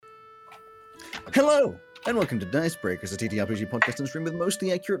Hello, and welcome to Dice Breakers, a TTRPG podcast and stream with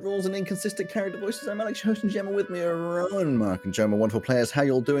mostly accurate rules and inconsistent character voices. I'm Alex, your host, and Gemma with me are Rowan, Mark, and Joe, my wonderful players. How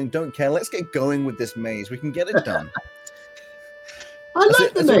you all doing? Don't care. Let's get going with this maze. We can get it done. I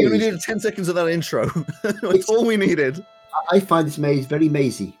like the maze. We only needed 10 seconds of that intro. That's all we needed. I find this maze very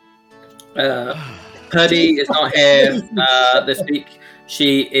mazy. Purdy is not here this week.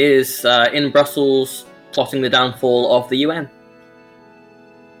 She is in Brussels plotting the downfall of the UN.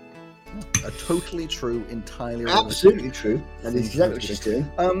 Totally true, entirely Absolutely true. That is exactly what she's doing.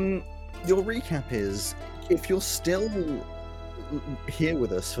 Your recap is, if you're still here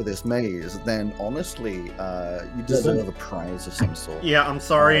with us for this maze, then honestly, you deserve a prize of some sort. Yeah, I'm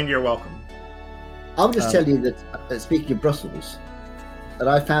sorry, and you're welcome. I'll just tell you that, speaking of Brussels, that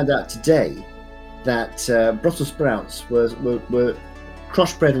I found out today that Brussels sprouts were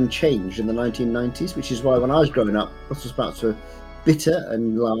crossbred and changed in the 1990s, which is why when I was growing up, Brussels sprouts were bitter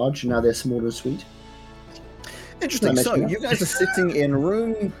and large, and now they're small and sweet. Interesting. So you guys are sitting in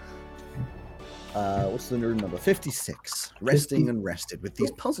room... what's the room number? 56. Resting and rested with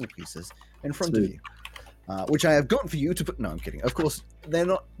these puzzle pieces in front of you. Which I have gotten for you to put... No, I'm kidding. Of course, they're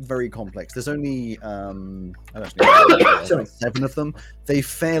not very complex. There's only... I don't know, 7 of them. They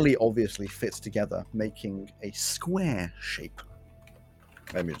fairly obviously fit together, making a square shape.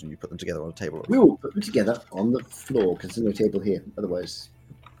 I imagine you put them together on a table. We will put them together on the floor, because there's no table here. Otherwise...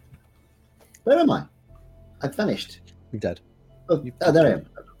 Where am I? I've vanished. You're dead. Oh, there I am.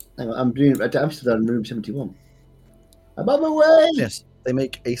 Hang on, I'm still down in room 71. I'm on my way! Yes, they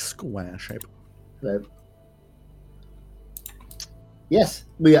make a square shape. Hello. Yes,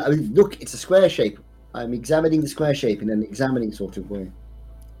 look, it's a square shape. I'm examining the square shape in an examining sort of way.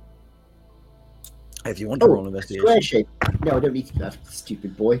 If you want to roll investigation. Square shape. No, I don't need to do that,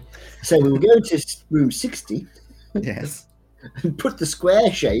 stupid boy. So we will go into room 60. Yes. And put the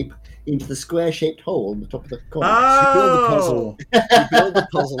square shape into the square-shaped hole on the top of the column. Oh! You build the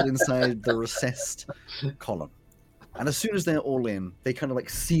puzzle inside the recessed column. And as soon as they're all in, they kind of like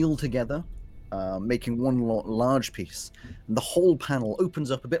seal together, making one large piece. And the whole panel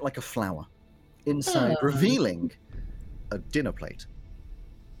opens up a bit like a flower inside, revealing a dinner plate.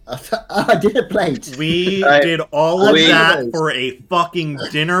 A dinner plate. We did all of that for a fucking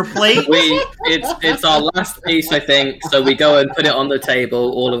dinner plate? It's our last piece, I think, so we go and put it on the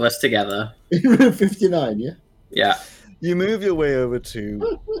table, all of us together. Room 59, yeah? Yeah. You move your way over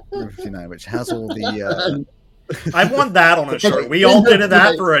to room 59, which has all the... I want that on a shirt. We all did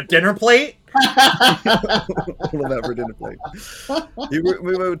that for a dinner plate? all of that for a dinner plate. You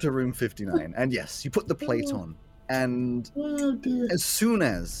move over to room 59, and yes, you put the plate on. And as soon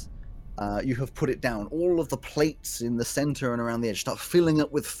as you have put it down, all of the plates in the center and around the edge start filling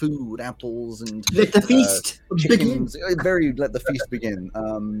up with food, apples, and let the feast begin. Let the feast begin.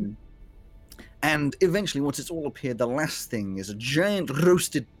 And eventually, once it's all appeared, the last thing is a giant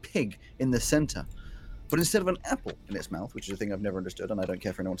roasted pig in the center. But instead of an apple in its mouth, which is a thing I've never understood, and I don't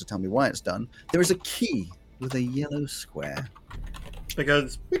care for anyone to tell me why it's done, there is a key with a yellow square.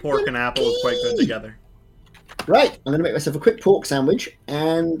 Because pork and apple is quite good together. Right, I'm going to make myself a quick pork sandwich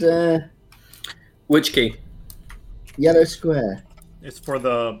and... Which key? Yellow square. It's for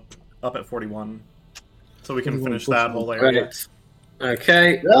the up at 41. So we can finish that whole area. Right.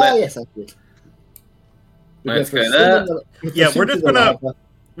 Okay. Yes, that's good. Let's go there. Yeah, we're just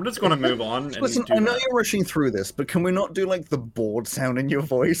gonna move on. And Listen, I know you're rushing through this, but can we not do like the bored sound in your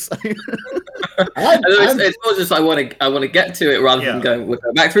voice? It's more just I want to get to it rather than going. We'll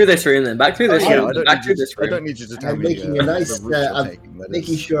go back through this room, then back through this room, back through this room. I don't need you to tell I'm me. Making a nice. I'm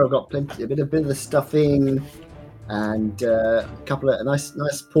making sure I've got a bit of the stuffing and a couple of nice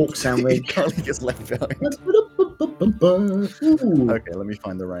pork sandwich. Carly gets left behind. Okay, let me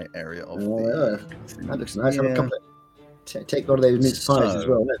find the right area of that looks nice. Have a couple of, take one of those mince pies as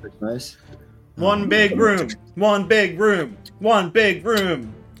well. That looks nice. One big room. One big room. One big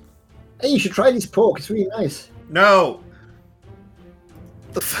room. Hey, you should try this pork. It's really nice. No.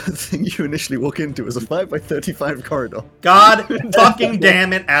 The first thing you initially walk into is a 5x35 corridor. God fucking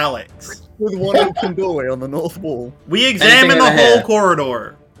damn it, Alex. With one open doorway on the north wall. We examined the whole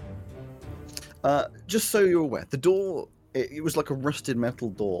corridor. Just so you're aware, the door, it was like a rusted metal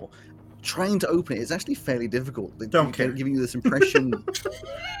door. Trying to open it is actually fairly difficult. Don't care. Giving you this impression.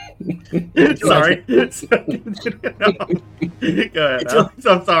 Sorry. No. Go ahead, Alex.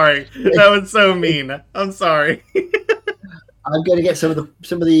 I'm sorry. That was so mean. I'm sorry. I'm going to get some of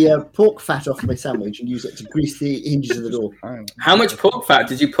the pork fat off my sandwich and use it to grease the hinges of the door. How much pork fat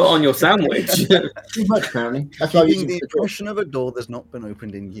did you put on your sandwich? Too much, apparently. That's why I'm using the impression of a door that's not been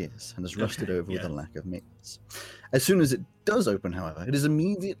opened in years and has rusted over with a lack of maintenance. As soon as it does open, however, it is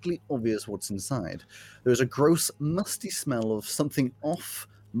immediately obvious what's inside. There is a gross, musty smell of something off,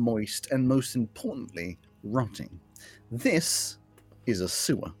 moist, and most importantly, rotting. This is a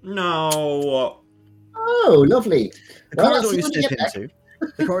sewer. No. Oh, lovely. The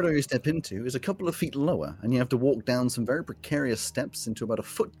corridor you step into is a couple of feet lower, and you have to walk down some very precarious steps into about a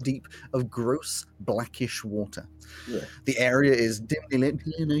foot deep of gross, blackish water. Yeah. The area is dimly lit.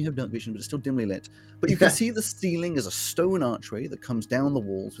 You know you have dark vision, but it's still dimly lit. But you can see the ceiling is a stone archway that comes down the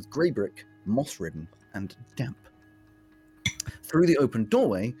walls with grey brick, moss-ridden, and damp. Through the open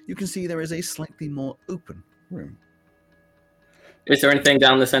doorway, you can see there is a slightly more open room. Is there anything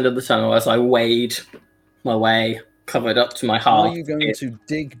down this end of the tunnel as I wade my way, covered up to my heart? Are you going to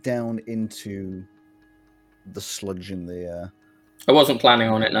dig down into the sludge in the... I wasn't planning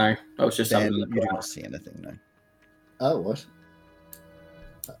on it, no. I was just having a Then look you do around. not see anything, no. Oh, what?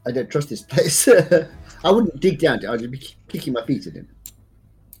 I don't trust this place. I wouldn't dig down. I'd be kicking my feet in it.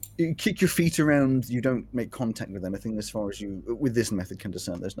 You kick your feet around, you don't make contact with anything as far as you, with this method, can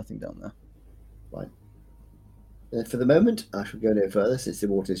discern. There's nothing down there. Right. For the moment, I shall go no further since the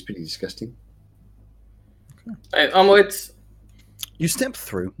water is pretty disgusting. Onwards. You step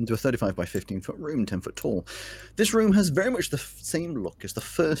through into a 35 by 15 foot room, 10 foot tall. This room has very much the same look as the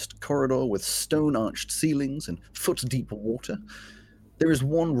first corridor, with stone arched ceilings and foot deep water. There is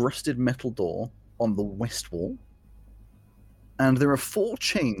one rusted metal door on the west wall, and there are 4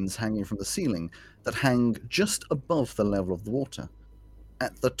 chains hanging from the ceiling that hang just above the level of the water.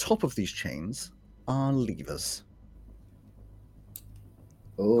 At the top of these chains are levers.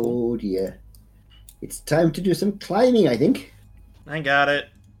 Oh dear. It's time to do some climbing, I think. I got it.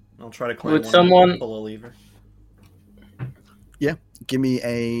 I'll try to climb Would one someone- and pull a lever. Yeah, give me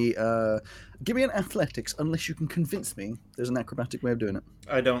an athletics, unless you can convince me there's an acrobatic way of doing it.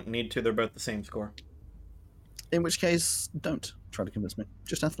 I don't need to. They're both the same score. In which case, don't try to convince me.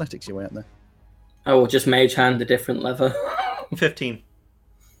 Just athletics your way out there. I will just mage hand a different lever. 15.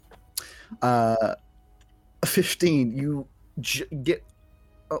 15, you get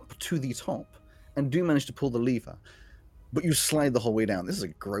up to the top and do manage to pull the lever, but you slide the whole way down. This is a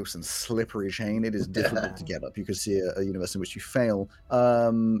gross and slippery chain. It is difficult to get up. You can see a universe in which you fail.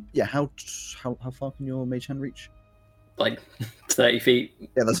 Yeah, how far can your mage hand reach? Like 30 feet.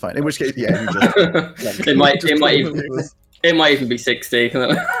 Yeah, that's fine. In which case, yeah, you just, It might even be 60. fair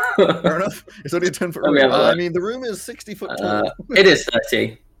enough. It's only a 10-foot Let me room. have a look. I mean, the room is 60 foot tall. It is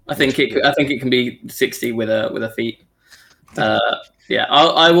 30. I think it can be 60 with a feet. Yeah,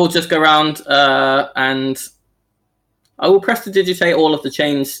 I will just go around and I will press to digitate all of the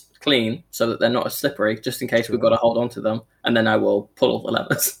chains clean so that they're not as slippery, just in case we've got to hold on to them, and then I will pull all the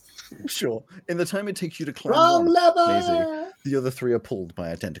levers. Sure. In the time it takes you to climb Wrong one, lever! Maisie, the other 3 are pulled by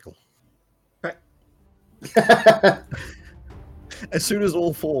a tentacle. As soon as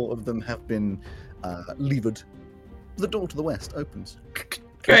all 4 of them have been levered, the door to the west opens.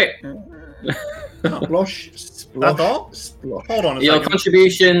 Great. Splosh, splosh, That's all? splosh. Hold on a Your second.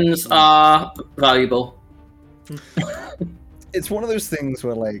 contributions are valuable. It's one of those things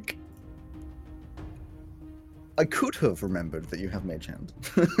where, like, I could have remembered that you have mage hand.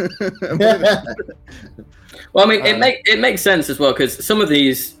 Well, I mean, it makes sense as well, because some of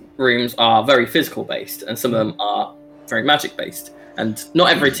these rooms are very physical based, and some of them are very magic based, and not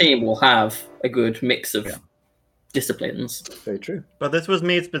every team will have a good mix of disciplines. Very true. But this was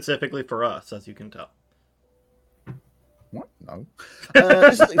made specifically for us, as you can tell. What? No.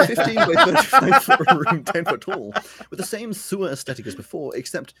 This is a 15 by 35 foot room, 10 foot tall, with the same sewer aesthetic as before,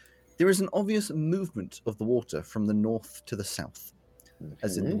 except there is an obvious movement of the water from the north to the south.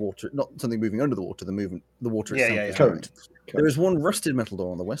 As in the water, not something moving under the water, the water Yeah, itself yeah, is yeah. current. There is one rusted metal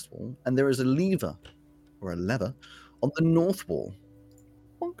door on the west wall, and there is a lever on the north wall.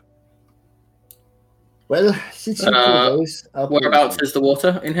 Well, since you call those, Whereabouts is the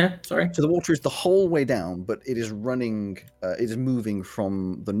water in here? Sorry. So the water is the whole way down, but it is running, it is moving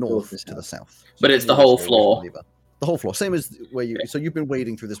from the north to the south. But it's the whole floor. The whole floor, same as where you. So you've been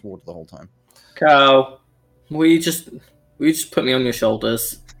wading through this water the whole time. Cow, will you just put me on your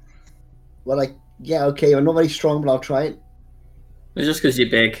shoulders? Well, okay, I'm not very strong, but I'll try it. It's just because you're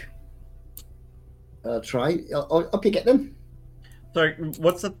big. I'll try. I'll pick at them. Sorry,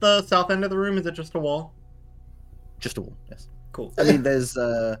 what's at the south end of the room? Is it just a wall? Just a wall, yes. Cool. I mean, there's.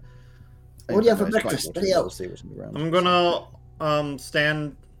 What do you have for breakfast? Bloody hell. I'm gonna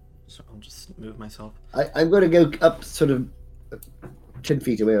stand. So I'll just move myself. I'm going to go up sort of 10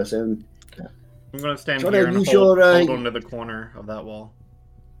 feet away or so. I'm gonna stand Try here to and use hold your, onto the corner of that wall.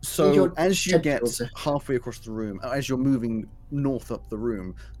 So as you get halfway across the room, as you're moving north up the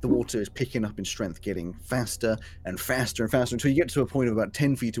room, the water is picking up in strength, getting faster and faster and faster until you get to a point of about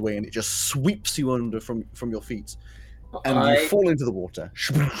 10 feet away, and it just sweeps you under from your feet, and you fall into the water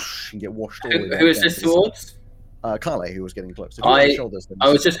and get washed all the way. Who is this towards? Carly, who was getting close. I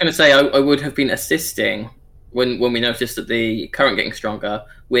was just going to say I would have been assisting when we noticed that the current getting stronger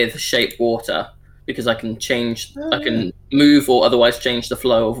with shape water, because I can I can move or otherwise change the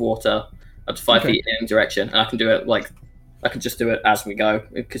flow of water up to 5 feet in any direction, and I can do it I can just do it as we go,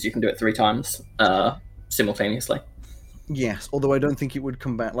 because you can do it 3 times simultaneously. Yes, although I don't think it would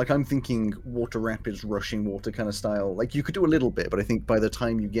come back. Like, I'm thinking water rapids, rushing water kind of style. Like, you could do a little bit, but I think by the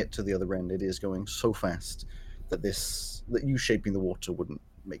time you get to the other end, it is going so fast that you shaping the water wouldn't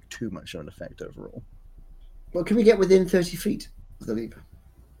make too much of an effect overall. Well, can we get within 30 feet of the lever?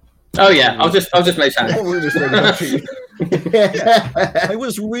 Oh yeah, I'll just make sense. I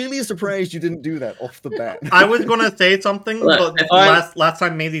was really surprised you didn't do that off the bat. I was going to say something, but last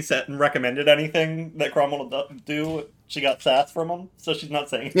time Maisie said and recommended anything that Cromwell would do, she got sass from him, so she's not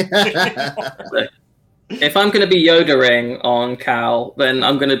saying anything anymore. If I'm going to be Yoda-ing on Cal, then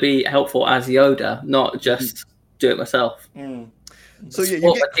I'm going to be helpful as Yoda, not just do it myself. So yeah,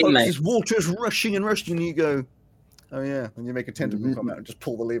 you get close, this water's rushing and rushing, and you go, oh yeah, and you make a tentacle come out and just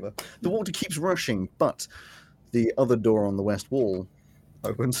pull the lever. The water keeps rushing, but the other door on the west wall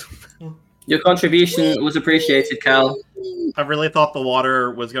opens. Your contribution was appreciated, Cal. I really thought the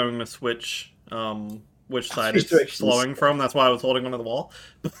water was going to switch which side it's flowing from. That's why I was holding onto the wall.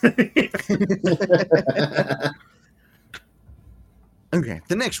 Okay,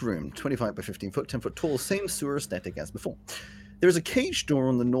 the next room, 25 by 15 foot, 10 foot tall, same sewer aesthetic as before. There's a cage door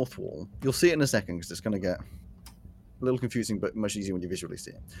on the north wall. You'll see it in a second because it's going to get a little confusing, but much easier when you visually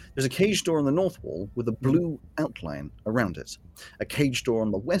see it. There's a cage door on the north wall with a blue outline around it. A cage door on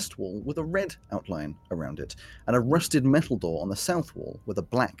the west wall with a red outline around it. And a rusted metal door on the south wall with a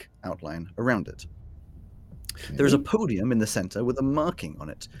black outline around it. Okay. There is a podium in the center with a marking on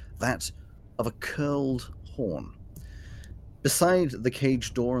it, that of a curled horn. Beside the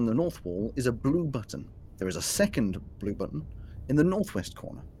cage door on the north wall is a blue button. There is a second blue button in the northwest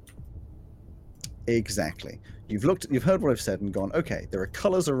corner. Exactly. You've heard what I've said and gone, okay, there are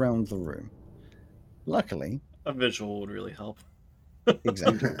colors around the room. Luckily... a visual would really help.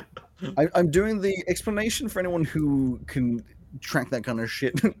 Exactly. I'm doing the explanation for anyone who can track that kind of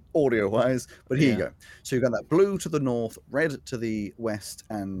shit audio-wise, but here you go. So you've got that blue to the north, red to the west,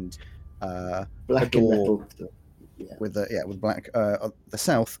 and black and metal. With black the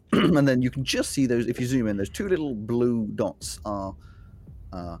south, and then you can just see those. If you zoom in, those 2 little blue dots are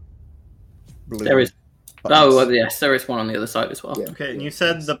blue. There is. Buttons. Oh yes, there is one on the other side as well. Yeah. Okay, and you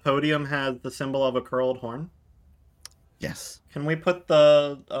said the podium has the symbol of a curled horn. Yes. Can we put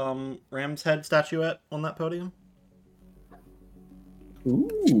the ram's head statuette on that podium? Ooh,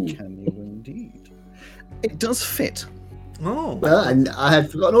 can you indeed? It does fit. Oh. Well, and I had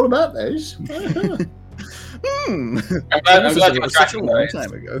forgotten all about those. I'm glad you were tracking those.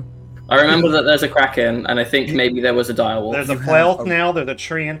 Time ago. I remember that there's a kraken, and I think maybe there was a direwolf. There's a flail snail, there's a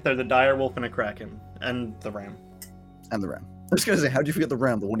treant, there's a direwolf, and a kraken, and the ram. I was going to say, how do you forget the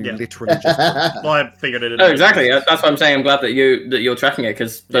ram? The one you literally just... Well, I figured it. Oh, exactly. That's what I'm saying. I'm glad that you're tracking it,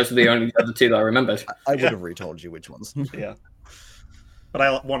 because those are the only other 2 that I remembered. I would have retold you which ones. Yeah. But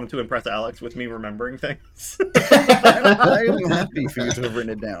I wanted to impress Alex with me remembering things. I am happy for you to have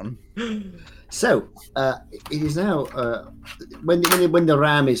written it down. So, it is now, when the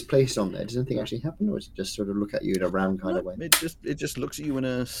ram is placed on there, does anything actually happen, or does it just sort of look at you in a round kind of way? It just looks at you in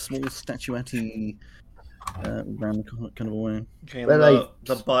a small statuette-y round kind of a way. Okay, and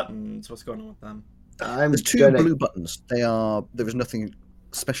the buttons, what's going on with them? There's 2 blue buttons. There is nothing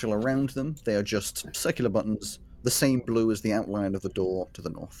special around them. They are just circular buttons, the same blue as the outline of the door to the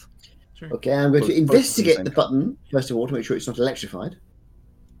north. Sure. Okay, I'm going to investigate the button, first of all, to make sure it's not electrified.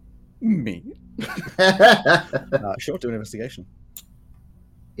 Me? Sure, do an investigation.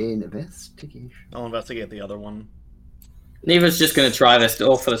 Investigation. I'll investigate the other one. Neva's just going to try this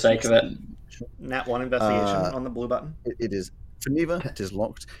door for the sake of it. Nat 1 investigation on the blue button. It is. For Neva, it is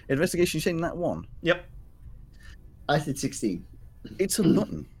locked. Investigation, you say Nat 1? Yep. I said 16. It's a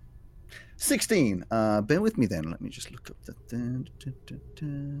button. 16. Bear with me then. Let me just look up the...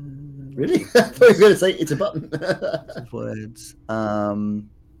 Really? I thought you were going to say it's a button. Words.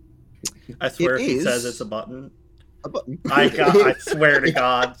 I swear if he says it's a button. A button. I swear to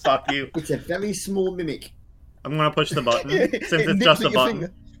God. Fuck you. It's a very small mimic. I'm going to push the button since it's just a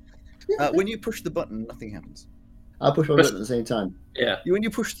button. When you push the button, nothing happens. I'll push one button at the same time. Yeah. When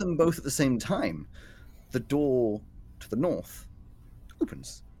you push them both at the same time, the door to the north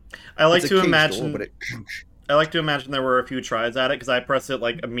opens. I like to cage imagine. door, but I like to imagine there were a few tries at it because I press it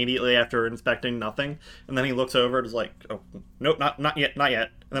like immediately after inspecting nothing, and then he looks over and is like, "Oh, nope, not yet."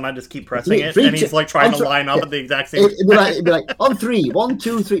 And then I just keep pressing it, and he's like trying to line up at the exact same. It'd be like on 3, 1,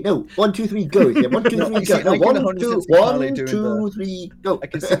 2, 3. No, 1, 2, 3, go. Yeah, 1, 2, 3, go. No, 1, 2, 1, 2, 3, go. I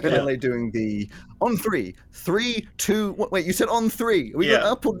can see Carly doing the on 3, 3, 2. Wait, you said on 3. Are we going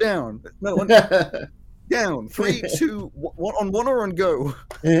up or down? No, down. 3, 2, 1 on 1 or on go.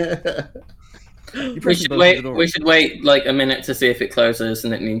 We should wait. We should wait like a minute to see if it closes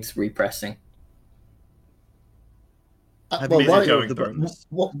and it needs repressing.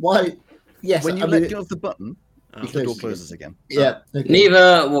 Why? Yes. When you let go of the button, the door closes again. Yeah. Okay.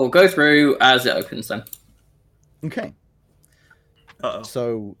 Neither will go through as it opens then. Okay.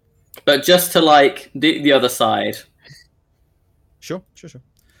 So, but just to like the other side. Sure.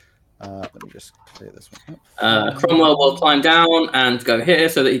 Let me just clear this one up. Cromwell will climb down and go here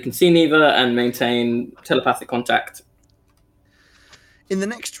so that he can see Neva and maintain telepathic contact. In the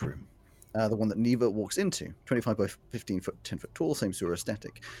next room, the one that Neva walks into, 25 by 15 foot, 10 foot tall, same sewer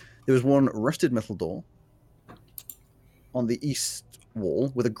aesthetic. There was one rusted metal door on the east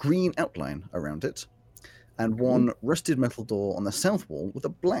wall with a green outline around it, and one rusted metal door on the south wall with a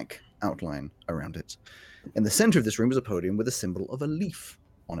black outline around it. In the center of this room is a podium with a symbol of a leaf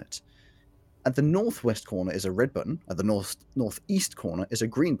on it. At the northwest corner is a red button. At the northeast corner is a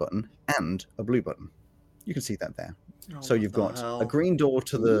green button and a blue button. You can see that there. So you've got a green door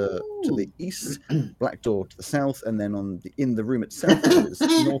to the east, black door to the south, and then in the room itself is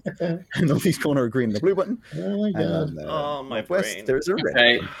northeast corner a green and the blue button. Oh my god! My brain. There is a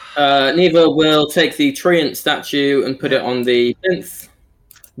red. Okay. Neva will take the Treant statue and put it on the plinth.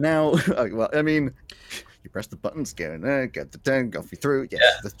 Now, well, I mean, you press the buttons, get the turn, go through.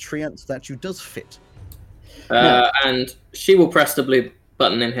 Yes, the Treant statue does fit. And she will press the blue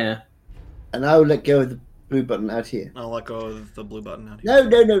button in here. And I will let go of the blue button out here. I'll let go of the blue button out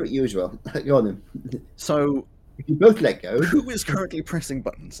here. No, you as well. Go on then. So, if you both let go. Who is currently pressing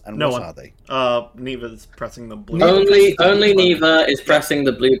buttons, and what are they? Neva's pressing the blue. Only Neva is pressing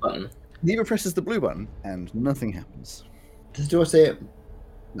the blue button. Neva presses the blue button, and nothing happens. Does the door say it?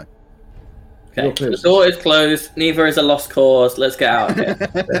 No. Okay, the door is closed. Neva is a lost cause. Let's get out of here.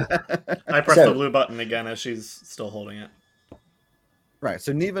 I press the blue button again as she's still holding it. Right,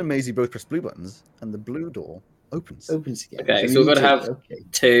 so Neva and Maisie both press blue buttons, and the blue door opens. Opens again. Okay, so we've got to have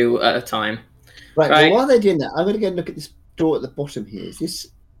two at a time. Right, well, while they're doing that, I'm going to go and look at this door at the bottom here. Is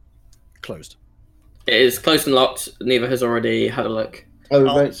this closed? It is closed and locked. Neva has already had a look. Oh,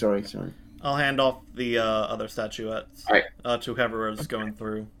 right, sorry. I'll hand off the other statuettes to whoever is going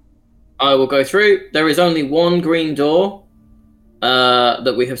through. I will go through. There is only one green door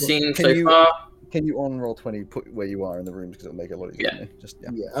that we have seen so far. Can you on roll 20 put where you are in the room because it'll make it a lot easier?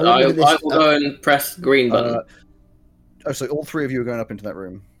 So I will go and press green button. So all three of you are going up into that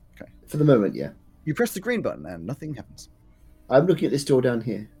room. Okay. For the moment, yeah. You press the green button and nothing happens. I'm looking at this door down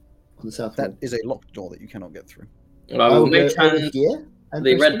here on the south wall. That is a locked door that you cannot get through. I will make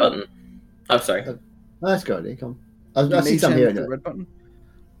the red button. Oh, sorry. Let's go, come on. I see some here. The red button?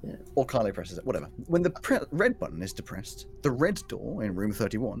 Yeah. Or Carly presses it, whatever. When the red button is depressed, the red door in room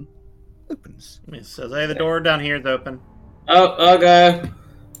 31 opens. It says, hey, the door down here is open. Oh, I'll go.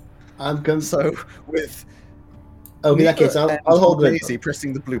 I'm going. So, with... Oh, in that case, I'll hold Maisie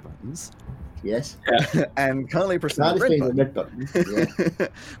pressing the blue buttons. Yes. Yeah. And Carly pressing the red button. Yeah.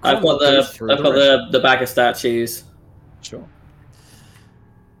 I've got the bag of statues. Sure.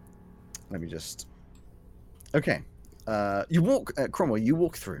 Let me just... Okay. Cromwell, you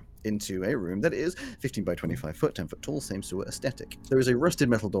walk through into a room that is 15 by 25 foot, 10 foot tall, same sewer aesthetic. There is a rusted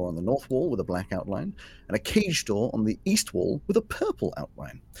metal door on the north wall with a black outline, and a cage door on the east wall with a purple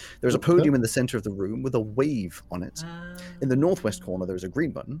outline. There is a podium in the center of the room with a wave on it. In the northwest corner, there is a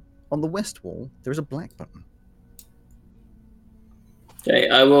green button. On the west wall, there is a black button. Okay,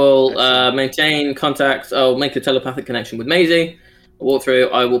 I will maintain contact. I'll make a telepathic connection with Maisie. I'll walk through.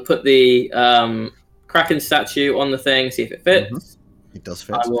 I will put the Kraken statue on the thing, see if it fits. Mm-hmm. It does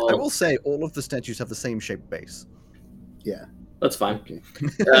fit. I will say all of the statues have the same shaped base. Yeah. That's fine. Okay.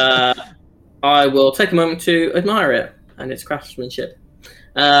 I will take a moment to admire it and its craftsmanship.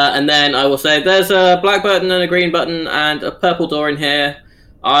 And then I will say there's a black button and a green button and a purple door in here.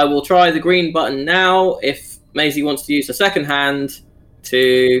 I will try the green button now. If Maisie wants to use her second hand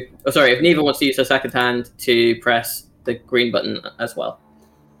if Neva wants to use her second hand to press the green button as well.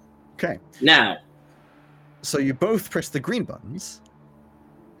 Okay. Now. So you both press the green buttons.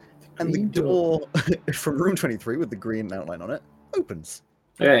 And the door from room 23 with the green outline on it opens.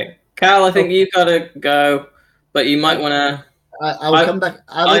 Okay. Cal, I think you've got to go, but you might want to... I will come back.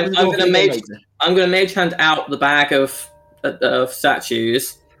 I'm going to mage hand out the bag of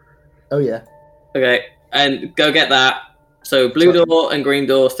statues. Oh yeah. Okay, and go get that. So blue door and green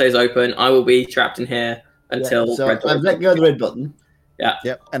door stays open. I will be trapped in here until. So I've let go of the red button. Yeah.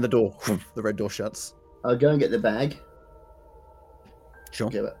 Yep. And the door, the red door shuts. I'll go and get the bag. Sure.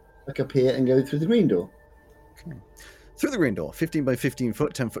 Go back up here and go through the green door. Okay. Through the green door, 15 by 15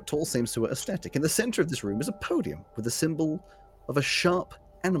 foot, 10 foot tall, same sewer aesthetic. In the center of this room is a podium with a symbol of a sharp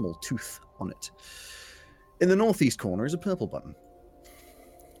animal tooth on it. In the northeast corner is a purple button.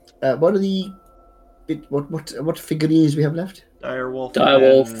 What are the what figurines we have left? Direwolf.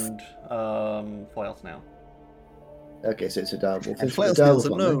 And Flail Snail. Okay, so it's a direwolf. And flail snails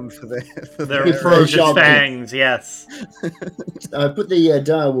are known for their ferocious fangs. Yes. I put the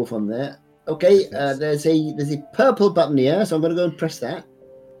direwolf on there. Okay, there's a purple button here, so I'm going to go and press that.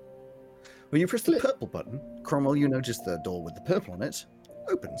 When you press the purple button, Cromwell, you notice the door with the purple on it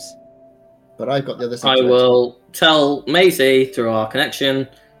opens. But I've got the other side. I will tell Maisie through our connection.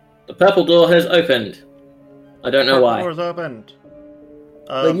 The purple door has opened. I don't know why. The door's opened.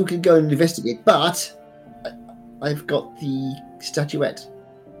 Well, you can go and investigate, but I've got the statuette.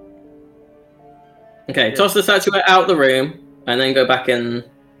 Okay, toss the statuette out the room and then go back in.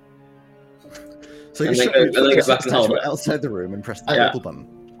 So you should go back and hold it outside the room and press the purple button.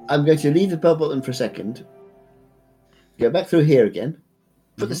 I'm going to leave the purple button for a second. Go back through here again.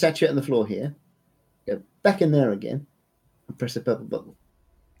 Put the statuette on the floor here. Go back in there again and press the purple button.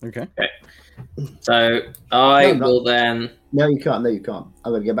 Okay. So I will then. No, you can't. No, you can't.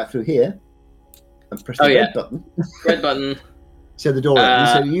 I'm going to go back through here and press the red button. Red button. So the door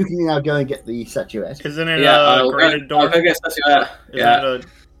opens. So you can now go and get the statuette. Isn't it a graded door? I'll go get statuette.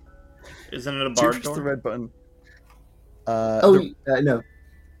 Isn't it a barred door? The red button. No.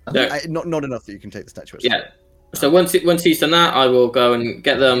 Not enough that you can take the statuette. Yeah. So once he's done that, I will go and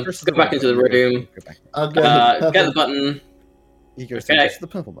get them. Go back into the room. I'll go get the button. He goes to the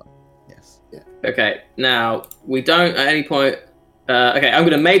purple button. Yes. Yeah. Okay. Now we don't at any point. Okay, I'm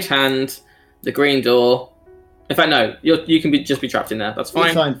going to mage hand the green door. In fact, no. You can just be trapped in there. That's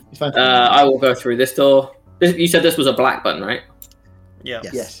fine. It's fine. I will go through this door. You said this was a black button, right? Yeah.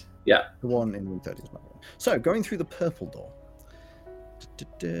 Yes. Yeah. The one in room 30 is black one. So going through the purple door.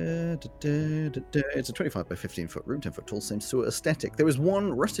 It's a 25 by 15 foot room, 10 foot tall, same sewer aesthetic. There is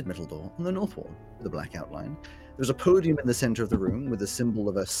one rusted metal door on the north wall with a black outline. There's a podium in the center of the room with a symbol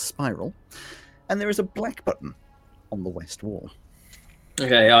of a spiral. And there is a black button on the west wall.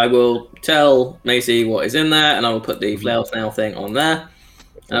 Okay, I will tell Maisie what is in there, and I will put the flail snail thing on there.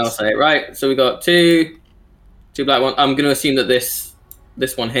 And I'll say, right, so we got two black ones. I'm going to assume that this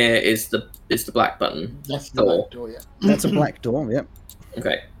one here is the black button. That's the black door, yeah. That's a black door, yep.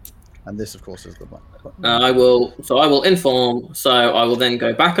 Okay. And this, of course, is the black button. I will inform. So I will then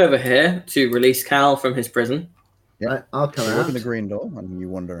go back over here to release Cal from his prison. Yeah, right, I'll come out. Open the green door, and you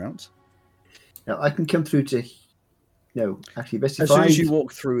wander out. Now I can come through to. No, actually, best as soon as you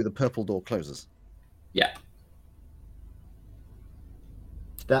walk through, the purple door closes. Yeah.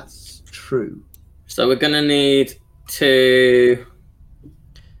 That's true. So we're gonna need to.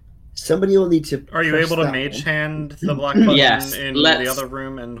 Somebody will need to. Are you able to mage hand the black button in the other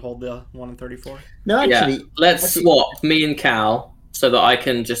room and hold the one in 34? No, actually. Let's swap me and Cal so that I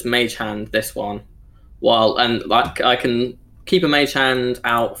can just mage hand this one, I can keep a mage hand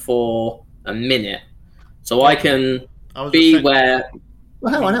out for a minute, so I can be where.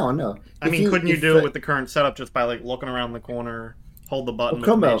 Well, hang on, no. I mean, couldn't you do it with the current setup just by looking around the corner, hold the button with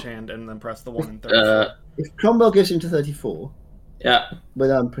the mage hand, and then press the one in 34? If Cromwell goes into 34. Yeah.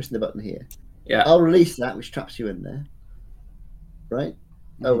 Whether I'm pressing the button here. Yeah. I'll release that, which traps you in there. Right?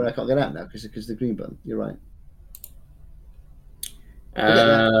 Oh, but I can't get out now because the green button. You're right.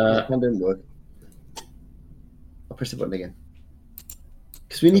 That didn't work. I'll press the button again.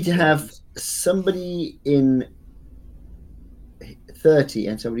 Because we need to have somebody in 30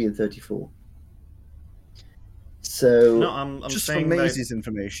 and somebody in 34. So no, I'm just saying for Maisie's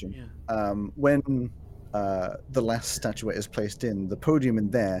information, when the last statuette is placed in, the podium in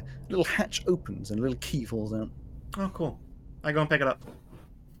there, a little hatch opens and a little key falls out. Oh, cool. I go and pick it up.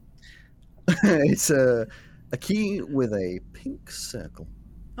 It's a key with a pink circle.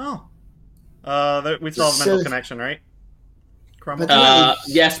 Oh. We still have a mental connection, right?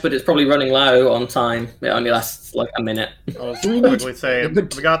 Yes, but it's probably running low on time. It only lasts like a minute. I was quickly say, we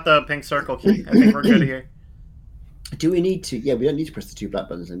got the pink circle key. I think we're good here. Do we need to? Yeah, we don't need to press the two black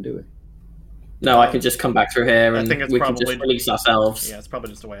buttons then, do we? No, I can just come back through here and we can just release ourselves. Yeah, it's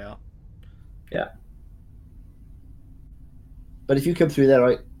probably just a way out. Yeah. But if you come through there,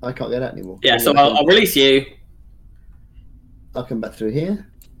 I can't get out anymore. Yeah, so I'll release you. I'll come back through here.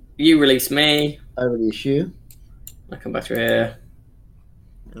 You release me. I release you. I come back through here.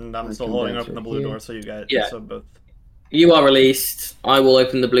 And I'm still holding open the blue door, so you guys, Yeah. so both. You are released. I will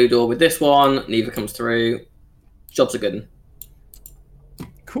open the blue door with this one. Neither comes through. Jobs are good.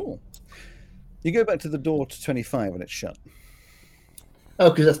 Cool. You go back to the door to 25 and it's shut. Oh,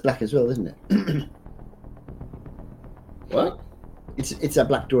 because that's black as well, isn't it? What? It's a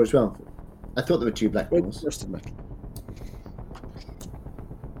black door as well. I thought there were two black doors. Rusted metal.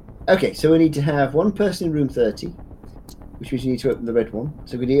 Okay, so we need to have one person in room 30, which means you need to open the red one.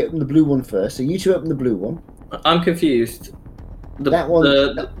 So we need to open the blue one first. So you two open the blue one. I'm confused. That one-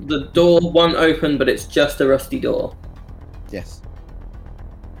 The door won't open, but it's just a rusty door. Yes.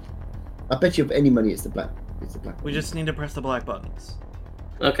 I bet you, for any money, it's the black. It's the black. We just need to press the black buttons.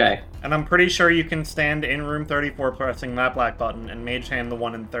 Okay. And I'm pretty sure you can stand in room 34 pressing that black button and mage hand the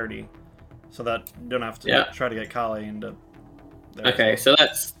one in 30. So that you don't have to try to get Kali into there. Okay, so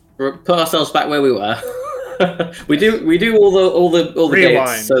let's put ourselves back where we were. we do all the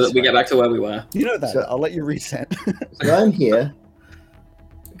gates so that we get back to where we were. You know that. So- I'll let you reset. So I'm here.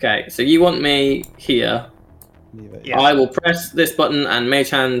 Okay, so you want me here. Yeah. I will press this button and mage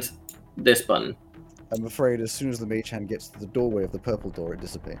hand this button. I'm afraid as soon as the mage hand gets to the doorway of the purple door, it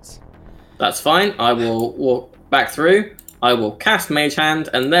dissipates. That's fine. I will walk back through. I will cast mage hand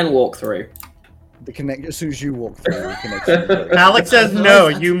and then walk through. As soon as you walk through, the connection breaks. Alex says no,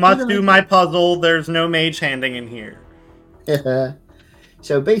 you must do my puzzle. There's no mage handing in here.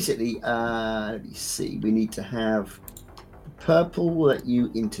 So basically, let me see. We need to have purple let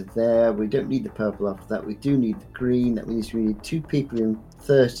you into there. We don't need the purple after that. We do need the green. That means we need two people in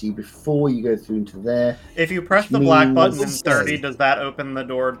 30 before you go through into there. If you press the black button in means- 30, does that open the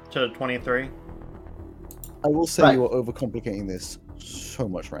door to 23? I will say Right. you are overcomplicating this so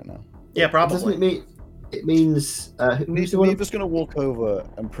much right now. Yeah, Doesn't probably. it mean? It means who's the one? Neva's going to walk over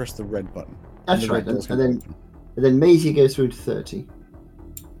and press the red button. That's and the right. red door's And gonna then open. and then Maisie goes through to 30.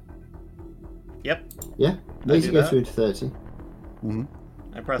 Yep. Yeah, Maisie do goes that. through to 30.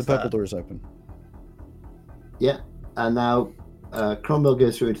 I press The purple that. door is open. Yeah, and now Cromwell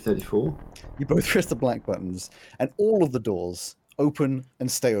goes through into 34. You both press the black buttons, and all of the doors open and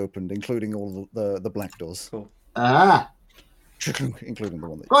stay opened, including all the black doors, Cool. Ah, including the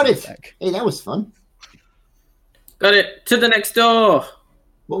one that got you it. back. Hey, that was fun. Got it. To the next door.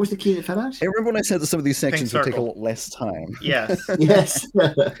 What was the key that fell out? Hey, remember when I said that some of these sections would take a circle. lot less time? Yes. Yes.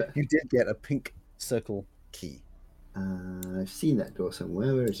 You did get a pink circle key. I've seen that door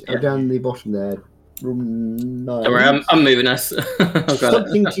somewhere. Where is it? Yeah. Oh, down the bottom there. Room 9. Don't worry, I'm moving us. I've got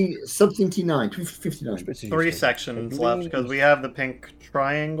Something it. T9, 59. Three sections left because we have the pink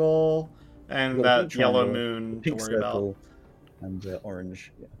triangle and You've got a that pink yellow triangle, moon to pink worry about. circle, and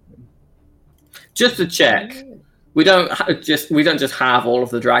orange. Yeah. Just to check, we don't just have all of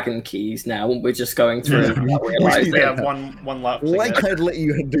the dragon keys now. We're just going through. Yeah. and not realising. We have one left. to Like get. I'd let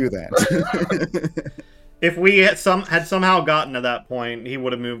you do that. If we had somehow gotten to that point, he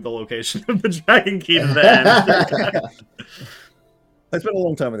would have moved the location of the dragon key to the end. I spent a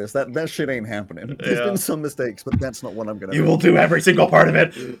long time with this. That shit ain't happening. There's Yeah. been some mistakes, but that's not what I'm gonna You will do every single part of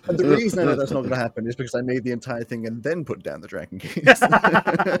it. And the reason I know that's not gonna happen is because I made the entire thing and then put down the dragon keys.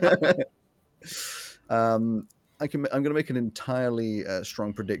 I'm gonna make an entirely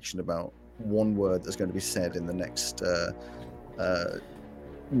strong prediction about one word that's going to be said in the next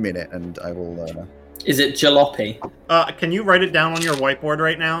minute, and I will. Is it jalopy? Can you write it down on your whiteboard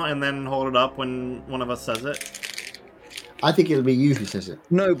right now and then hold it up when one of us says it? I think it'll be you who says it.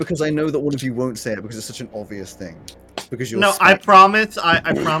 No, because I know that one of you won't say it because it's such an obvious thing. Because you're. No, I promise.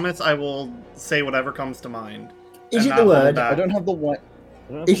 I promise. I will say whatever comes to mind. Is and it not the hold word? back. I don't have the white.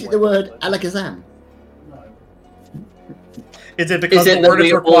 Is it the word alakazam? Is it because Is it the word that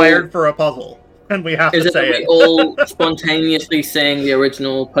is we required all- for a puzzle and we have Is to it that say we it? all spontaneously sing the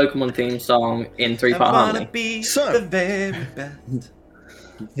original Pokemon theme song in three-part harmony? Be So- the very best.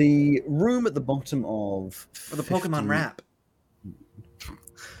 The room at the bottom of. For the Pokemon 50 rap.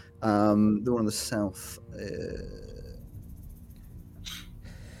 The one on the south.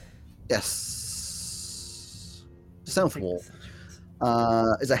 Yes. South wall.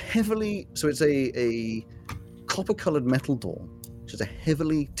 Is a heavily. So it's a copper-colored metal door, which is a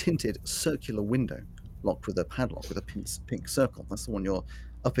heavily tinted circular window, locked with a padlock with a pink circle. That's the one you're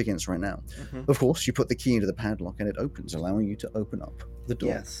up against right now. Mhm. Of course, you put the key into the padlock and it opens, allowing you to open up the door.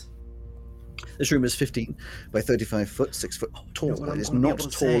 Yes. This room is 15 by 35 foot, 6 foot tall. Yeah, what It I'm is gonna be not able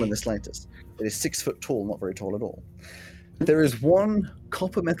to tall say. in the slightest. It is 6 foot tall, not very tall at all. There is one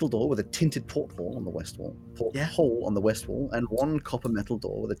copper metal door with a tinted porthole on the west wall, hole on the west wall, and one copper metal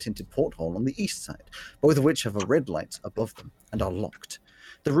door with a tinted porthole on the east side, both of which have a red light above them and are locked.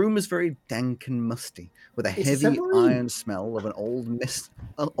 The room is very dank and musty, with a heavy iron smell of an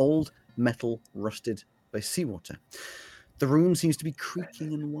old metal rusted by seawater. The room seems to be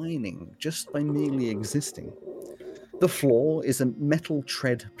creaking and whining just by merely existing. The floor is a metal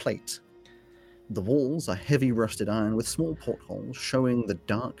tread plate. The walls are heavy rusted iron with small portholes showing the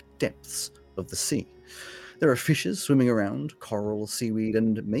dark depths of the sea. There are fishes swimming around, coral, seaweed,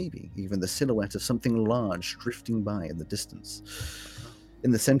 and maybe even the silhouette of something large drifting by in the distance.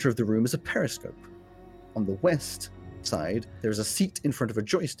 In the center of the room is a periscope. On the west side, there is a seat in front of a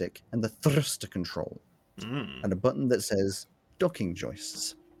joystick and the thruster control, and a button that says docking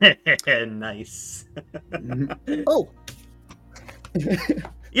joists. Nice. Oh!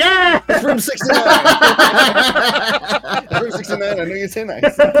 Yeah! Room 69! Room 69, I know you say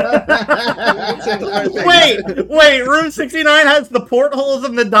nice. Wait, room 69 has the portholes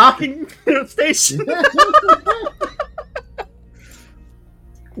in the docking station?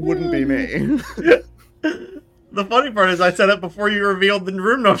 Wouldn't be me. The funny part is I said it before you revealed the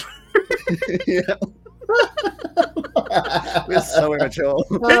room number. Yeah. We're so immature.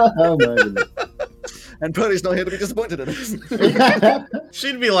 Oh my goodness. And Purdy's not here to be disappointed in us.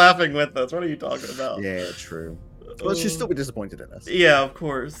 She'd be laughing with us. What are you talking about? Yeah, true. Well, she'd still be disappointed in us. Yeah, of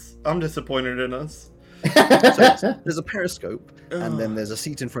course. I'm disappointed in us. So there's a periscope, and then there's a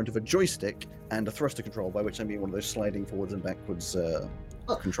seat in front of a joystick and a thruster control, by which I mean one of those sliding forwards and backwards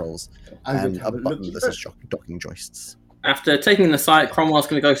controls, and a button that says docking joists. After taking the site, Cromwell's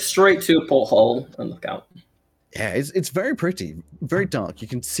going to go straight to a porthole and look out. Yeah, it's very pretty, very dark. You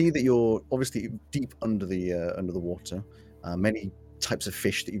can see that you're obviously deep under the water. Many types of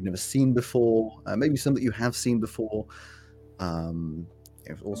fish that you've never seen before, maybe some that you have seen before.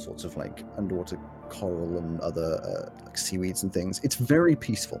 All sorts of like underwater coral and other like seaweeds and things. It's very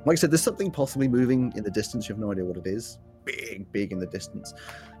peaceful. Like I said, there's something possibly moving in the distance. You have no idea what it is. Big in the distance,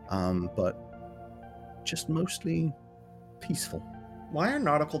 but just mostly peaceful. Why are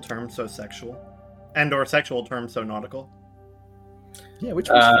nautical terms so sexual? And/or sexual terms so nautical? Yeah, which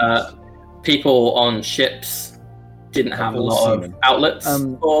one's people on ships didn't have a lot of outlets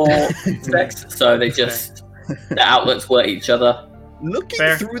for sex, so they just the outlets were each other.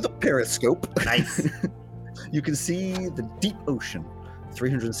 Looking through the periscope, nice. You can see the deep ocean,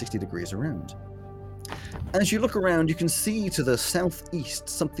 360 degrees around. As you look around, you can see to the southeast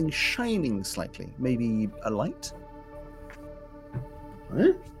something shining slightly. Maybe a light?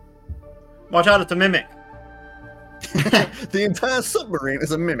 Huh? Watch out, it's a mimic. The entire submarine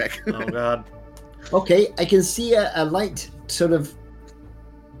is a mimic. Oh, God. Okay, I can see a light sort of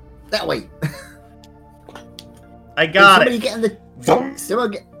that way. I got somebody it. Get in the...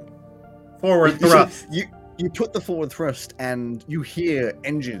 Someone get... Forward thrust. You put the forward thrust and you hear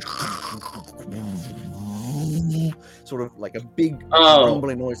engines sort of like a big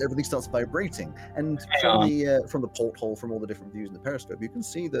rumbling noise. Everything starts vibrating, and from the porthole, from all the different views in the periscope, you can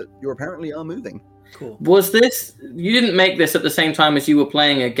see that you apparently are moving. Cool. Was this? You didn't make this at the same time as you were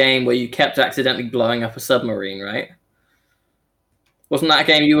playing a game where you kept accidentally blowing up a submarine, right? Wasn't that a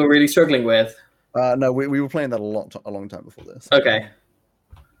game you were really struggling with? No, we were playing that a long time before this. Okay.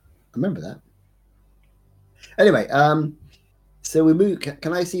 I remember that. Anyway, so we move.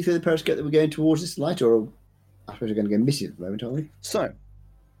 Can I see through the periscope that we're going towards this light, or I suppose we're going to go missing at the moment, aren't we? So, are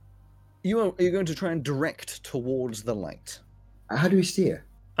you going to try and direct towards the light? How do we steer?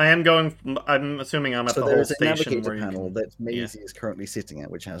 I'm assuming I'm at the whole station. So there's a navigator panel that Maisie is currently sitting at,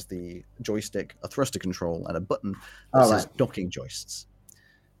 which has the joystick, a thruster control, and a button that says docking joists.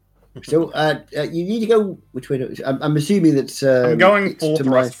 So you need to go which way? I'm assuming that I'm going full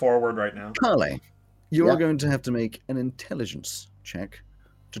thrust forward right now. Carly, you're going to have to make an intelligence check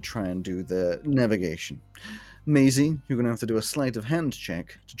to try and do the navigation. Maisie, you're going to have to do a sleight of hand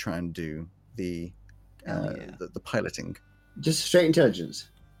check to try and do the piloting. Just straight intelligence.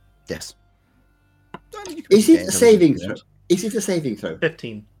 Yes. Is it a saving throw? Is it a saving throw?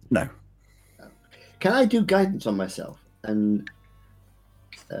 15. No. Can I do guidance on myself? And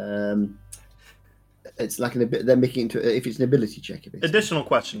it's like they're making it into if it's an ability check. Additional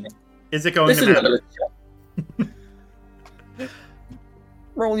question: is it going to matter?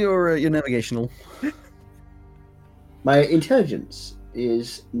 Roll your navigational. My intelligence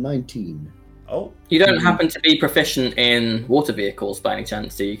is 19. Oh, you don't happen to be proficient in water vehicles by any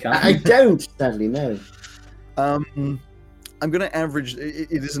chance, do you? I don't, sadly, no. I'm going to average. It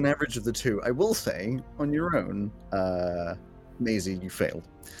is an average of the two. I will say, on your own, Maisie, you failed.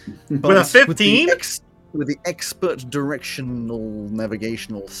 With a 15? with the expert directional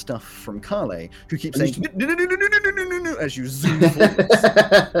navigational stuff from Carle, who keeps saying no as you zoom forwards.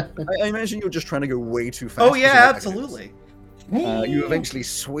 I imagine you're just trying to go way too fast. Oh yeah, absolutely. You eventually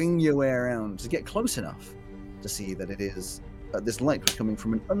swing your way around to get close enough to see that it is this light was coming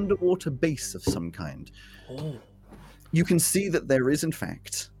from an underwater base of some kind. Oh. You can see that there is, in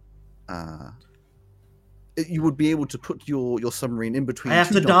fact, you would be able to put your submarine in between. I have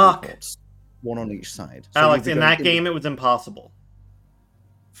two to dock. ports, one on each side. So Alex, in that game, it was impossible.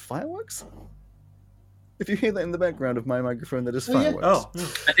 Fireworks? If you hear that in the background of my microphone, that is fireworks. Yeah.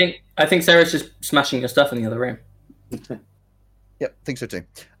 Oh. I think Sarah's just smashing your stuff in the other room. Yep, think so too.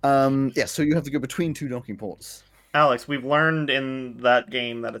 So you have to go between two docking ports. Alex, we've learned in that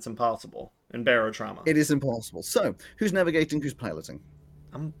game that it's impossible in Barotrauma. It is impossible. So, who's navigating? Who's piloting?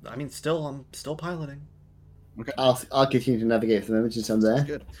 I'm still piloting. Okay. I'll continue to navigate for the moment since I'm there.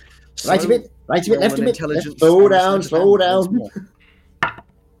 Good. Right a bit, left a bit. Intelligence. Slow down.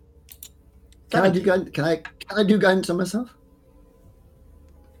 Can I do guidance on myself?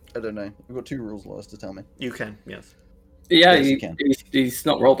 I don't know. We've got 2 rules laws to tell me. You can, yes. Yeah, Yes, you can. He's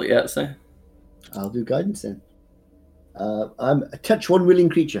not rolled it yet, so. I'll do guidance then. I'm a touch one willing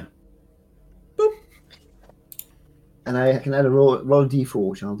creature. Boop. And I can add a roll a d4,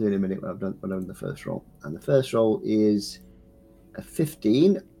 which I'll do in a minute when I've done the first roll. And the first roll is a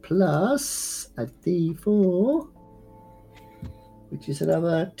 15 plus a d4, which is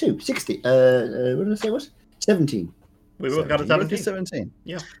another 2. 60. What did I say it was? 17. We both got a 17. 17.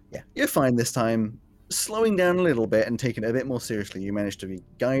 Yeah. You're fine this time. Slowing down a little bit and taking it a bit more seriously, you managed to be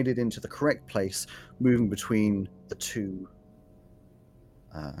guided into the correct place, moving between the two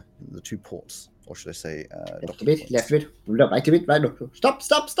ports, or should I say, left a bit, right a bit, right. No. Stop.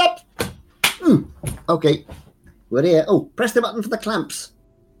 Okay, we're here. Oh, press the button for the clamps.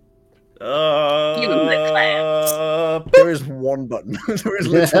 There is one button. There is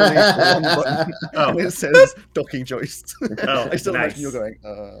literally one button. And it says docking joist. I still imagine you're going,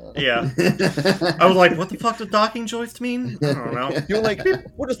 Yeah. I was like, what the fuck does docking joist mean? I don't know. You're like,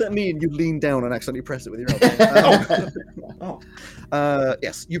 what does that mean? You lean down and accidentally press it with your elbow.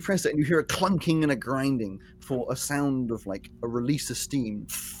 Yes, you press it and you hear a clunking and a grinding for a sound of like a release of steam.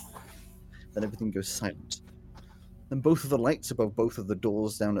 Then everything goes silent. Then both of the lights above both of the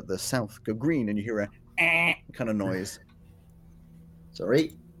doors down at the south go green, and you hear a kind of noise.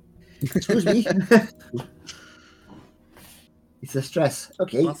 Sorry. Excuse me. It's the stress.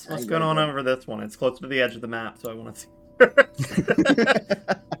 Okay. What's going on over this one? It's close to the edge of the map, so I want to see.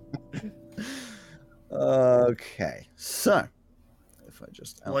 Okay. So, if I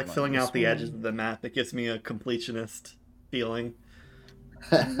just... I like filling out the edges of the map. It gives me a completionist feeling.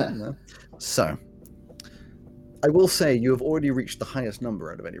 So... I will say you have already reached the highest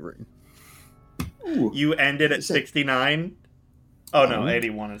number out of any room. Ooh. You ended at 69? Oh no,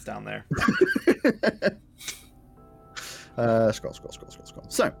 81 is down there. Scroll.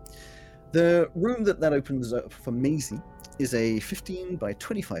 So, the room that opens up for Maisie is a 15 by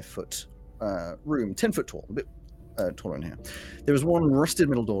 25 foot room, 10 foot tall, a bit taller in here. There is one rusted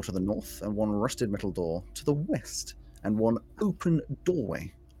metal door to the north and one rusted metal door to the west, and one open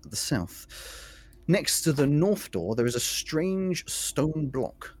doorway at the south. Next to the north door, there is a strange stone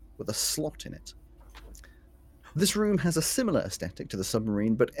block with a slot in it. This room has a similar aesthetic to the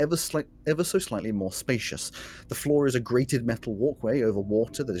submarine, but ever so slightly more spacious. The floor is a grated metal walkway over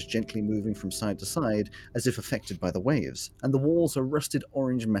water that is gently moving from side to side, as if affected by the waves, and the walls are rusted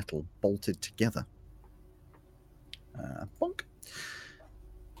orange metal bolted together. Bonk.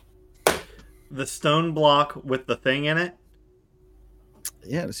 The stone block with the thing in it?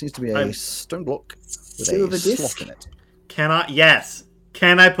 Yeah, there seems to be a stone block with silver a disc slot in it.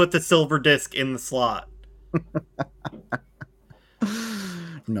 Can I put the silver disc in the slot?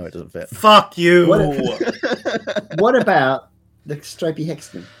 No, it doesn't fit. Fuck you! What about the stripy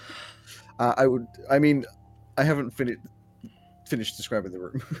hexagon? I haven't finished describing the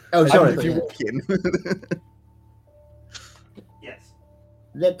room. Oh, sorry. If you walk in. Yes.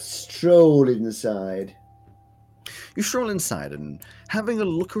 Let's stroll inside. You stroll inside, and having a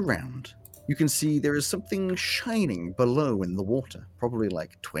look around, you can see there is something shining below in the water, probably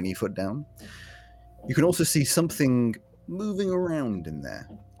like 20 foot down. You can also see something moving around in there.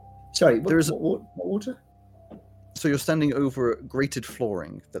 Sorry, what water? So you're standing over grated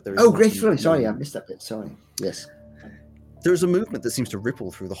flooring. Grated flooring. Sorry, I missed that bit. Sorry. Yes. There is a movement that seems to ripple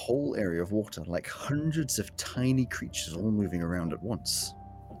through the whole area of water, like hundreds of tiny creatures all moving around at once.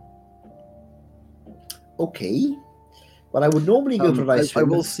 Okay. Well, I would normally go for a nice swim. I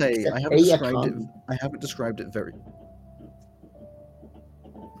will say, I haven't described it very...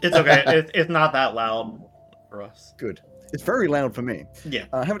 It's okay. It's not that loud for us. Good. It's very loud for me. Yeah.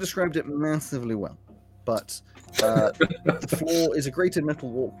 I haven't described it massively well, but the floor is a grated metal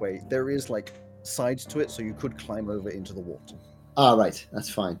walkway. There is like sides to it, so you could climb over into the water. Ah, right. That's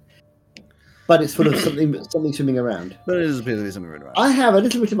fine. But it's full of something swimming around. But it is a bit of something around. I have a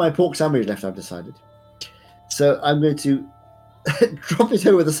little bit of my pork sandwich left, I've decided. So I'm going to drop it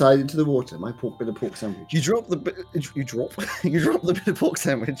over the side into the water. My bit of pork sandwich. You drop the bit of pork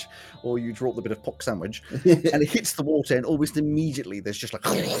sandwich, or you drop the bit of pork sandwich, and it hits the water, and almost immediately there's just like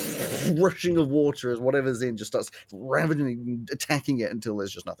rushing of water as whatever's in just starts ravaging, attacking it until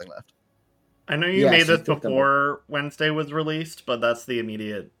there's just nothing left. I know you made this before Wednesday was released, but that's the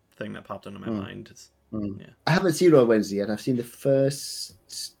immediate thing that popped into my mind. Yeah. I haven't seen it on Wednesday yet. I've seen the first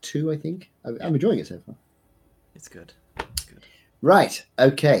 2, I think. I'm enjoying it so far. It's good. Right.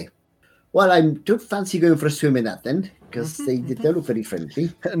 Okay. Well, I don't fancy going for a swim in that then, because they look very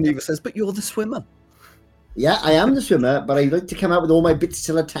friendly. And Neva says, "But you're the swimmer." Yeah, I am the swimmer, but I like to come out with all my bits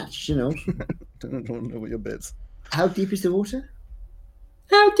still attached. Don't know what your bits. How deep is the water?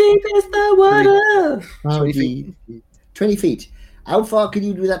 How deep is the water? 20 feet. 20 feet. How far can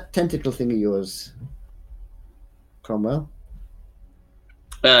you do that tentacle thing of yours, Cromwell?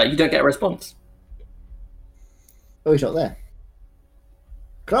 You don't get a response. Oh, he's not there.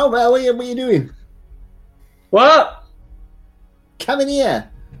 Cromwell, what are you doing? What? Come in here.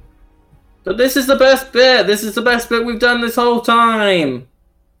 But this is the best bit. This is the best bit we've done this whole time.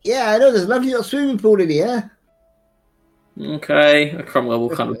 Yeah, I know. There's a lovely little swimming pool in here. Okay. Cromwell will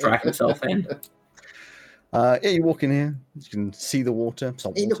kind of drag himself in. Yeah, you walk in here. You can see the water.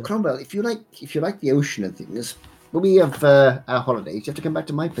 Hey, look, Cromwell, if you like the ocean and things, when we have our holidays, you have to come back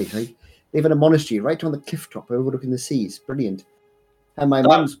to my place. They live in a monastery right on the cliff top overlooking the seas. Brilliant. And my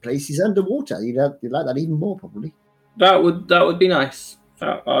mum's place is underwater. You'd like that even more, probably. That would be nice.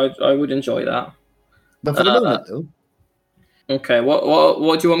 I would enjoy that. But for the moment, though. Okay,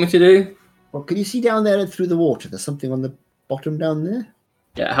 what do you want me to do? Well, can you see down there and through the water? There's something on the bottom down there.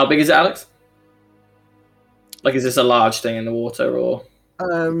 Yeah, how big is it, Alex? Like, is this a large thing in the water, or?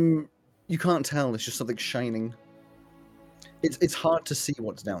 You can't tell. It's just something shining. It's hard to see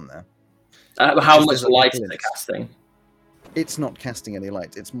what's down there. How much light is it casting? It's not casting any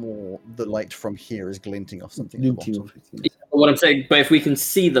light. It's more the light from here is glinting off something. What I'm saying, but if we can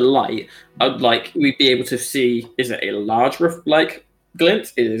see the light, we'd be able to see. Is it a large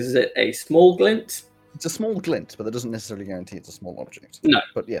glint? Is it a small glint? It's a small glint, but that doesn't necessarily guarantee it's a small object. No,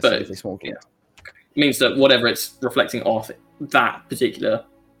 but yes, it's a small glint. Yeah. It means that whatever it's reflecting off that particular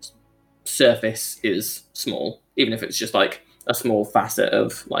surface is small, even if it's just like a small facet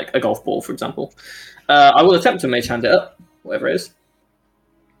of like a golf ball, for example. I will attempt to mage hand it up, whatever it is.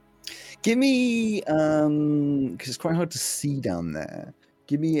 Give me, because it's quite hard to see down there.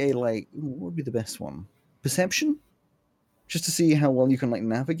 Give me a what would be the best one? Perception, just to see how well you can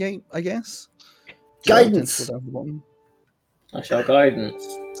navigate, I guess. Guidance. I shall guidance.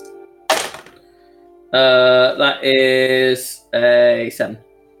 That is a 7.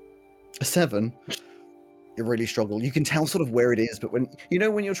 A 7. You really struggle. You can tell sort of where it is, but when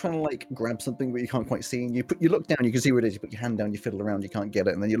you're trying to grab something but you can't quite see, and you look down, you can see where it is. You put your hand down, you fiddle around, you can't get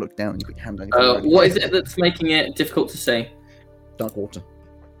it, and then you look down, and you put your hand down. What is it that's making it difficult to see? Dark water.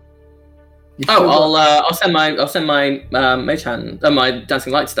 I'll send my mage hand, my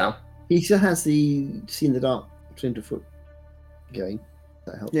dancing lights down. He still has the see in the dark turn to foot going.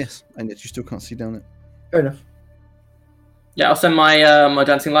 That helps. Yes, and yet you still can't see down it. Fair enough. Yeah, I'll send my my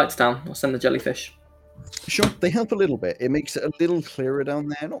dancing lights down. I'll send the jellyfish. Sure, they help a little bit. It makes it a little clearer down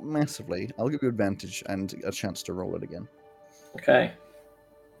there, not massively. I'll give you advantage and a chance to roll it again. Okay.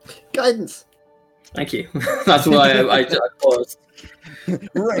 Guidance. Thank you. That's why I paused.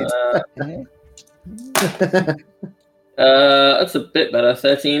 Right. That's a bit better.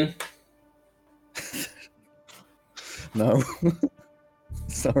 13. No.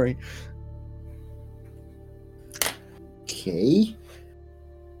 Sorry. Okay.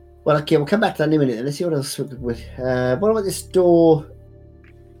 Well, okay, we'll come back to that in a minute. And let's see what else. What about this door?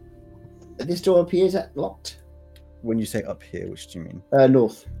 This door up here, is that locked? When you say up here, which do you mean?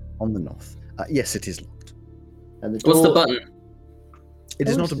 North. On the north. Yes, it is locked. And the door... What's the button? It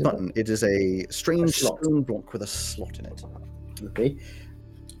is not a button. It is a strange stone block with a slot in it. Okay.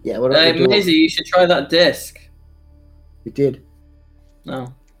 Yeah. What about the door? Maisie, you should try that disc. We did.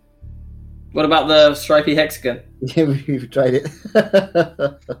 No. What about the stripy hexagon? Yeah, we've tried it.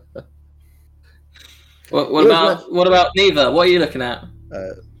 What about Neva? What are you looking at?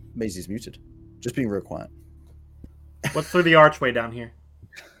 Maisie's muted. Just being real quiet. What's through the archway down here?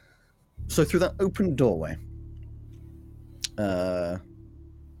 So through that open doorway,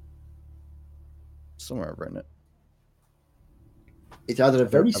 somewhere I've written it. It's either a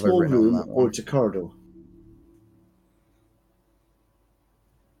very Have I small written on room that or one? it's a corridor.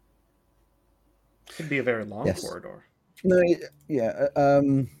 Could be a very long Yes. corridor. No, yeah. I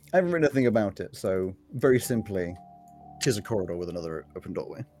haven't written anything about it, so very simply, tis a corridor with another open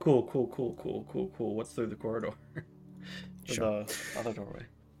doorway. Cool. What's through the corridor? Sure. The other doorway.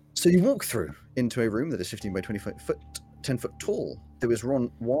 So you walk through into a room that is 15 by 20 foot, 10 foot tall. There is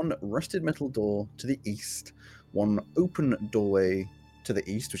one rusted metal door to the east, one open doorway to the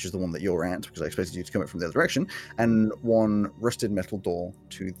east, which is the one that you're at, because I expected you to come up from the other direction, and one rusted metal door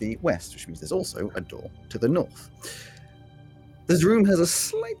to the west, which means there's also a door to the north. This room has a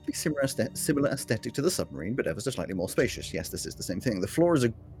slightly similar aesthetic to the submarine, but ever so slightly more spacious. Yes, this is the same thing. The floor is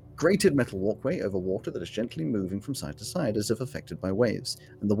a grated metal walkway over water that is gently moving from side to side as if affected by waves,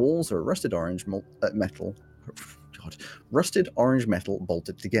 and the walls are rusted orange metal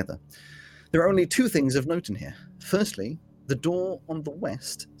bolted together. There are only two things of note in here. Firstly, the door on the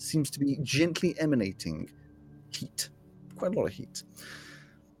west seems to be gently emanating heat, quite a lot of heat.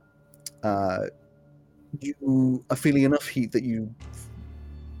 You are feeling enough heat that you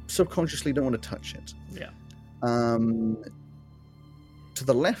subconsciously don't want to touch it. Yeah. To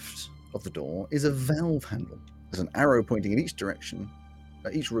the left of the door is a valve handle. There's an arrow pointing in each direction,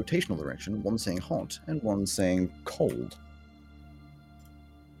 each rotational direction, one saying hot and one saying cold.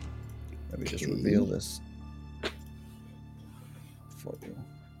 Let me just reveal this for you.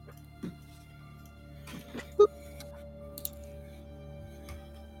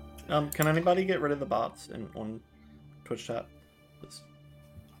 Can anybody get rid of the bots on Twitch chat?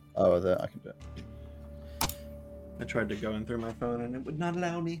 Oh, I can do it. I tried to go in through my phone and it would not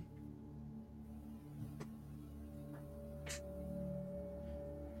allow me.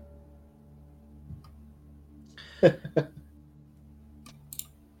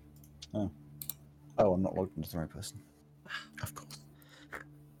 Oh, I'm not logged into the right person. Of course.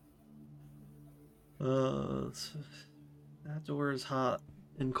 That door is hot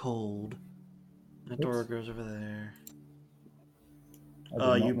and cold. That door goes over there.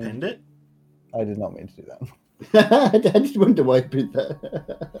 You pinned it? I did not mean to do that. I just wonder why I did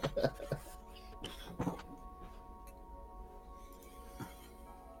that.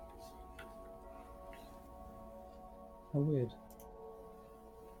 How weird.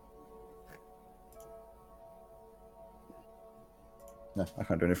 No, I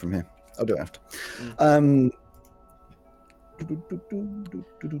can't do it from here. I'll do it after.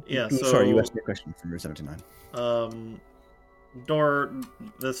 Yeah, Sorry, you asked me a question from Route 79. Door.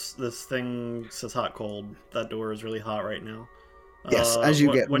 This thing says hot cold. That door is really hot right now. Yes, as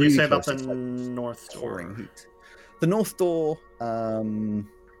you get what do you really say about close, the it's like north pouring door? heat. The north door, a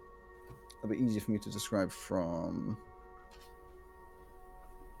bit easier for me to describe from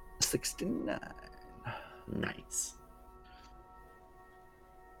 69. Nice.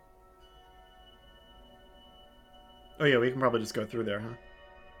 Oh yeah, we can probably just go through there, huh?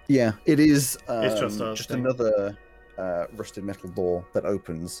 Yeah, it is. It's just another rusted metal door that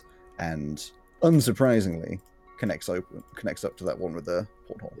opens and, unsurprisingly, connects up to that one with the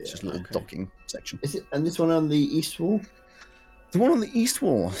porthole. It's just a little docking section. Is it? And this one on the east wall? The one on the east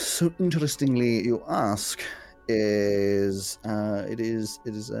wall, so interestingly you ask, is it is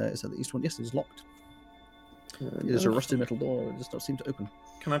that the east one? Yes, it is locked. It is a rusted metal door. It does not seem to open.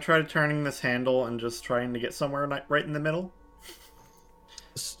 Can I try turning this handle and just trying to get somewhere right in the middle?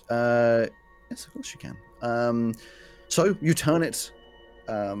 Yes, of course you can. So you turn it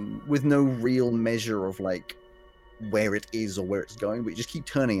with no real measure of like where it is or where it's going, but you just keep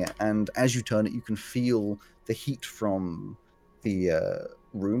turning it, and as you turn it, you can feel the heat from the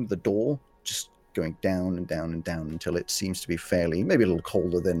room, the door, just going down and down and down until it seems to be maybe a little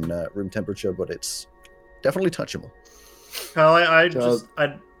colder than room temperature, but it's definitely touchable. Well, I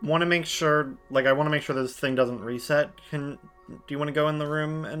want to make sure, this thing doesn't reset. Do you want to go in the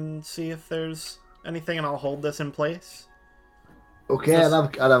room and see if there's anything, and I'll hold this in place? Okay, I'll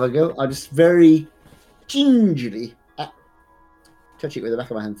have a go. I'll just very gingerly touch it with the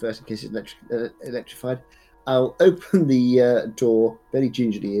back of my hand first in case it's electrified. I'll open the door very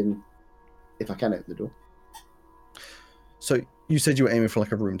gingerly if I can open the door. So you said you were aiming for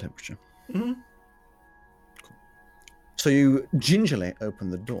like a room temperature. Mm-hmm. Cool. So you gingerly open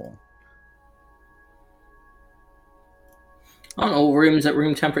the door. Aren't all rooms at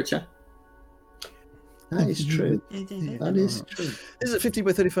room temperature? That is true. That is true. This is a 50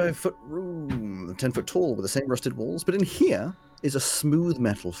 by 35 foot room, 10 foot tall, with the same rusted walls, but in here is a smooth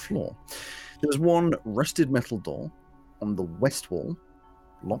metal floor. There's one rusted metal door on the west wall,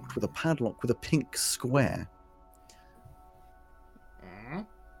 locked with a padlock with a pink square.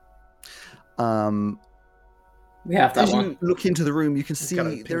 We have that as one. you look into the room, you can see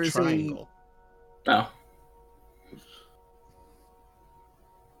there is triangle. Oh.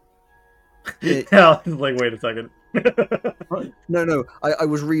 Yeah, like, wait a second. No. I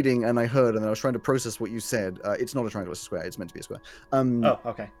was reading and I heard and I was trying to process what you said. It's not a triangle; it's a square. It's meant to be a square. Oh,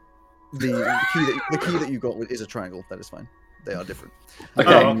 okay. The key that you got is a triangle. That is fine. They are different.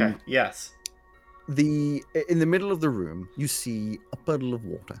 Okay. Oh, okay. Yes. In the middle of the room, you see a puddle of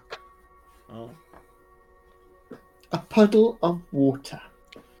water. Oh. A puddle of water.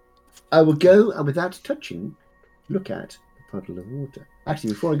 I will go and without touching, look at the puddle of water.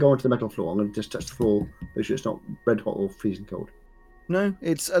 Actually, before I go onto the metal floor, I'm going to just touch the floor, make sure it's not red hot or freezing cold. No,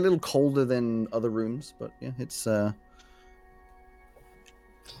 it's a little colder than other rooms, but yeah, it's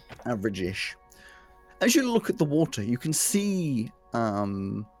average-ish. As you look at the water, you can see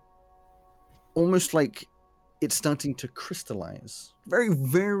almost like it's starting to crystallize very,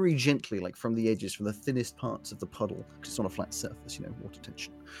 very gently, like from the edges, from the thinnest parts of the puddle, because it's on a flat surface, water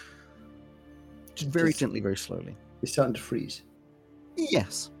tension. Just very gently, very slowly. It's starting to freeze.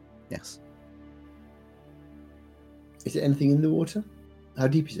 Yes. Is there anything in the water? How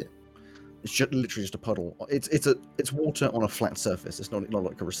deep is it? It's just, literally just a puddle. It's water on a flat surface. It's not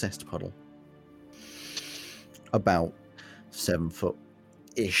like a recessed puddle. About 7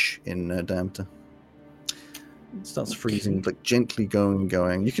 foot-ish in diameter. It starts freezing, like gently going.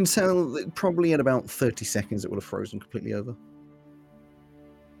 You can tell that probably at about 30 seconds it would have frozen completely over.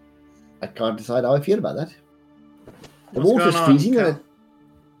 I can't decide how I feel about that. The What's water's going on, freezing. Cal?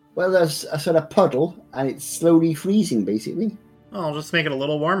 Well, there's a sort of puddle, and it's slowly freezing, basically. Oh, I'll just make it a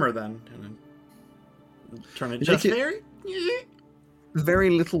little warmer then. And then turn it just very... Very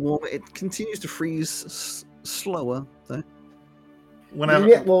little warmer. It continues to freeze slower, though. Whenever...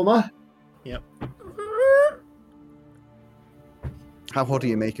 It'll get warmer. Yep. How hot are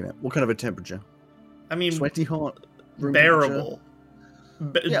you making it? What kind of a temperature? I mean... Sweaty hot? Bearable.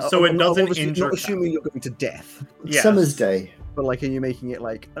 Yeah, so it doesn't injure... Not assuming you're going to death. Yes. Summer's day. But like, are you making it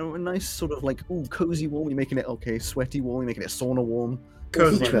like a nice sort of like, cozy warm? You're making it, sweaty warm? You're making it sauna warm?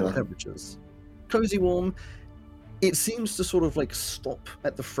 Cozy warm. Temperatures. Cozy warm. It seems to sort of like stop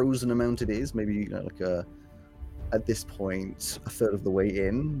at the frozen amount it is. Maybe, at this point, a third of the way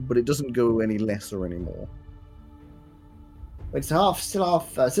in. But it doesn't go any less or any more. It's still a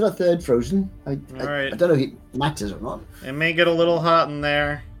third frozen. I don't know if it matters or not. It may get a little hot in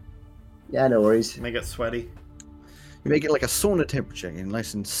there. Yeah, no worries. May get sweaty. You make it like a sauna temperature,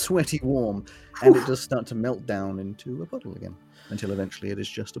 nice and sweaty warm, and it does start to melt down into a puddle again, until eventually it is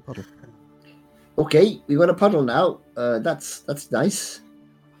just a puddle. Okay, we've got a puddle now. That's nice.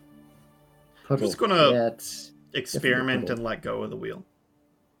 Puddle. I'm just gonna Yeah, experiment and let go of the wheel.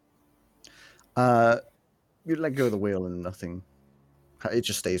 You let go of the wheel and nothing. It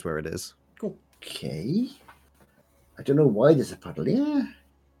just stays where it is. Cool. Okay. I don't know why there's a puddle. Yeah.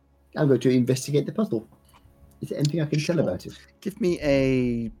 I'm going to investigate the puddle. Is there anything I can tell about it? Give me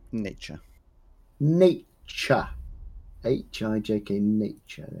a nature. Nature. H-I-J-K,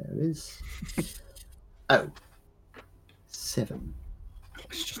 nature. There it is. 7.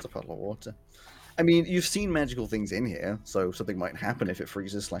 It's just a puddle of water. I mean, you've seen magical things in here, so something might happen if it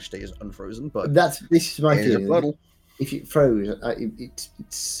freezes/stays unfrozen. But this is my feeling. A puddle. If it froze,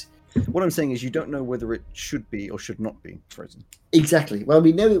 it's. What I'm saying is, you don't know whether it should be or should not be frozen. Exactly. Well,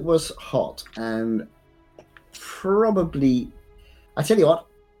 we know it was hot, and probably. I tell you what.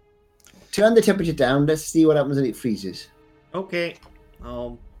 Turn the temperature down. Let's see what happens when it freezes. Okay,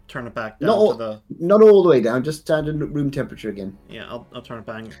 I'll turn it back down to the... Not all the way down, just down to room temperature again. Yeah, I'll turn it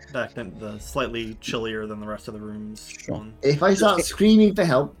back to the slightly chillier than the rest of the rooms one. If I start screaming for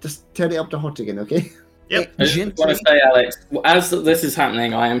help, just turn it up to hot again, okay? Yep. I just want to say, Alex, as this is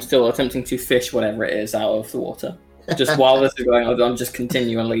happening, I am still attempting to fish whatever it is out of the water. Just while this is going on, I'm just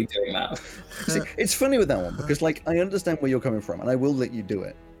continually doing that. See, it's funny with that one, because like I understand where you're coming from, and I will let you do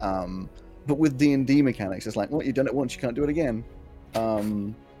it. But with D&D mechanics, it's like, well, you've done it once, you can't do it again.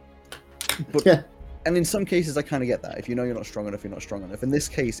 But yeah. And in some cases, I kind of get that. If you know you're not strong enough, you're not strong enough. In this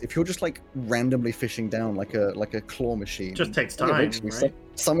case, if you're just like randomly fishing down like a claw machine, just takes time, right?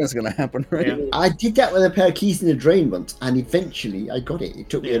 Something's gonna happen, right? Yeah. I did that with a pair of keys in a drain once, and eventually I got it. It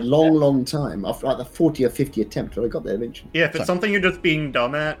took me a long time, after like the 40 or 50 attempt, but I got there eventually. Yeah, if it's something you're just being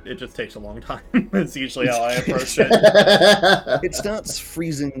dumb at, it just takes a long time. That's usually how I approach it. It starts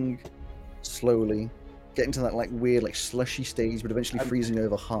freezing slowly, getting to that like weird like slushy stage, but eventually freezing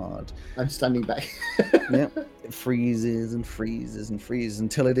over hard. I'm standing back. Yeah, it freezes and freezes and freezes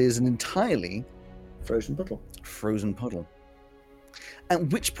until it is an entirely frozen puddle. At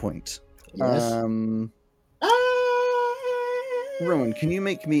which point, yes. Rowan, can you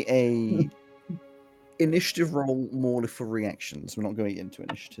make me a initiative roll more for reactions. We're not going into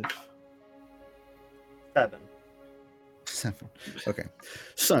initiative. 7. Okay.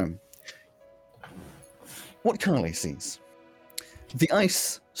 So, what Carly sees, the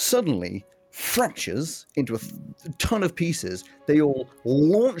ice suddenly fractures into a ton of pieces. They all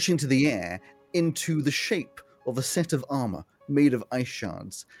launch into the air into the shape of a set of armor made of ice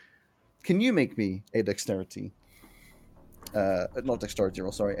shards. Can you make me a dexterity? Not dexterity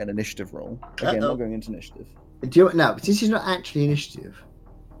roll, sorry, an initiative roll. Again, not going into initiative. No, this is not actually initiative.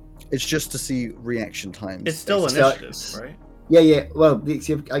 It's just to see reaction times. It's still initiative, right? Yeah. Well,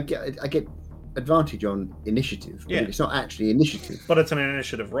 I get advantage on initiative. But it's not actually initiative. But it's an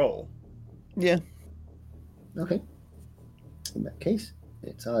initiative roll. Yeah. Okay. In that case,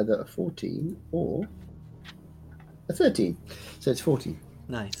 it's either a 14 or a 13. So it's 14.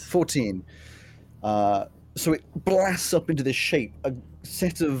 Nice. 14. So it blasts up into this shape, a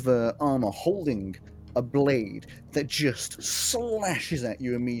set of armor holding a blade that just slashes at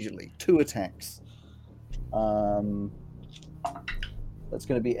you immediately. 2 attacks. That's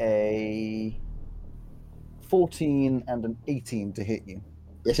going to be a 14 and an 18 to hit you.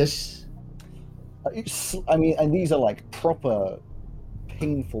 Yes. I mean, and these are like proper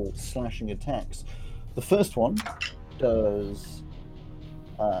painful slashing attacks. The first one does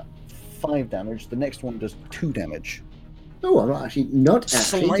 5 damage. The next one does 2 damage. Oh, I'm not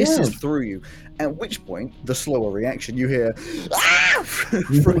actually slices down. through you. At which point, the slower reaction, you hear "Ah!"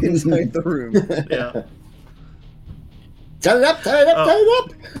 from inside the room. Yeah. Turn it up! Tie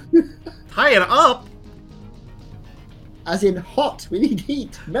it up. As in hot. We need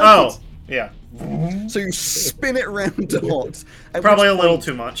heat. Melt it. Yeah. So you spin it round to hot. Probably a little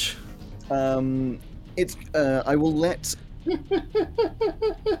too much. It's. I will let.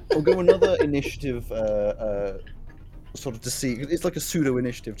 I'll go another initiative. Sort of to see. It's like a pseudo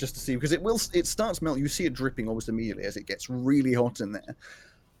initiative, just to see, because it will. It starts melting. You see it dripping almost immediately as it gets really hot in there.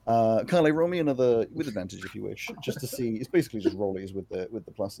 Carly, roll me another with advantage if you wish, just to see. It's basically just rollies with the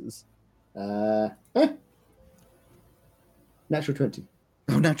pluses. Natural 20.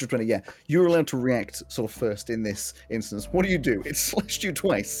 Oh, natural 20, yeah. You're allowed to react sort of first in this instance. What do? It slashed you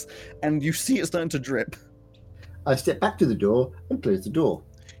twice, and you see it starting to drip. I step back to the door and close the door.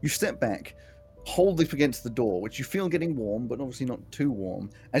 You step back, hold it against the door, which you feel getting warm, but obviously not too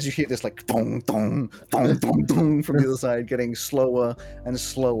warm, as you hear this like dong, dong, dong, dong, dong from the other side, getting slower and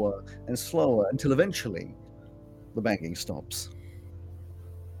slower and slower, until eventually the banging stops.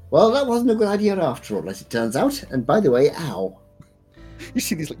 Well, that wasn't a good idea after all, as it turns out. And by the way, ow. You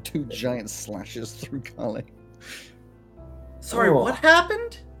see these like 2 giant slashes through Carly. Sorry, what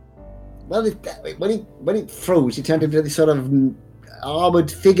happened? Well, when it froze, it turned into this sort of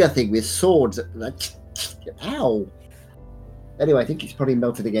armored figure thing with swords. Ow! Anyway, I think it's probably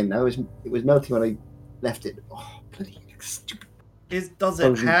melted again now. It was melting when I left it. Oh, bloody stupid! Does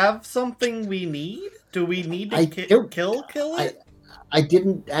it have something we need? Do we need to kill it? I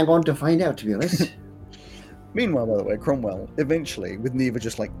didn't hang on to find out, to be honest. Meanwhile, by the way, Cromwell, eventually, with Neva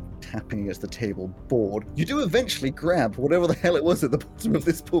just like tapping against the table, bored, you do eventually grab whatever the hell it was at the bottom of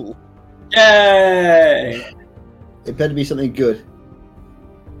this pool. Yay! It better be something good.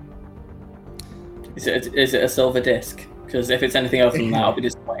 Is it a silver disc? Because if it's anything else than that, I'll be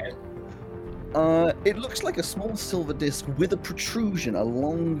disappointed. It looks like a small silver disc with a protrusion, a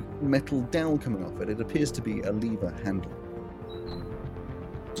long metal dowel coming off it. It appears to be a lever handle.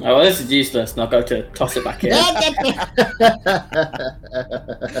 Oh, well, this is useless, and I'll go to toss it back in.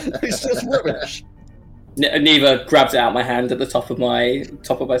 It's just rubbish. Neva grabs it out of my hand at the top of my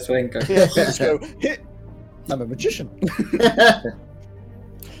swing. Let's go. Hit. I'm a magician.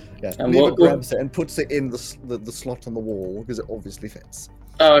 Yeah, And Neva grabs it and puts it in the slot on the wall because it obviously fits.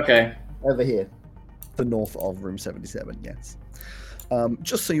 Oh, okay. Over here. The north of room 77, yes.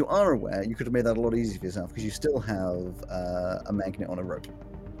 Just so you are aware, you could have made that a lot easier for yourself because you still have a magnet on a rope.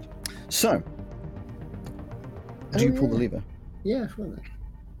 So, do you pull the lever? Yeah, sure.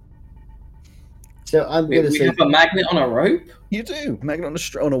 So I'm going to say... We have a magnet on a rope? You do.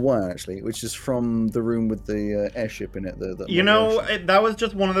 Magnet on a wire, actually, which is from the room with the airship in it. That was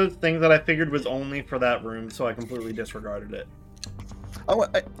just one of those things that I figured was only for that room, so I completely disregarded it. Oh,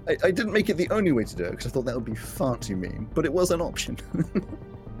 I didn't make it the only way to do it, because I thought that would be far too mean, but it was an option.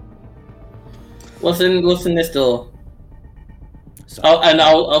 What's in this door?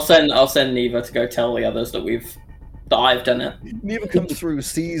 I'll send Neva to go tell the others that I've done it. Neva comes through,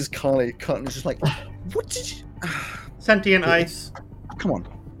 sees Carly cut, and is just like, what did you... Sentient ice. Come on.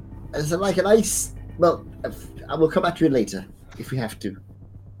 Is it like an ice? Well, I will come back to it later, if we have to.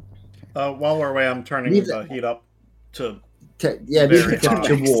 While we're away, I'm turning the heat up to... Leave it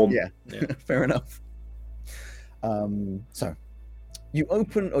to warm. Yeah, fair enough. So you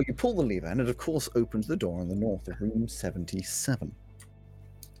open or you pull the lever, and it of course opens the door on the north of room 77.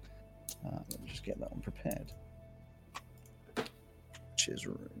 Let me just get that one prepared. Which is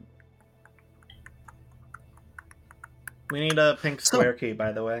room. We need a pink square key,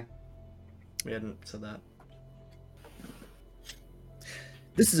 by the way. We hadn't said that.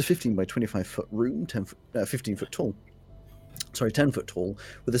 This is a 15 by 25 foot room, 15 foot tall. Sorry, 10 foot tall,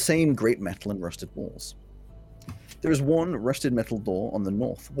 with the same great metal and rusted walls. There is one rusted metal door on the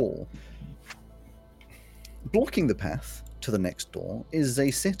north wall. Blocking the path to the next door is a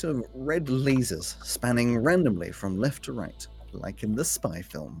set of red lasers spanning randomly from left to right, like in the spy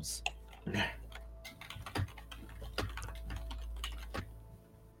films.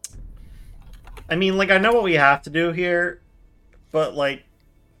 I mean, like, I know what we have to do here, but like,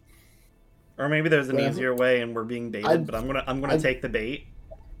 or maybe there's an easier way and we're being baited. But I'm gonna take the bait.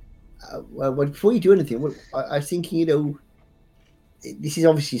 Well, before you do anything, I was thinking, this is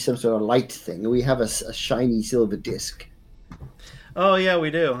obviously some sort of light thing. We have a shiny silver disc. Oh yeah,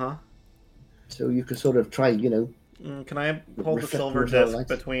 we do, huh? So you could sort of try, Can I hold the silver disc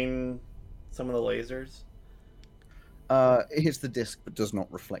between some of the lasers? It hits the disc but does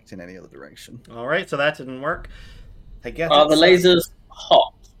not reflect in any other direction. All right, so that didn't work. I guess. Are the lasers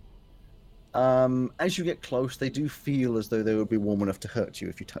hot? As you get close, they do feel as though they would be warm enough to hurt you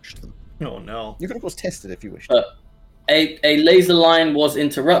if you touched them. Oh no! You can of course test it if you wish. A laser line was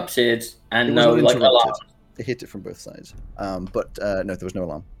interrupted, and no alarm. They hit it from both sides, but no, there was no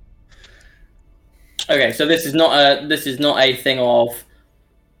alarm. Okay, so this is not a thing of.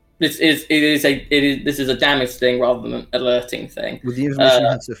 This is a damage thing rather than an alerting thing. With the information you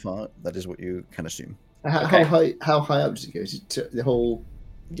have so far, that is what you can assume. How high up does it go? Is it to the whole?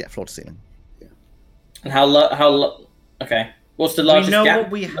 Yeah, floor to ceiling. Yeah. And how low? Okay, what's the largest gap? We know gap?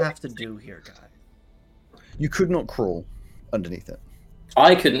 what we have to do here, guy. You could not crawl underneath it.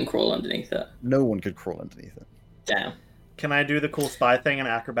 I couldn't crawl underneath it. No one could crawl underneath it. Damn. Can I do the cool spy thing and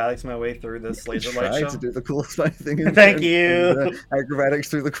acrobatics my way through this laser light show? To do the cool spy thing. Thank you. Acrobatics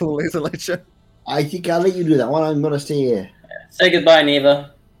through the cool laser light show. I think I'll let you do that one. I'm gonna stay here. Say goodbye,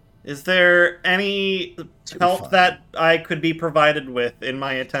 Neva. Is there any help that I could be provided with in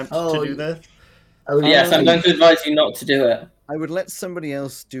my attempt to do this? Yes, I'm going to advise you not to do it. I would let somebody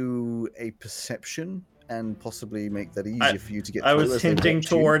else do a perception and possibly make that easier for you to get through. I was hinting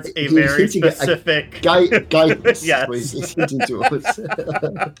towards a very specific guidance. Yes. He's hinting towards.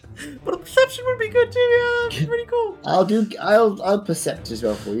 But a perception would be good too. Yeah, that's pretty cool. I'll percept as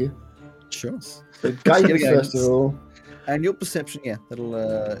well for you. Sure. So guidance first of all. And your perception, yeah, that'll.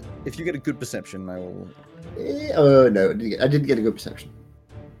 If you get a good perception, I will. No, I didn't get a good perception.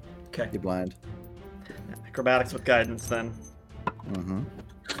 Okay. You're blind. Acrobatics with guidance, then. Mm-hmm.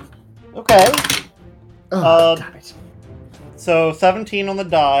 Okay. Damn it. So 17 on the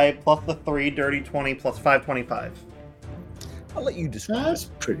die, plus the 3, dirty 20, plus 525. I'll let you describe. That's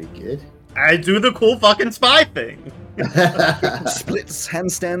pretty good. I do the cool fucking spy thing. Splits,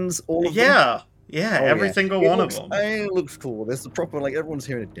 handstands, all of them. Yeah, every single one of them. It looks cool. There's the proper, like, everyone's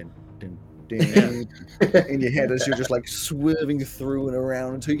hearing it din, din, din, in your head as you're just, like, swerving through and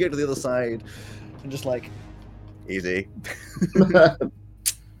around until you get to the other side and just, like, easy.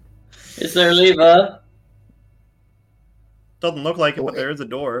 Is there a lever? Doesn't look like it, but there is a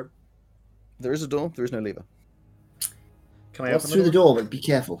door. There is a door. There is no lever. Can I What's open through the door? But be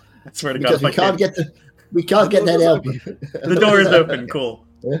careful. I swear to because God, we can't get that help. The door is open. Cool.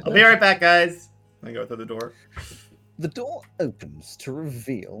 I'll be right back, guys. I go through the door. The door opens to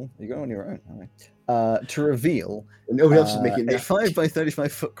reveal. You go on your own, all right? To reveal Nobody else is making a that. 5 by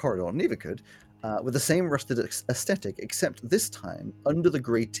 35 foot corridor. Neither could. With the same rusted aesthetic, except this time under the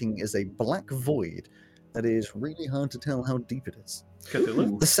grating is a black void that is really hard to tell how deep it is.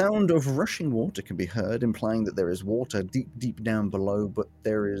 Cthulhu. The sound of rushing water can be heard, implying that there is water deep, deep down below, but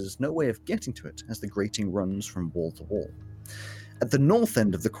there is no way of getting to it as the grating runs from wall to wall. At the north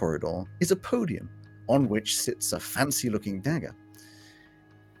end of the corridor is a podium on which sits a fancy-looking dagger.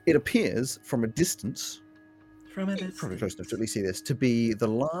 It appears from a distance, probably close enough to at least see this, to be the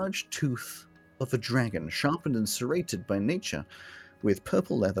large tooth of a dragon, sharpened and serrated by nature, with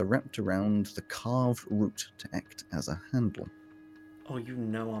purple leather wrapped around the carved root to act as a handle. Oh, you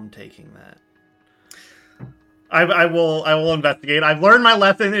know I'm taking that. I will investigate. I've learned my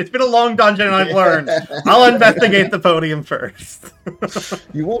lesson. It's been a long dungeon and I've learned. I'll investigate the podium first.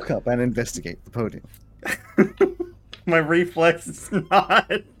 You walk up and investigate the podium. My reflex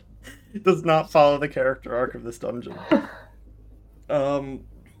does not follow the character arc of this dungeon.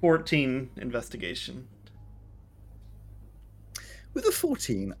 14 investigation. With a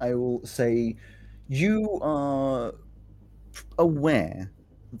 14, I will say You are aware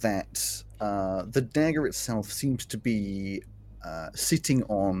that the dagger itself seems to be sitting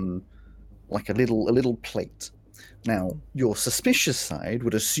on like a little plate. Now, your suspicious side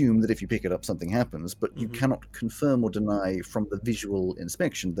would assume that if you pick it up, something happens, but you cannot confirm or deny from the visual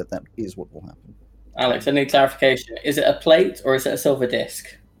inspection that that is what will happen. Alex, I need clarification. Is it a plate or is it a silver disc?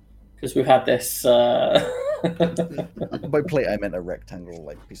 Because we've had this... By plate, I meant a rectangle,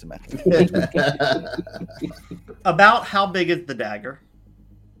 like piece of metal. About how big is the dagger?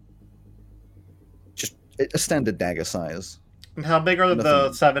 Just a standard dagger size. And how big are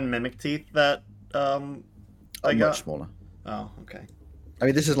the 7 mimic teeth that I got? Much smaller. Oh, okay. I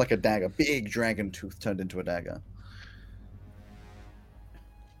mean, this is like a dagger, big dragon tooth turned into a dagger.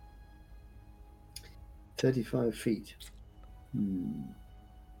 35 feet.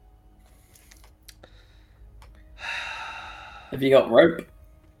 Have you got rope?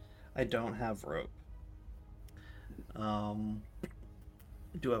 I don't have rope. I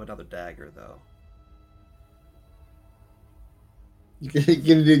do have another dagger, though. You're going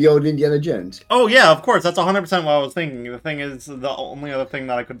to do the old Indiana Jones? Oh, yeah, of course. That's 100% what I was thinking. The thing is, the only other thing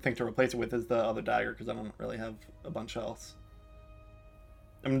that I could think to replace it with is the other dagger, because I don't really have a bunch else.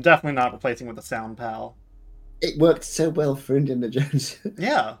 I'm definitely not replacing with a sound pal. It worked so well for Indiana Jones.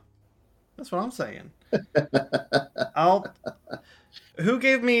 Yeah. That's what I'm saying. Who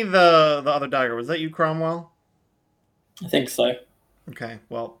gave me the other dagger? Was that you, Cromwell? I think so. Okay,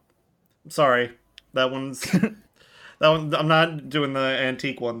 well, sorry. That one's... I'm not doing the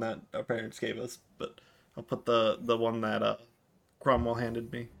antique one that our parents gave us, but I'll put the one that Cromwell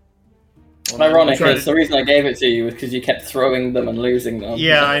handed me. Ironic, because the reason I gave it to you was because you kept throwing them and losing them.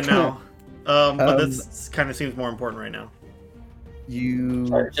 Yeah, I know. But this kind of seems more important right now.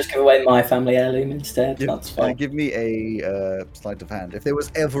 You just give away my family heirloom instead. That's fine. Give me a sleight of hand. If there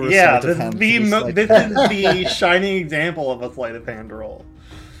was ever a sleight of hand, this is the shining example of a sleight of hand roll.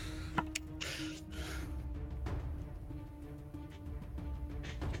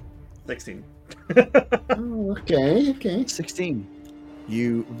 $16. Oh, okay. 16.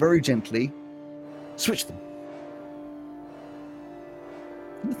 You very gently switch them.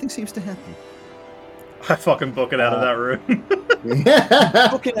 Nothing seems to happen. I fucking book it out of that room.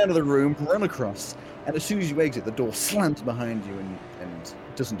 Book it out of the room, run across, and as soon as you exit, the door slams behind you and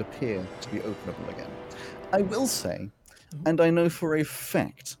doesn't appear to be openable again. I will say, and I know for a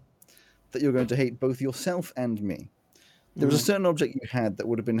fact, that you're going to hate both yourself and me. There was a certain object you had that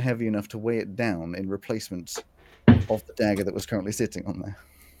would have been heavy enough to weigh it down in replacement of the dagger that was currently sitting on there.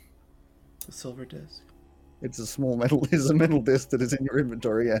 A silver disc. It's a small metal. It's a metal disc that is in your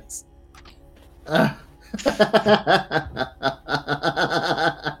inventory. Yes.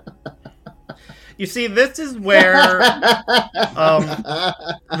 You see, this is where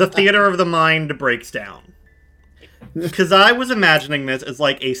the theater of the mind breaks down. Because I was imagining this as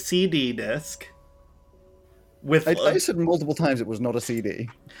like a CD disc. With I said multiple times it was not a CD.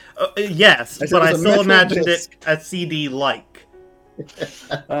 Yes, but I still imagined it as CD-like.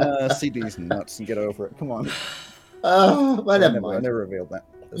 CD's nuts, and get over it. Come on. Oh, well, never mind. I never revealed that.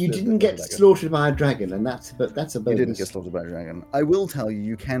 You didn't get slaughtered by a dragon, and that's a bonus. You didn't get slaughtered by a dragon. I will tell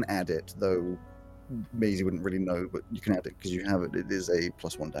you can add it, though Maisie wouldn't really know, but you can add it because you have it. It is a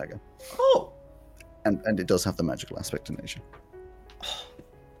 +1 dagger. Oh! And it does have the magical aspect in nature.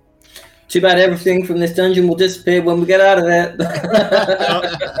 Too bad everything from this dungeon will disappear when we get out of it.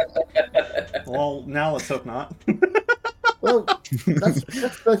 Well, now let's hope not. Well,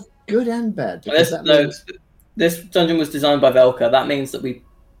 that's both good and bad. This dungeon was designed by Velka. That means that we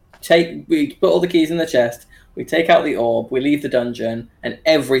put all the keys in the chest, we take out the orb, we leave the dungeon, and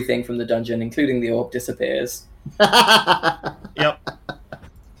everything from the dungeon, including the orb, disappears. Yep.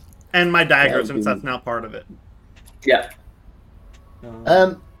 And my dagger, since that's now part of it. Yeah.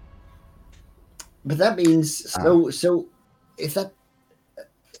 But that means so if that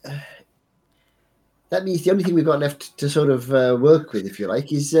means the only thing we've got left to sort of work with, if you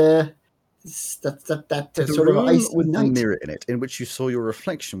like, is that sort of ice with a mirror in it, in which you saw your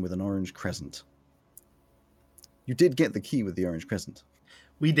reflection with an orange crescent. You did get the key with the orange crescent.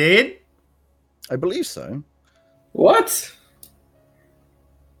 We did? I believe so. What?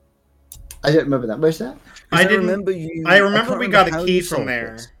 I don't remember that. Where's that? I remember we got a key from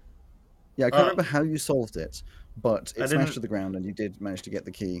there. Yeah, I can't remember how you solved it, but it smashed to the ground, and you did manage to get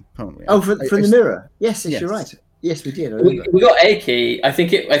the key permanently. Oh, from the mirror. Yes, you're right. Yes, we did. We got a key. I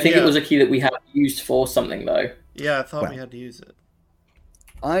think it was a key that we had used for something, though. Yeah, I thought we had to use it.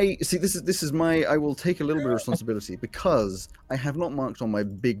 I see. This is my. I will take a little bit of responsibility because I have not marked on my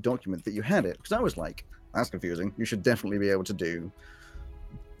big document that you had it. Because I was like, that's confusing. You should definitely be able to do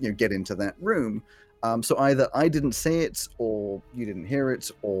get into that room. So either I didn't say it, or you didn't hear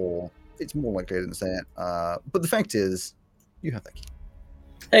it, or it's more likely I didn't say it. But the fact is, you have that key.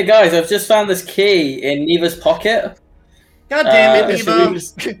 Hey guys, I've just found this key in Neva's pocket. God damn it, Neva!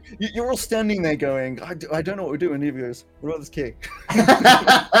 You're all standing there going, I don't know what we're doing. Neva goes, what about this key?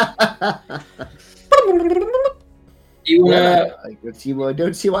 You wanna? I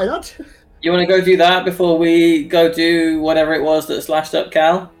don't see why not. You wanna go do that before we go do whatever it was that slashed up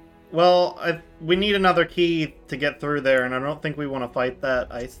Cal? Well, we need another key to get through there, and I don't think we want to fight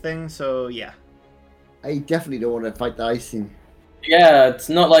that ice thing, so yeah. I definitely don't want to fight the ice thing. Yeah, it's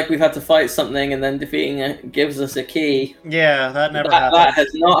not like we've had to fight something and then defeating it gives us a key. Yeah, that never happened. That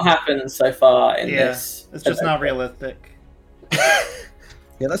has not happened so far in this. It's just not realistic.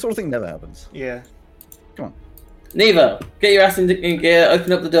 Yeah, that sort of thing never happens. Yeah. Come on. Neva, get your ass in gear,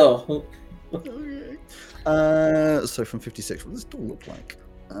 open up the door. So from 56, what does this door look like?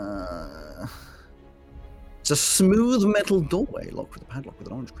 It's a smooth metal doorway locked with a padlock with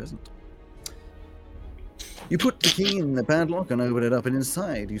an orange crescent. You put the key in the padlock and open it up, and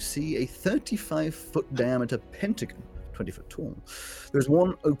inside you see a 35-foot diameter pentagon, 20 foot tall. There's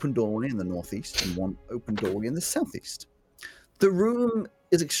one open doorway in the northeast and one open doorway in the southeast. The room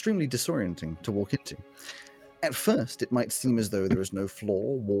is extremely disorienting to walk into. At first, it might seem as though there is no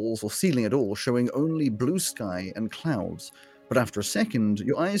floor, walls, or ceiling at all, showing only blue sky and clouds. But after a second,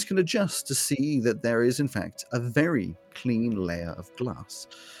 your eyes can adjust to see that there is, in fact, a very clean layer of glass.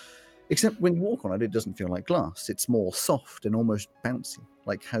 Except when you walk on it, it doesn't feel like glass. It's more soft and almost bouncy,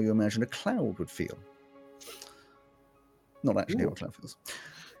 like how you imagine a cloud would feel. Not actually how a cloud feels.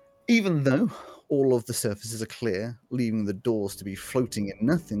 Even though all of the surfaces are clear, leaving the doors to be floating in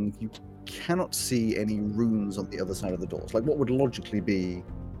nothing, you cannot see any runes on the other side of the doors. Like what would logically be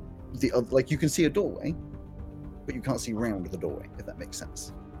the other, like you can see a doorway, but you can't see round the doorway, if that makes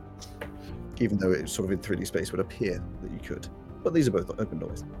sense. Even though it sort of in 3D space would appear that you could. But these are both open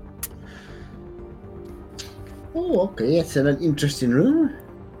doors. Oh, okay, it's an interesting room.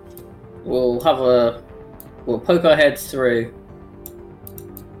 We'll poke our heads through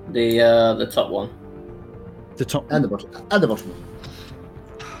the top one. The top and the bottom. And the bottom one.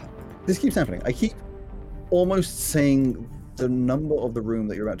 This keeps happening. I keep almost saying the number of the room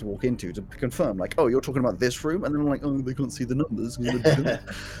that you're about to walk into to confirm, like, oh, you're talking about this room, and then I'm like, oh, they can't see the numbers.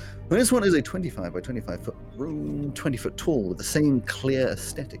 This one is a 25 by 25 foot room, 20 foot tall, with the same clear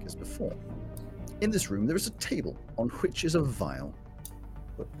aesthetic as before. In this room, there is a table on which is a vial.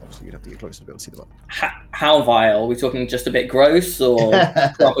 But obviously, you'd have to get closer to be able to see the vial. How vile? Are we talking just a bit gross or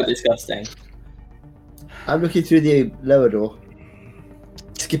proper disgusting? I'm looking through the lower door,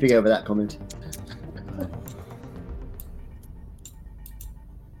 skipping over that comment.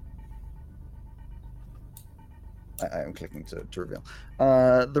 I am clicking to reveal.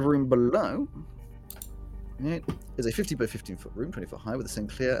 The room below is a 50 by 15 foot room, 20 foot high, with the same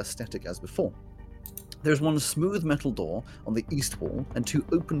clear aesthetic as before. There's one smooth metal door on the east wall and two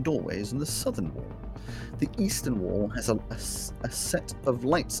open doorways in the southern wall. The eastern wall has a set of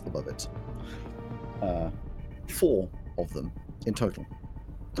lights above it. 4 of them in total.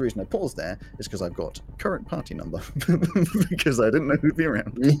 The reason I paused there is because I've got current party number, because I didn't know who'd be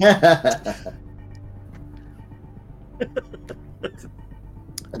around.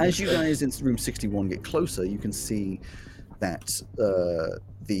 As you guys in room 61 get closer, you can see that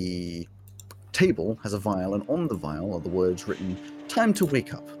the table has a vial, and on the vial are the words written, "Time to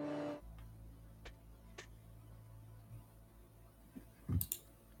wake up."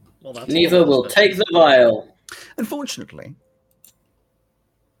 Well, Neva will take the vial. Unfortunately,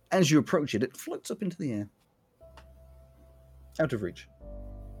 as you approach it, it floats up into the air. Out of reach.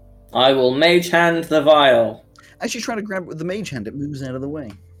 I will mage hand the vial. As you try to grab it with the mage hand, it moves out of the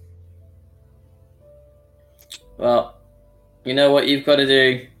way. Well, you know what you've got to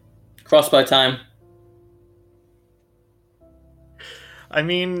do. Crossbow time. I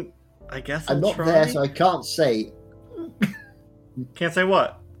mean, I guess I'm not there, so I can't say. Can't say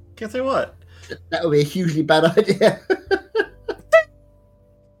what? Can't say what? That would be a hugely bad idea.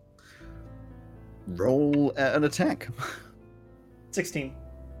 Roll an attack. 16.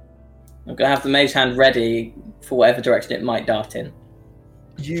 I'm going to have the mage hand ready for whatever direction it might dart in.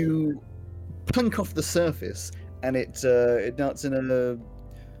 You punk off the surface, and it darts in a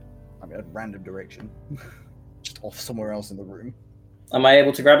random direction. Just off somewhere else in the room. Am I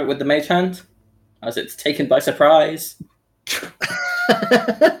able to grab it with the mage hand? As it's taken by surprise?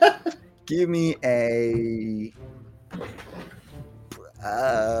 Give me a...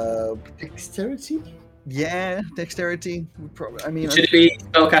 dexterity? Yeah, dexterity. Probably. I mean, should it be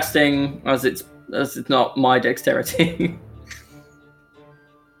spellcasting as it's not my dexterity?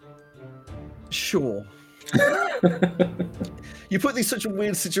 Sure. You put these such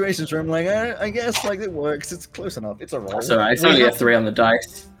weird situations where I'm like, I guess like it works. It's close enough. It's a roll. That's alright. It's only a 3 on the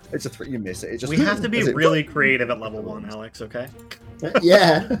dice. It's a 3. You miss it. We have to be really creative at level 1, Alex. Okay.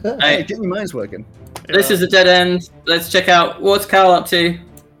 Yeah. Hey, get your minds working. This is a dead end. Let's check out what's Cal up to.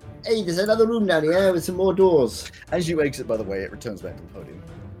 Hey, there's another room down here with some more doors. As you exit, by the way, it returns back to the podium.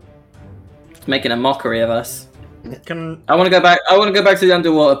 It's making a mockery of us. Can I want to go back. I want to go back to the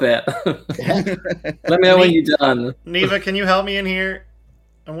underwater bit. Let me know when you're done. Neva, can you help me in here?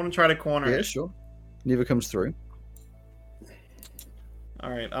 I want to try to corner. Yeah, it. sure. Neva comes through. All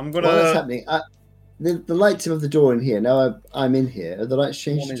right, I'm gonna. While that's happening, the lights of the door in here. Now I'm in here. Are the lights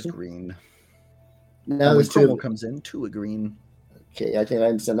changed? One is green. Now when there's Cromwell two. comes in, 2 are green. Okay, I think I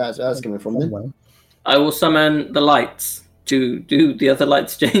understand that's where that's coming from then. Well, I will summon the lights. Do the other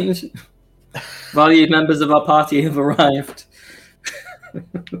lights change? Valued members of our party have arrived.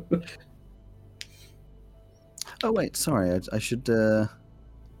 oh wait, sorry. I should. You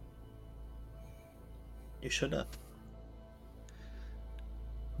should have.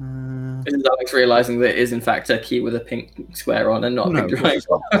 This is Alex realizing that it is in fact a key with a pink square on and not a No, pink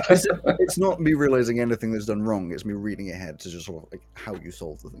triangle. It's not me realizing anything that's done wrong. It's me reading ahead to just sort of like how you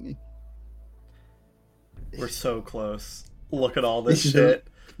solve the thingy. We're so close. Look at all this This is shit.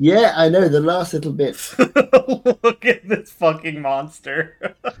 Yeah, I know the last little bit. Look at this fucking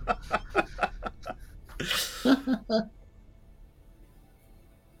monster.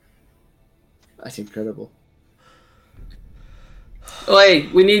 That's incredible. Oi,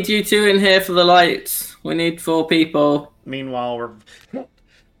 we need you two in here for the lights. We need 4 people. Meanwhile, we're.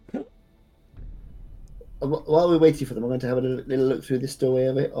 While we're waiting for them, I'm going to have a little look through this doorway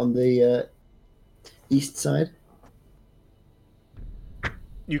of it on the east side.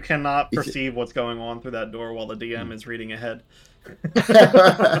 You cannot perceive what's going on through that door while the DM is reading ahead.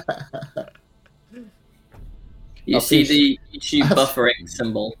 You see the YouTube buffering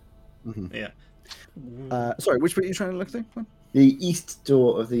symbol. Mm-hmm. Yeah. Sorry, which bit are you trying to look through? The east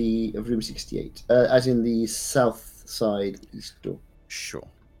door of room 68, as in the south side east door. Sure.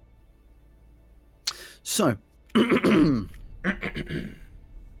 So,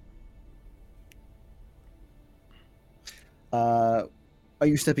 are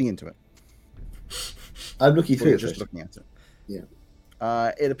you stepping into it? I'm looking Or through you're it just first. looking at it. Yeah.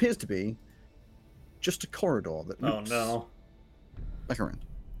 It appears to be just a corridor that Oh loops no. back around.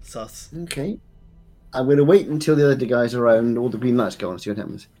 Sus. Okay. I'm going to wait until the other guys are around, all the green lights go on, see what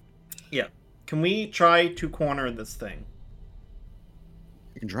happens. Yeah. Can we try to corner this thing?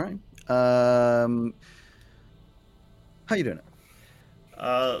 You can try. How you doing it?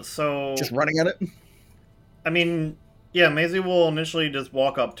 So. Just running at it, I mean, yeah, Maisie will initially just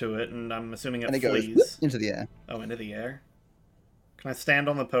walk up to it, and I'm assuming it and it flees. goes into the air. Oh, into the air? Can I stand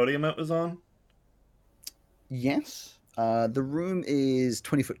on the podium it was on? Yes. The room is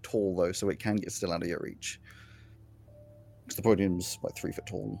 20 foot tall, though, so it can get still out of your reach. Because the podium's like 3 foot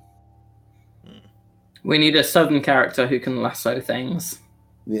tall. We need a southern character who can lasso things.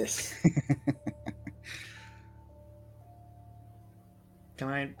 Yes. Can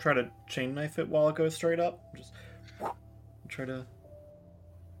I try to chain knife it while it goes straight up? Just try to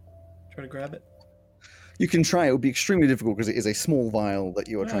grab it. You can try. It would be extremely difficult because it is a small vial that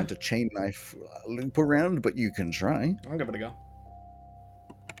you are trying to chain knife loop around, but you can try. I'll give it a go.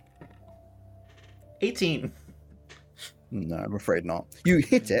 18. No, I'm afraid not. You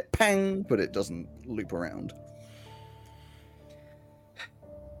hit it, pang, but it doesn't loop around.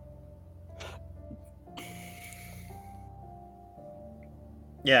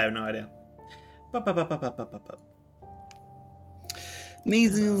 Yeah, I have no idea.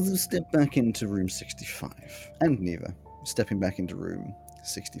 Maisie will step back into room 65. And Neva, stepping back into room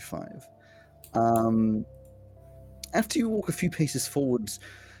 65. After you walk a few paces forwards,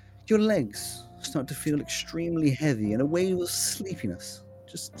 your legs start to feel extremely heavy, and a wave of sleepiness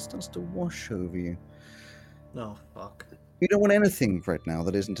just starts to wash over you. Oh, fuck. You don't want anything right now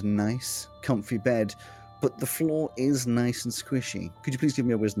that isn't a nice, comfy bed, but the floor is nice and squishy. Could you please give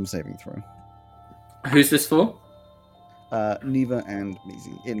me a wisdom saving throw? Who's this for? Neva and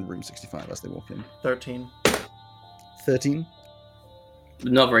Maisie in room 65 as they walk in. 13. 13.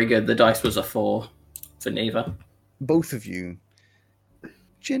 Not very good. The dice was a 4 for Neva. Both of you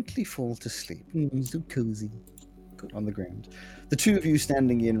gently fall to sleep. So cozy on the ground. The two of you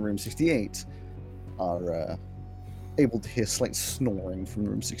standing in room 68 are able to hear slight snoring from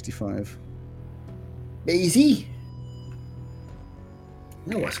room 65. Maisie?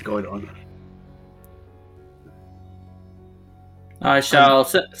 You know what's going on. I shall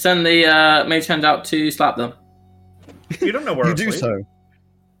send the mage hand out to slap them. You don't know where You to do sleep.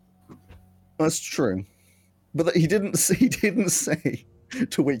 so. That's true. But he didn't say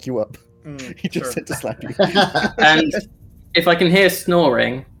to wake you up. He just said to slap you. And if I can hear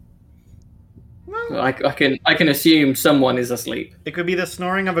snoring, I can assume someone is asleep. It could be the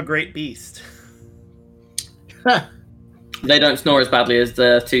snoring of a great beast. They don't snore as badly as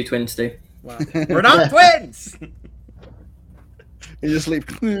the two twins do. Wow. We're not twins! You just sleep.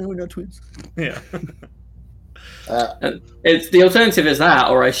 We're not twins. Yeah. It's the alternative is that,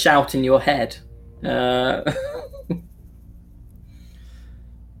 or I shout in your head. So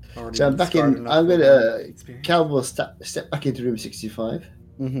I'm back in. I'm going to. Cal will step back into room 65.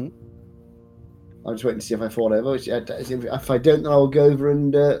 Mm-hmm. I'm just waiting to see if I fall over. Which, if I don't, then I'll go over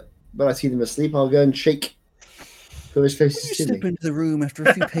and when I see them asleep, I'll go and shake whoever's closest You to step me. into the room after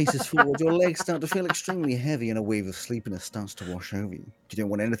a few paces forward. Your legs start to feel extremely heavy, and a wave of sleepiness starts to wash over you. You don't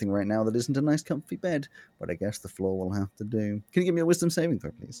want anything right now that isn't a nice, comfy bed, but I guess the floor will have to do. Can you give me a wisdom saving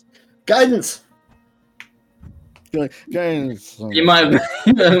throw, please? Guidance. Guidance. You might have...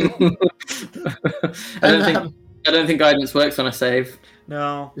 I don't think guidance works on a save.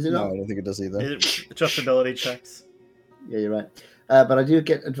 No. Is it No, not? I don't think it does either. It's just ability checks. Yeah, you're right. But I do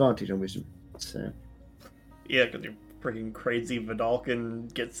get advantage on wisdom. So Yeah, because you're freaking crazy. Vidal can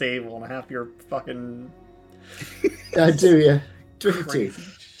get saved on half your fucking... I do, yeah. 22. Crazy.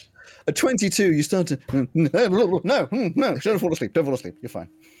 At 22, you start to... No, don't fall asleep. Don't fall asleep. You're fine.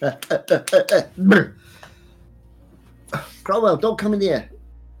 Cromwell, don't come in the air.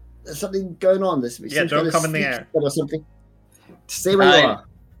 There's something going on. Yeah, don't come in the air. Or something. Stay where you are.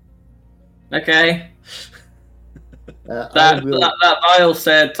 Okay. I That will... vial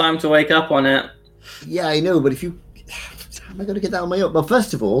said time to wake up on it. Yeah, I know, but if you... How am I going to get that on my own? Well,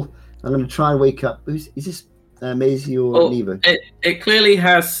 first of all, I'm going to try and wake up... Is this Maisie or Neva? It clearly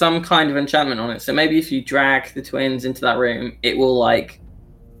has some kind of enchantment on it, so maybe if you drag the twins into that room, it will, like,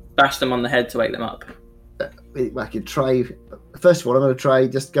 bash them on the head to wake them up. I could try... First of all, I'm going to try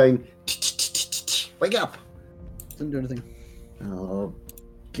just going... Wake up! Doesn't do anything. Oh,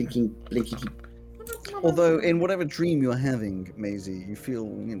 blinking. Although, in whatever dream you're having, Maisie, you feel,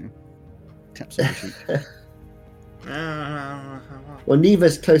 taps on your cheek. Well,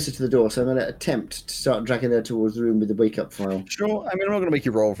 Neva's closer to the door, so I'm going to attempt to start dragging her towards the room with the wake-up file. Sure. I mean, I'm not going to make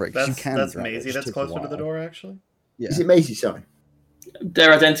you roll for it, because you can. That's drag it. Maisie It just that's takes a closer to the while. door, actually. Yeah. Is it Maisie? Sorry.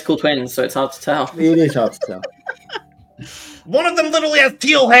 They're identical twins, so it's hard to tell. It is hard to tell. One of them literally has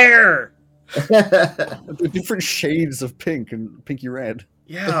teal hair! The different shades of pink and pinky red.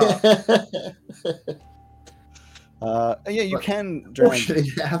 Yeah. Yeah, you can drag.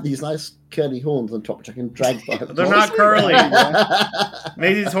 Fortunately, they have these nice curly horns on top, which I can drag by. They're not curly.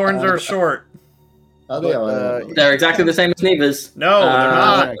 Maisie's horns are short. Oh, they are. They're exactly the same as Neva's. No, they're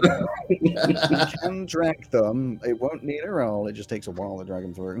not. You can drag them. It won't need a roll. It just takes a while to drag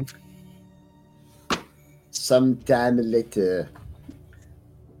them through. Sometime later.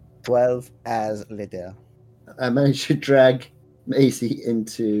 12 as later. I managed to drag Maisie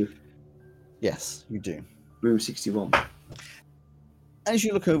into Yes, you do. room 61. As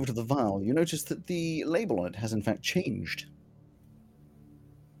you look over to the vial, you notice that the label on it has in fact changed.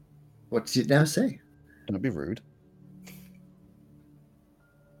 What does it now say? Don't be rude.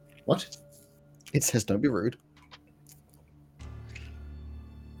 What? It says don't be rude.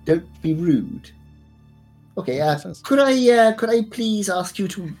 Don't be rude. Okay, That's what it says. could I please ask you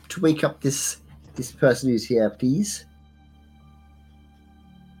to wake up this person who's here, please?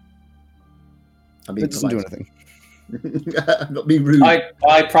 I'm being It doesn't do polite. anything. I'm not being rude.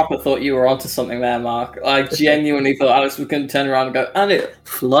 I proper thought you were onto something there, Mark. I genuinely thought Alex was going to turn around and go, and it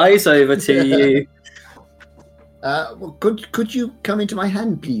flies over to you. Well, could you come into my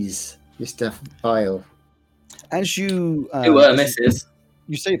hand, please, Mr. Vial? As you Misses.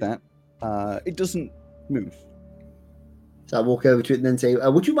 you say that, it doesn't move. So I walk over to it and then say,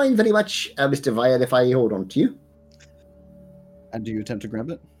 would you mind very much, Mr. Vial, if I hold on to you? And do you attempt to grab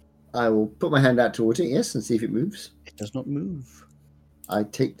it? I will put my hand out towards it, yes, and see if it moves. It does not move. I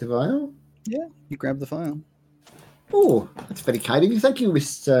take the vial. Yeah, you grab the file. Oh, that's very kind of you. Thank you,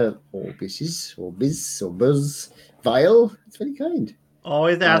 Mr. or Mrs. or Biz or Buzz Vial. That's very kind.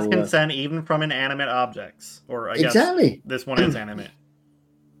 Always ask consent, even from inanimate objects. Or I guess Exactly. this one is animate.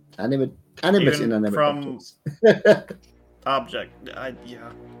 Animate Even inanimate from- objects. Object.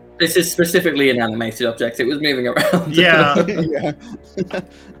 Yeah. This is specifically an animated object. It was moving around. Yeah. Yeah.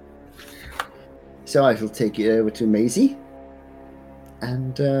 So I shall take it over to Maisie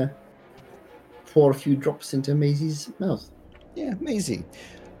and pour a few drops into Maisie's mouth. Yeah, Maisie.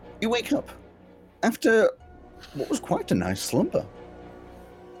 You wake up after what was quite a nice slumber.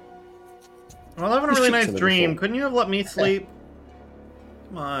 Well, I'm having a These really chicks nice are dream. full. Couldn't you have let me sleep?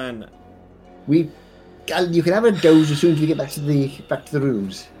 Come on. You can have a doze as soon as we get back to the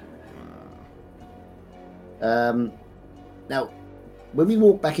rooms. Now, when we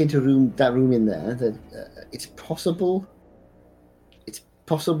walk back into that room in there, it's possible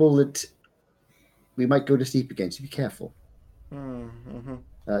that we might go to sleep again. So be careful. Mm-hmm.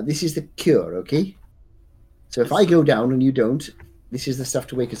 This is the cure, okay? So if I go down and you don't, this is the stuff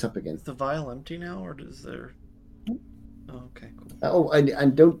to wake us up again. Is the vial empty now, or is there? Oh, okay, cool.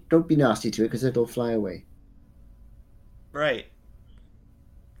 And don't be nasty to it because it'll fly away. Right.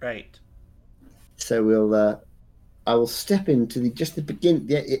 So I will step into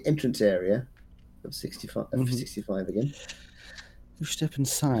the entrance area of 65 again. You step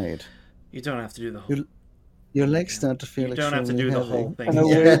inside. You don't have to do the whole. Your legs start to feel. You don't have to do the whole thing.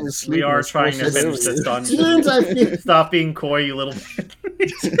 We are trying to finish this dungeon. Stop being coy, you little.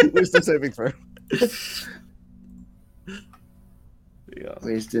 Wisdom saving throw. Yeah.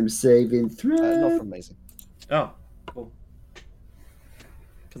 Wisdom saving throw. Not from Maisie. Oh, cool.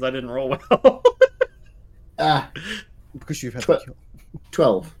 Because I didn't roll well. Because you've had the cure.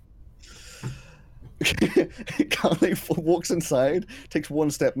 12. Carly walks inside, takes one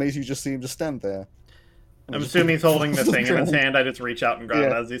step. Maisie, you just see him just stand there. I'm assuming he's holding the thing in his hand. I just reach out and grab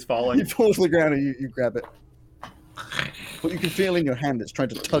it as he's falling. He falls to the ground and you grab it. But you can feel in your hand it's trying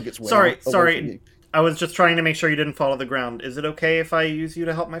to tug its way. Sorry. I was just trying to make sure you didn't fall to the ground. Is it okay if I use you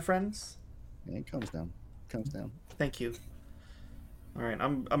to help my friends? Yeah, it calms down. Thank you. All right,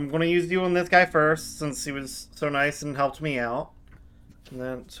 I'm going to use you on this guy first since he was so nice and helped me out. And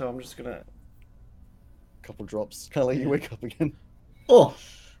then, so I'm just going to... Couple drops. Carly, you wake up again. Oh,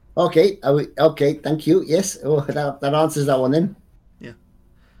 okay. Okay, thank you. Yes. Oh, that answers that one then. Yeah.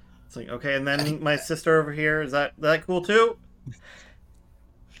 It's like, okay, and then my sister over here, is that cool too?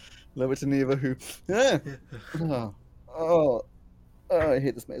 Lower to Neva, who... I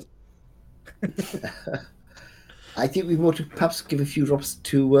hate this maze. I think we want to perhaps give a few drops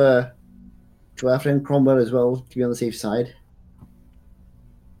to our friend Cromwell as well, to be on the safe side.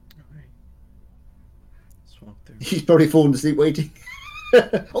 He's probably fallen asleep waiting.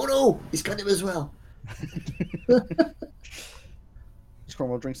 Oh no, he's got him as well. Does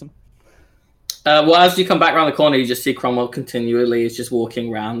Cromwell drink some? Well, as you come back around the corner, you just see Cromwell continually is just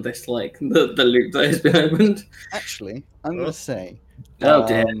walking around this, like, the loop that has been opened. Actually, I'm going to say... Oh,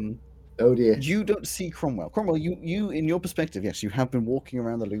 dear. Oh, dear. You don't see Cromwell. Cromwell, you in your perspective, yes, you have been walking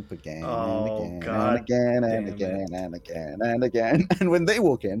around the loop again and again and again and again and again. And when they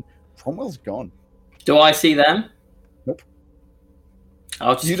walk in, Cromwell's gone. Do I see them? Nope.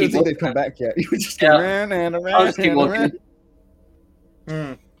 I'll just you don't think they've come back yet. You just go around and around. I'll just keep walking.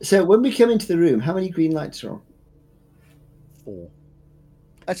 So when we come into the room, how many green lights are on? 4.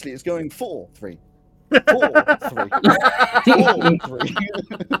 Actually, it's going 4, 3. 4, 3. 4, 3.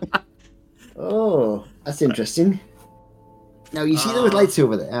 Oh, that's interesting. Now, you see those lights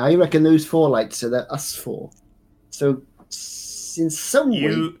over there? I reckon those 4 lights are us 4. So, in some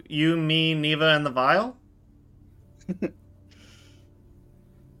way... You, me, Neva, and the vial?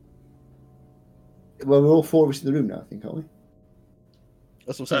 Well, we're all 4 of us in the room now, I think, aren't we?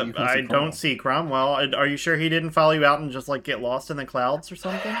 That's what I'm saying. I don't see Cromwell. Are you sure he didn't follow you out and just, like, get lost in the clouds or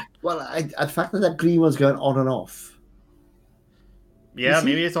something? Well, the fact that green one's going on and off. Yeah,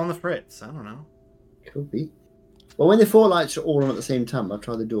 maybe it's on the fritz. I don't know. Could be. Well, when the 4 lights are all on at the same time, I'll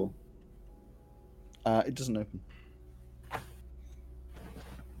try the door. It doesn't open.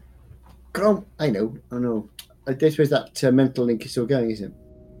 I know. I suppose that mental link is still going, isn't it?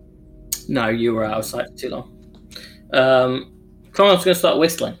 No, you were outside for too long. Cromwell's going to start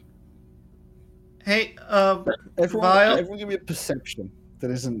whistling. Hey, everyone, Vial? Everyone give me a perception that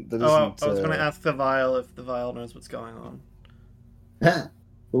isn't... I was going to ask the Vial if the Vial knows what's going on. Well,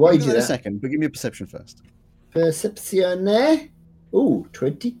 why do that? that? A second, but give me a perception first. Percepzione. Ooh,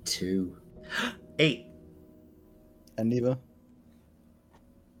 22. 8. And Neva?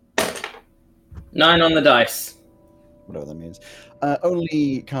 9 on the dice. Whatever that means.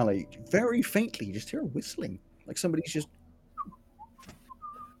 Only Carly, very faintly, you just hear a whistling. Like somebody's just...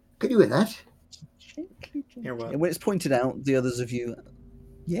 Could you hear that? Hear what? And when it's pointed out, the others of you...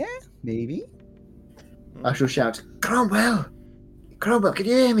 Yeah, maybe. I shall shout, Cromwell! Cromwell, can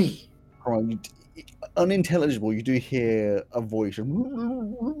you hear me? Unintelligible, you do hear a voice. I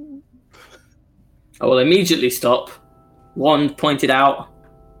will immediately stop. 1 pointed out.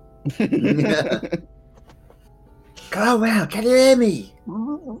 Cromwell, can you hear me?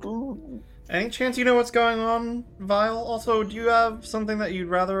 Any chance you know what's going on, Vial? Also, do you have something that you'd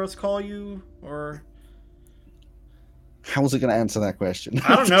rather us call you, or... How's it going to answer that question?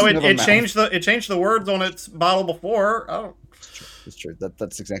 I don't know. It changed the words on its bottle before. It's true.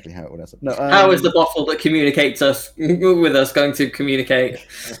 That's exactly how it would happen. No, how is the bottle that communicates us with us going to communicate?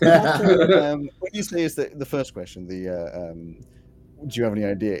 What you say is the first question. Do you have any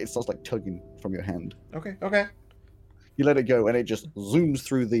idea? It starts like tugging from your hand. Okay. You let it go, and it just zooms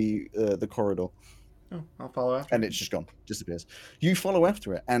through the corridor. Oh, I'll follow after. And it's just gone, disappears. You follow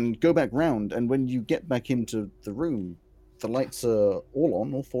after it and go back round, and when you get back into the room, the lights are all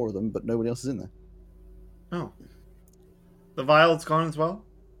on, all 4 of them, but nobody else is in there. Oh. The violet's gone as well?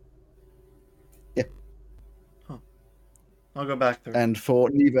 Yeah. Huh. I'll go back there. And for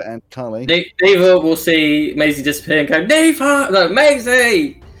Neva and Carly... Neva will see Maisie disappear and go, Neva! No,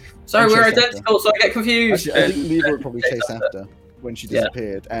 Maisie! Sorry, we're identical, so I get confused. Actually, I think Neva would probably chase after when she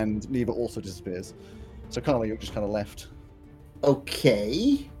disappeared, and Neva also disappears. So Carly, you're just kind of left.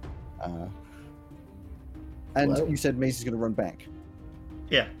 Okay. And you said Maisie's going to run back.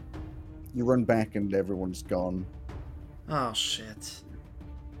 Yeah. You run back and everyone's gone. Oh, shit.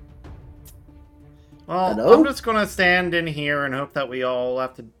 Well, I'm just going to stand in here and hope that we all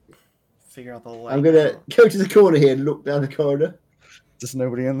have to figure out the light. I'm going to go to the corner here and look down the corridor. There's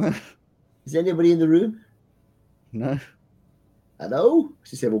nobody in there? Is anybody in the room? No. Hello?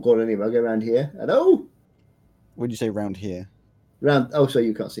 She said, we'll go on anyway. I'll go around here. Hello? When you say round here? So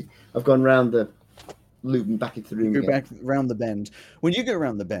you can't see. I've gone round the loop and back into the room. Go back round the bend. When you go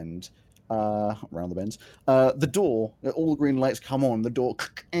round the bend, the door, all the green lights come on, the door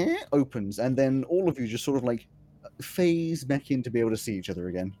opens, and then all of you just sort of like phase back in to be able to see each other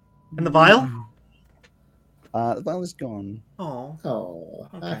again. And the vial? The vial is gone. Oh,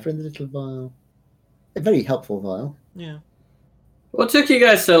 okay. our friend the little vial. A very helpful vial. Yeah. What took you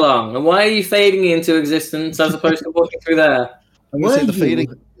guys so long? And why are you fading into existence as opposed to walking through there? I'm going to say the fading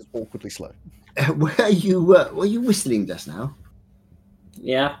is awkwardly slow. Were you whistling just now?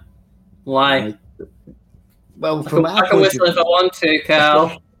 Yeah. Why? Well, from I can whistle if I want to,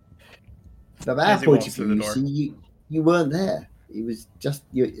 Cal. From our point of view, you see, you weren't there. It was just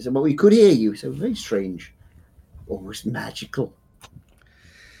you. So, but we could hear you. So very strange, almost magical.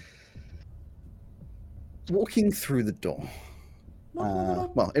 Walking through the door.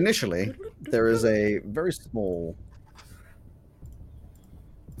 Well, initially, there is a very small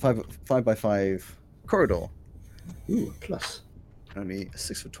 5x5 corridor. Ooh, plus. Only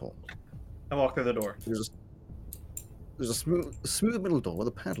 6 foot tall. I walk through the door. There's a smooth middle door with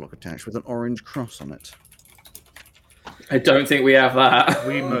a padlock attached with an orange cross on it. I don't think we have that.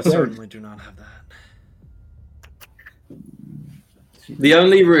 We most certainly do not have that. The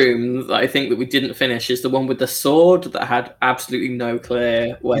only room that I think that we didn't finish is the one with the sword that had absolutely no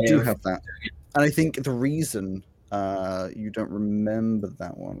clear way. You do have that. And I think the reason you don't remember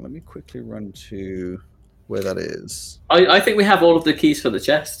that one, let me quickly run to where that is. I think we have all of the keys for the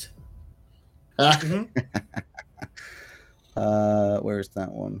chest. Where is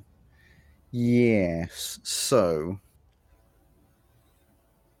that one? Yes. So...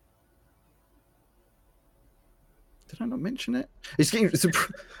 Did I not mention it? It's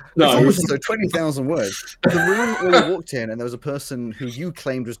almost so 20,000 words. The room where we walked in, and there was a person who you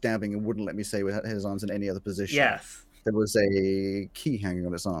claimed was dabbing and wouldn't let me say had his arms in any other position. Yes. There was a key hanging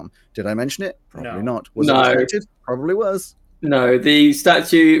on its arm. Did I mention it? Probably No. not. Was it expected? Probably was. No, the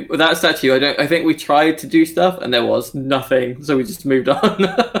statue. That statue. I think we tried to do stuff, and there was nothing, so we just moved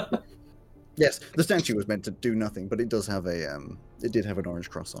on. Yes, the statue was meant to do nothing, but it does have a it did have an orange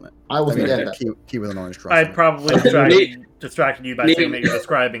cross on it. I wasn't there. A key with an orange cross. I on probably distracted you by saying that you're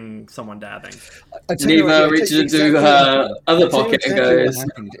describing someone dabbing. Neva reaches into her other pocket and goes. What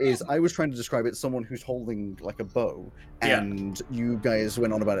happened is I was trying to describe it as someone who's holding like a bow, and you guys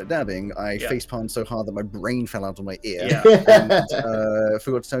went on about it dabbing. I facepalmed so hard that my brain fell out of my ear, and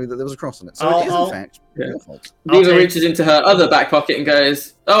forgot to tell you that there was a cross on it. So it is in fact your fault. Neva reaches into her other back pocket and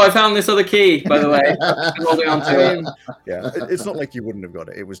goes, "Oh, I found this other key, by the way. I'm holding on to it." Yeah, it's not like you wouldn't have got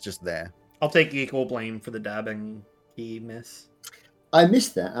it. It was just there. I'll take equal blame for the dabbing key miss. I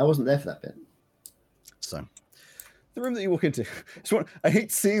missed that. I wasn't there for that bit. So, the room that you walk into. I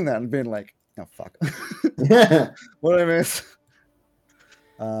hate seeing that and being like, "Oh fuck, what did I miss?"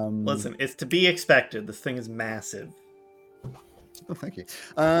 Listen, it's to be expected. This thing is massive. Oh, thank you.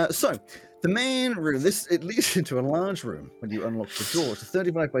 So, the main room. It leads into a large room when you unlock the door. It's a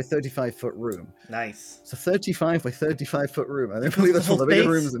 35 by 35 foot room. Nice. It's a 35 by 35 foot room. I don't believe that's one of the bigger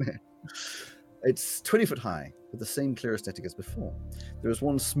rooms in here. It's 20 foot high, with the same clear aesthetic as before. There is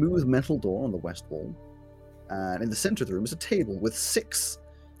one smooth metal door on the west wall, and in the center of the room is a table with 6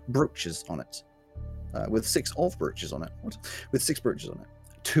 brooches on it. With 6 brooches on it. What? With 6 brooches on it.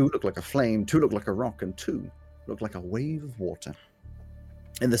 2 look like a flame, 2 look like a rock, and 2 look like a wave of water.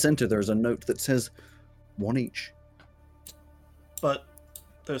 In the center, there is a note that says 1 each. But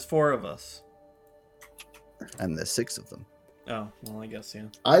there's 4 of us. And there's 6 of them. Oh, well, I guess, yeah.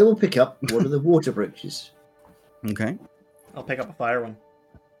 I will pick up one of the water brooches. Okay. I'll pick up a fire one.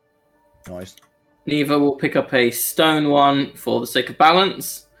 Nice. Neva will pick up a stone one for the sake of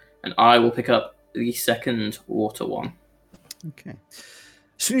balance, and I will pick up the second water one. Okay. As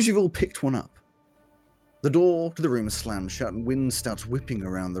soon as you've all picked one up, the door to the room slams shut and wind starts whipping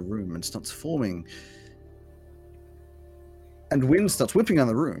around the room and starts forming. And wind starts whipping around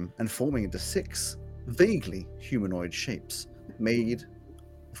the room and forming into 6 vaguely humanoid shapes made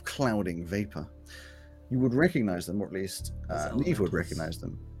of clouding vapor. You would recognize them, or at least Neve would recognize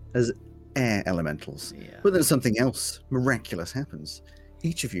them, as air elementals. Yeah. But then something else miraculous happens.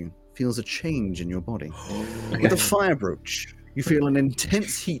 Each of you feels a change in your body. With a fire brooch, you feel an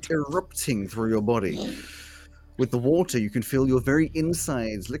intense heat erupting through your body. With the water, you can feel your very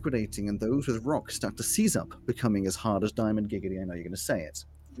insides liquidating, and those with rock start to seize up, becoming as hard as diamond. Giggity, I know you're going to say it.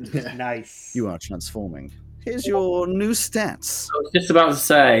 Nice. You are transforming. Here's your new stats. I was just about to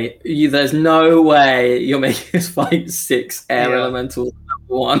say, there's no way you're making us fight 6 air elementals at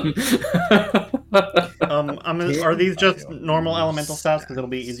 1. Are these just normal elemental stats? Because it'll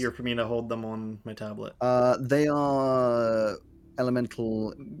be easier for me to hold them on my tablet. They are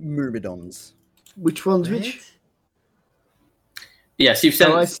elemental myrmidons. Which one's which? Yes, you've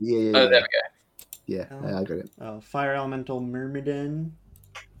sent. Oh, I see. Yeah. Oh, there we go. Yeah, I got it. Fire elemental myrmidon.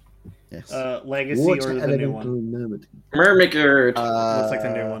 Yes. Legacy Water or the new one? Myrmidon. Myrmidon. Looks like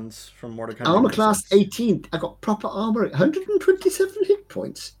the new ones from Mordecai. Armor class 18. I got proper armor. 127 hit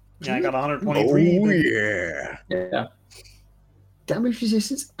points. Yeah, I got 123. Oh, yeah. Yeah. Damage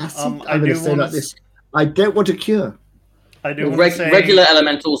resistance, acid. I I'm going do to say wanna like this. I don't want a cure. I do Well, want to say... regular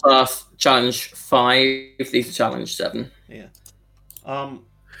elementals are challenge 5. These are challenge 7. Yeah.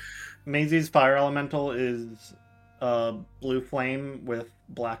 Maisie's fire elemental is blue flame with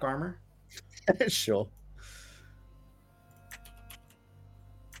black armor. Sure.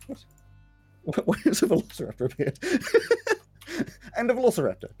 Why is a Velociraptor appeared? And a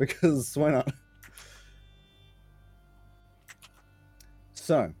Velociraptor, because why not?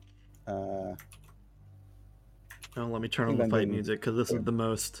 So, let me turn on the fight music, because this is the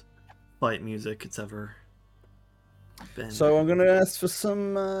most fight music it's ever been. So I'm going to ask for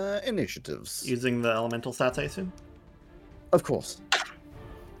some initiatives. Using the elemental stats, I assume? Of course.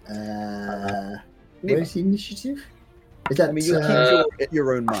 Where's the initiative? Is that, you keep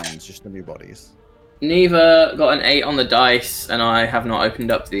your own minds, just the new bodies. Neva got an 8 on the dice, and I have not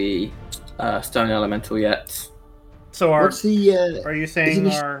opened up the stone elemental yet. So what's the? Are you saying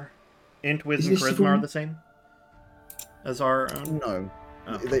our int, wisdom, charisma are the same as our own? No.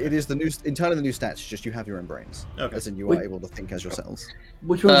 Oh. It is entirely the new stats. Just you have your own brains. Okay. As in, you are able to think as yourselves.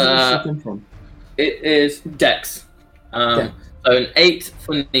 Which one does it come from? It is Dex. So an 8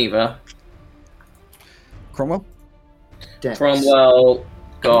 for Neva. Cromwell. Dex. Cromwell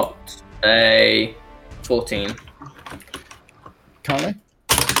got a 14. Carly.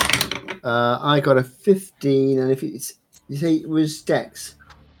 I got a 15, and if you say it was Dex,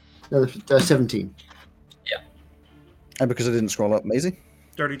 no, 17. Yeah. And because I didn't scroll up, Maisie.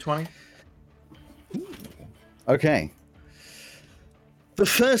 Dirty 20. Okay. The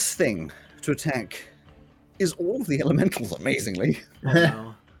first thing to attack is all of the elementals, amazingly. Oh,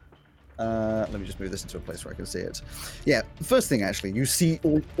 no. Let me just move this into a place where I can see it. Yeah, the first thing, actually, you see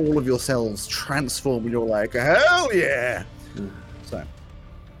all of yourselves transform, and you're like, hell yeah! So.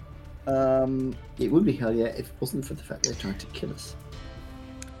 It would be hell yeah if it wasn't for the fact they're trying to kill us.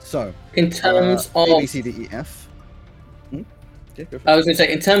 So. In terms of... A, B, C, D, E, F. Yeah, go for it. I was going to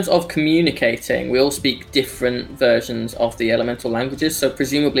say, in terms of communicating, we all speak different versions of the elemental languages, so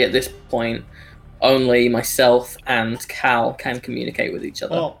presumably at this point, only myself and Cal can communicate with each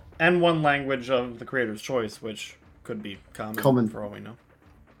other. Well, and one language of the creator's choice, which could be common. For all we know.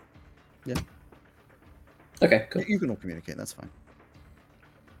 Yeah. Okay, cool. You can all communicate, that's fine.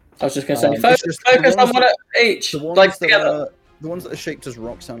 I was just going to say, focus on one at each, like together. The ones that are shaped as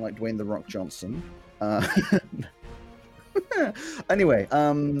rock sound like Dwayne "The Rock" Johnson. Anyway,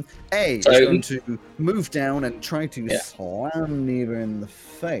 A is going to move down and try to slam Neva in the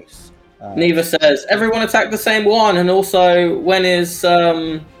face. Neva says, everyone attack the same one, and also, when is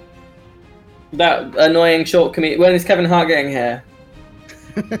that annoying short comedian, when is Kevin Hart getting here?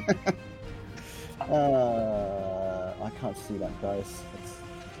 I can't see that, guys. Let's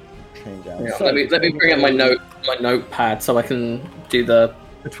change out. Yeah, so, let me bring up my notepad so I can do the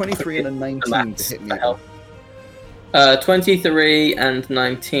 23 and a 19 to hit me. 23 and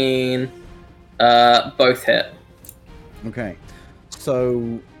 19 both hit. Okay,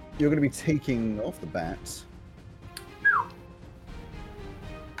 so you're going to be taking off the bat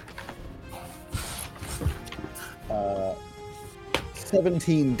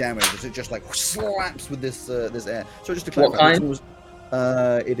 17 damage as it just like slaps with this air. So just to What clarify, kind?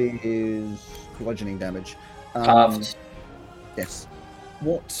 it is bludgeoning damage. Halved. Yes.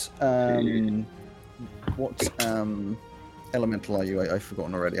 What elemental are you? I've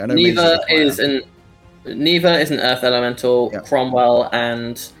forgotten already. I know Neva Maisie's is an earth elemental. Yep. Cromwell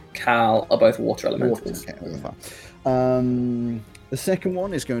and Cal are both water elementals. Okay, the second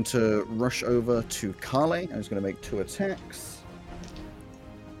one is going to rush over to Kale. And he's going to make 2 attacks.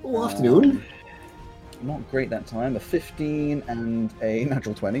 Oh, afternoon. Not great that time. A 15 and a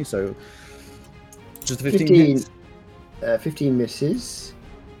natural 20. So just a 15. 15 misses.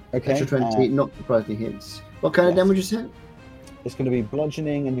 Okay. Extra 20, not surprisingly hits. What kind of damage is that? It's going to be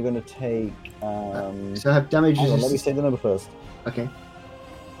bludgeoning, and you're going to take. So I have damage. Hang on, let me say the number first. Okay.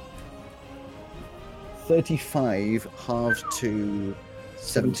 35 halved to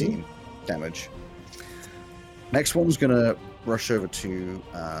 17 damage. Next one's going to rush over to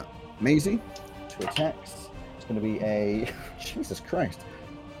Maisie. 2 attacks. It's going to be a Jesus Christ,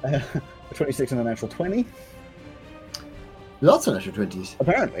 a 26 and a natural 20. Lots of natural 20s.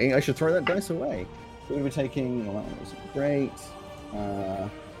 Apparently, I should throw that dice away. We're going to be taking. Well, that one wasn't great.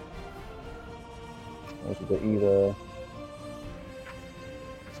 Was it either?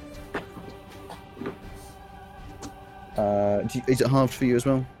 Is it halved for you as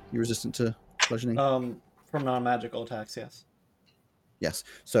well? You're resistant to bludgeoning? From non-magical attacks, yes. Yes.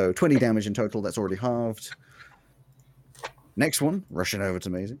 So 20 damage in total. That's already halved. Next one, rushing over to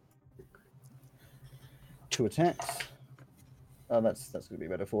Maisie. 2 attacks. That's going to be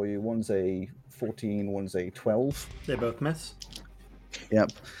better for you. One's a 14, one's a 12. They both miss.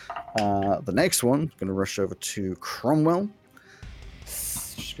 Yep. The next one, going to rush over to Cromwell.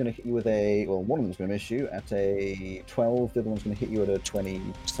 She's going to hit you with a... Well, one of them's going to miss you at a 12. The other one's going to hit you at a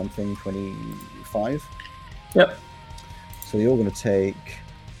 20-something, 25. Yep. So you're going to take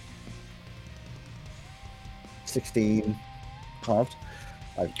 16 halved,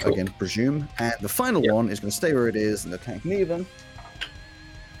 I again presume. And the final one is going to stay where it is and attack Neva.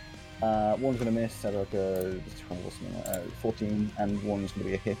 One's going to miss at like a 14, and one's going to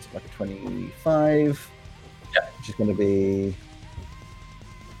be a hit like a 25. Yep. Which is going to be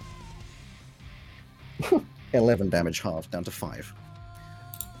 11 damage halved down to 5.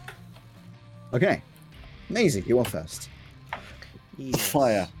 Okay. Maisie, you are first. Yes.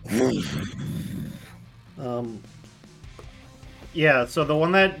 Fire. Yeah, so the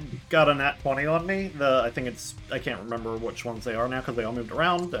one that got a nat 20 on me, I can't remember which ones they are now because they all moved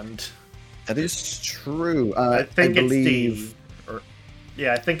around, and That is true. I think I it's believe D.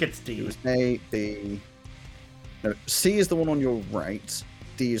 Yeah, I think it's D. it was A, B. No, C is the one on your right.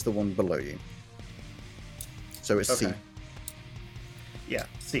 D is the one below you. So it's C. Okay. Yeah,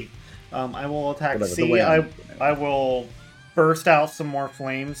 C. I will attack Whatever, the C. way I will burst out some more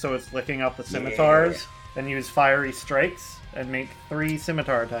flames so it's licking up the scimitars, and use fiery strikes and make 3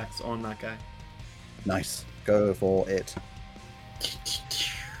 scimitar attacks on that guy. Nice. Go for it.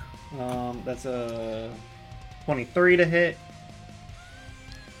 That's a 23 to hit.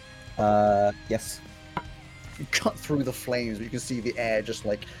 Yes. You cut through the flames, but you can see the air just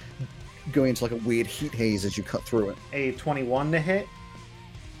like going into like a weird heat haze as you cut through it. A 21 to hit.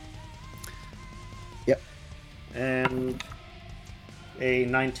 Yep. And a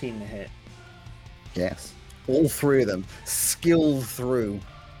 19 to hit. Yes. All 3 of them skilled through.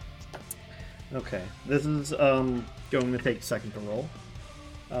 Okay, this is going to take a second to roll.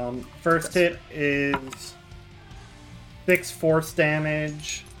 First hit is 6 force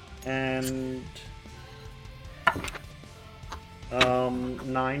damage and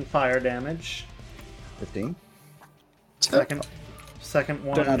 9 fire damage. 15. Second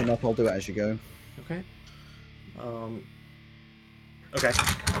one. Don't add them up, I'll do it as you go. Okay. Okay.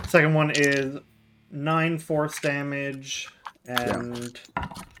 Second one is 9 force damage and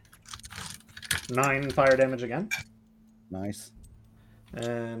 9 fire damage again. Nice.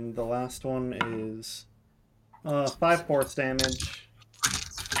 And the last one is 5 force damage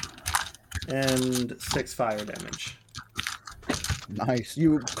and 6 fire damage. Nice.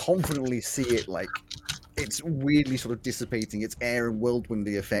 You confidently see it like it's weirdly sort of dissipating. Its air and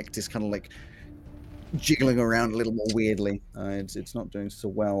whirlwindy effect is kind of like jiggling around a little more weirdly. It's not doing so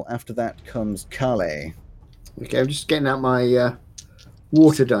well. After that comes Kale. Okay, I'm just getting out my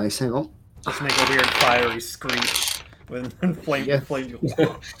water dice. Hang on. Just make a weird fiery screech with flame. Yeah. flame.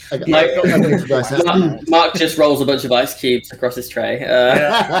 Mark just rolls a bunch of ice cubes across his tray.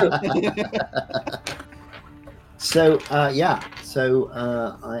 So I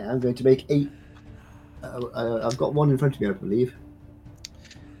am going to make 8. I've got one in front of me, I believe.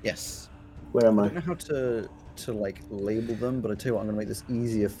 Yes. Where am I I? don't know how to to like label them, but I tell you what, I'm going to make this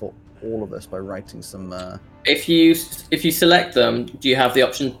easier for all of us by writing some. If you select them, do you have the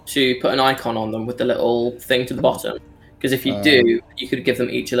option to put an icon on them with the little thing to the bottom? Because if you do, you could give them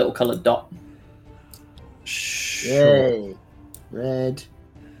each a little coloured dot. Sure. Yay. Red.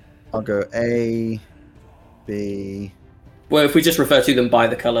 I'll go A, B. Well, if we just refer to them by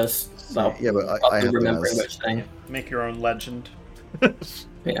the colours, Yeah, but I have remembering them which thing. Make your own legend.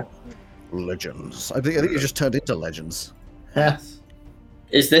 Yeah. Legends. I think you just turned into legends.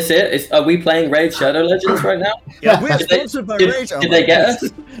 Is this it? Are we playing Raid Shadow Legends right now? Yeah, We're sponsored by Raid. Did they get us?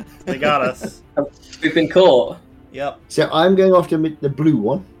 they got us. We've been caught. Yep. So I'm going after the blue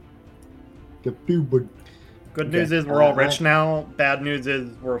one. The blue one. Good news is we're all rich now. Bad news is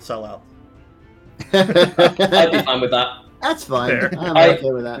we're sellouts. I'd be fine with that. That's fine. Fair. I'm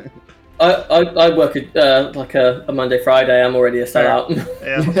okay with that. I work like a Monday, Friday. I'm already a sellout.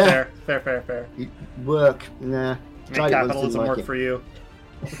 Yeah, fair. Work. Nah. Make capitalism work for you.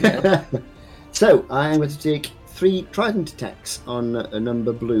 Yeah. So I'm going to take 3 trident attacks on a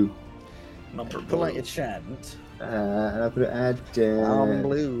number blue. Number Pull out blue. your chant. And I'm going to add. I'm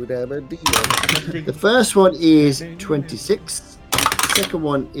blue, The first one is 26. Second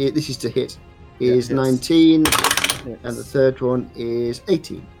one is, this is to hit, is 19. And the third one is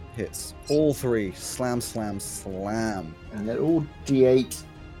 18. Hits. All 3. Slam, slam, slam. And they're all D8.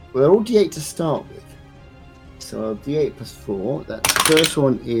 Well, they're all D8 to start with. So D8 plus 4. That first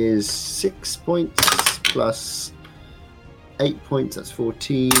one is 6 points plus 8 points. That's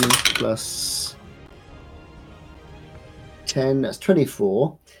 14 plus 10. That's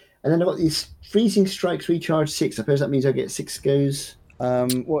 24. And then I've got these freezing strikes recharge 6. I suppose that means I get 6 goes. Well,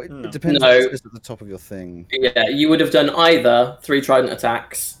 No. it depends No. on what's at the top of your thing. Yeah, you would have done either 3 trident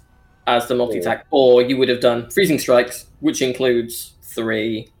attacks as the multi-attack, or you would have done freezing strikes, which includes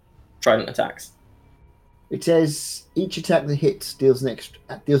 3 trident attacks. It says each attack that hits deals an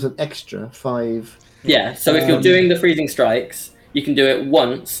extra 5. Yeah, so if you're doing the freezing strikes, you can do it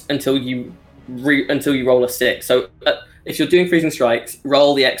once until you roll a 6. So if you're doing freezing strikes,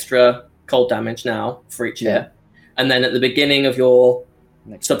 roll the extra cold damage now for each hit, and then at the beginning of your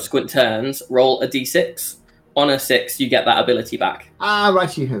subsequent turns, roll a d6. On a 6, you get that ability back.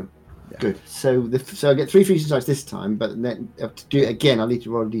 Righty-ho. Yeah. Good. So I get 3 freezing strikes this time, but then to do it again, I need to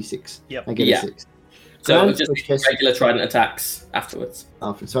roll a d6. Yep. I get a 6. So it'll just be regular trident attacks afterwards.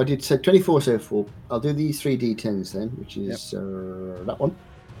 So I did 24 so far. I'll do these 3 d10s then, which is that one.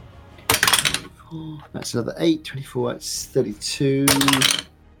 That's another 8. 24, that's 32.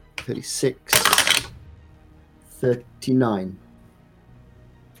 36. 39.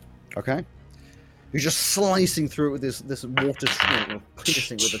 Okay. You're just slicing through it with this water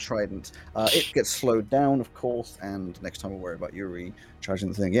piercing with the trident. It gets slowed down, of course, and next time we'll worry about you recharging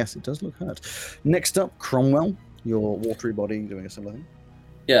the thing. Yes, it does look hurt. Next up, Cromwell, your watery body doing a similar thing.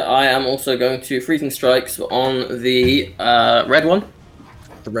 Yeah, I am also going to freezing strikes on the red one.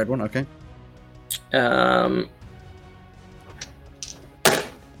 The red one, okay.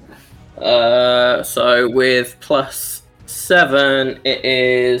 So with plus 7, it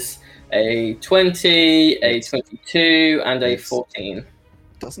is a 20, a 22, and a 14.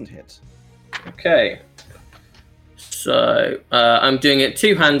 Doesn't hit. Okay. So I'm doing it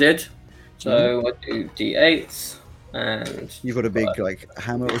two-handed. So I do d8s, and you've got a big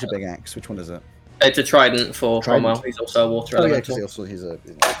hammer or a big axe. Which one is it? It's a trident for Cromwell. He's also a water elemental. Yeah, because he's a.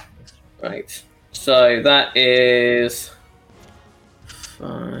 Right. So that is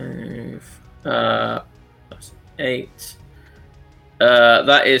 5. That's 8.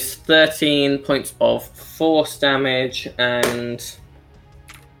 That is 13 points of force damage and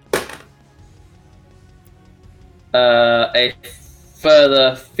a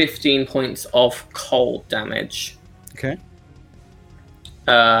further 15 points of cold damage. Okay.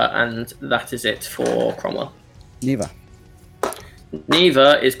 And that is it for Cromwell. Neva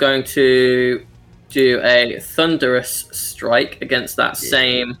is going to do a thunderous strike against that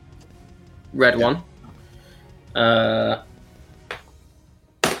same red one.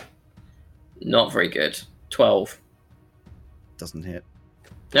 Not very good. 12. Doesn't hit.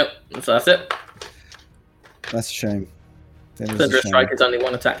 Nope. So that's it. That's a shame. Thunderous strike is only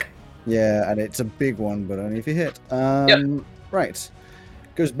 1 attack. Yeah, and it's a big one, but only if you hit. Right.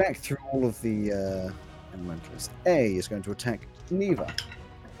 Goes back through all of the elementals. A is going to attack Neva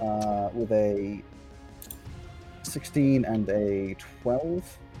with a 16 and a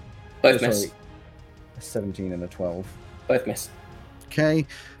 12. Both miss. Sorry, a 17 and a 12. Both miss. Okay.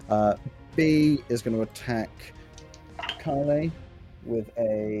 B is going to attack Kale with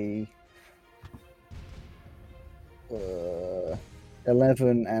a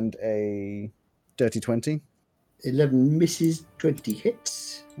 11 and a dirty 20. 11 misses, 20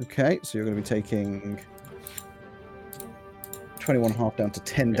 hits. Okay, so you're going to be taking 21.5 down to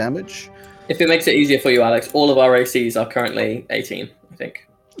 10 damage. If it makes it easier for you, Alex, all of our ACs are currently 18, I think.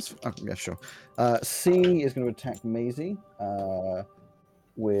 Yeah, sure. C is going to attack Maisie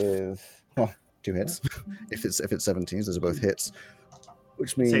with 2 hits. if it's 17s, those are both hits.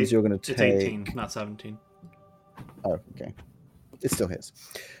 Which means you're going to take... It's 18, not 17. Oh, okay. It still hits.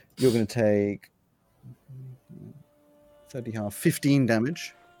 You're going to take 15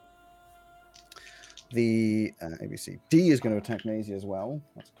 damage. The ABC D is going to attack Maisie as well.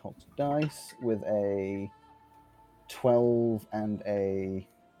 That's cocked dice with a 12 and a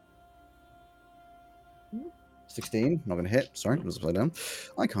 16. Not going to hit. Sorry, it was upside down.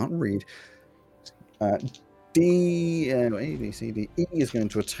 I can't read. D, A, B, C, D, E is going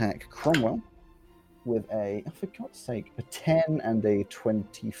to attack Cromwell with a, for God's sake, a 10 and a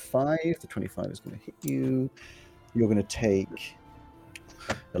 25. The 25 is going to hit you. You're going to take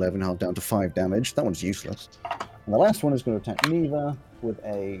 11.5 down to 5 damage. That one's useless. And the last one is going to attack Neva with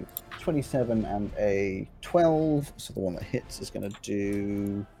a 27 and a 12. So the one that hits is going to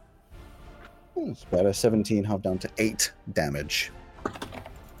do... it's about a 17.5 down to 8 damage.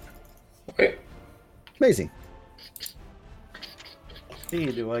 Okay. Amazing.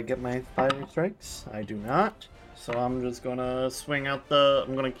 Do I get my fire strikes? I do not. So I'm just gonna swing out the...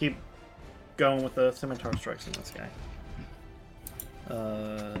 I'm gonna keep going with the scimitar strikes in this guy.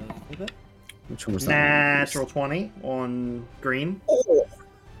 Which one was that? Natural 20 on green. Oh,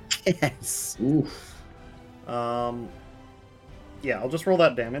 yes. Oof. Yeah, I'll just roll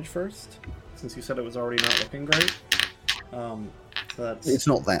that damage first, since you said it was already not looking great. So that's... It's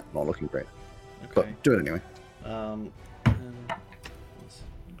not looking great. Okay. But do it anyway.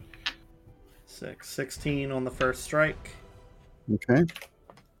 16 on the first strike. Okay.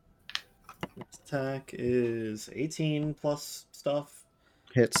 Next attack is 18 plus stuff.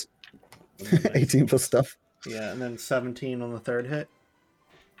 Hits. 18 plus stuff. Yeah, and then 17 on the third hit.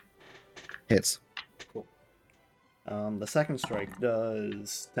 Hits. Cool. The second strike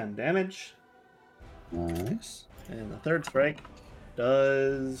does 10 damage. Nice. And the third strike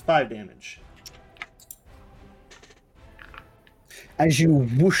does 5 damage. As you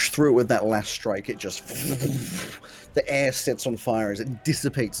whoosh through it with that last strike, it just... the air sets on fire as it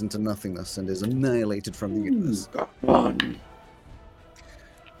dissipates into nothingness and is annihilated from the universe.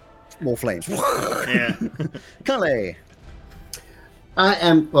 More flames. Yeah. Kale. I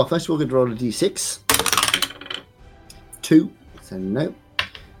am, well, first of all, going to roll a d6. 2, so no.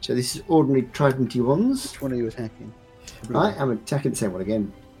 So this is ordinary Trident D1s. Which one are you attacking? I am attacking the same one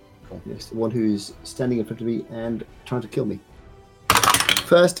again. Cool. Yes, the one who's standing in front of me and trying to kill me.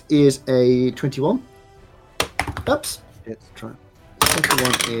 First is a 21. Oops. Hits. Try. Second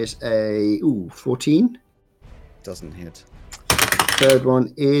one is a 14. Doesn't hit. Third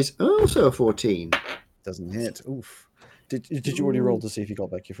one is also a 14. Doesn't hit. Oof. Did you already roll to see if you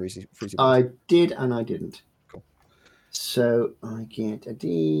got back your freezy I did and I didn't. Cool. So I get a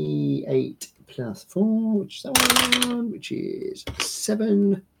d8 plus 4, which is that one, which is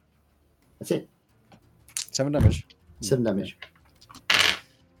 7. That's it. 7 damage. 7 damage.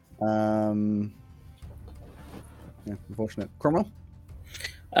 Yeah, unfortunate. Cromwell?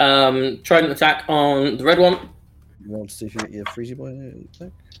 Trident attack on the red one. Roll to see if you get your freezy boy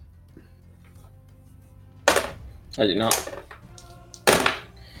back. I do not.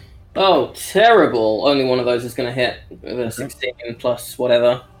 Oh, terrible. Only one of those is going to hit with a 16 plus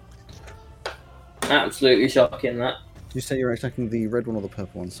whatever. Absolutely shocking, that. Did you say you're attacking the red one or the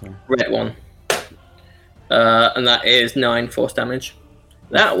purple one? Sorry. Red one. And that is 9 force damage.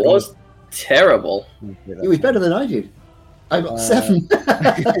 That was terrible. It was better than I did. I got 7.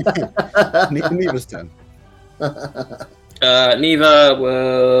 Neva's turn. Neva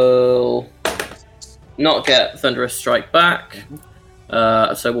will not get Thunderous Strike back.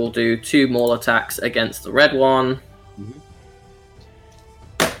 So we'll do 2 more attacks against the red one.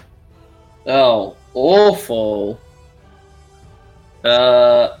 Oh, awful.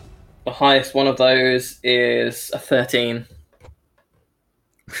 The highest one of those is a 13.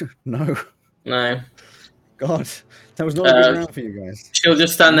 No. God, that was not a good round for you guys. She'll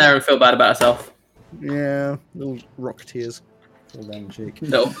just stand there and feel bad about herself. Yeah, little rock tears fall down the cheek.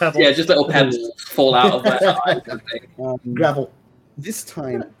 Just little pebbles fall out of her eye. Gravel. This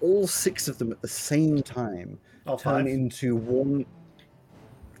time, all 6 of them at the same time turn into one...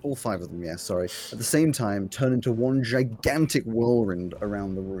 All 5 of them, yeah, sorry. At the same time, turn into one gigantic whirlwind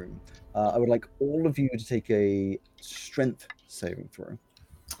around the room. I would like all of you to take a strength saving throw.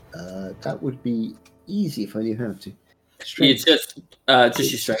 That would be easy if I knew how to. You just your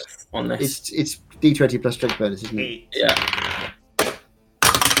strength on this. It's D20 plus strength bonus, isn't it? 8. Yeah.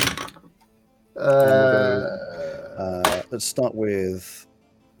 Let's start with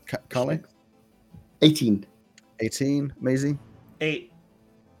Carly. 18. 18. Maisie. 8.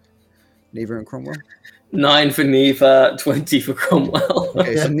 Neva and Cromwell. 9 for Neva, 20 for Cromwell.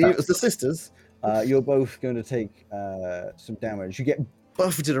 Okay, so Neva, the sisters, you're both going to take some damage. You get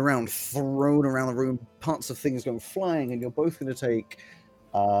buffeted around, thrown around the room, parts of things going flying, and you're both going to take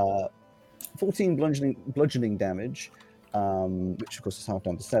 14 bludgeoning damage, which of course is half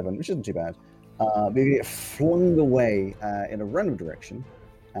down to 7, which isn't too bad. But you get flung away in a random direction,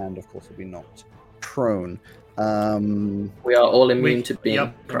 and of course will be knocked prone. We are all immune to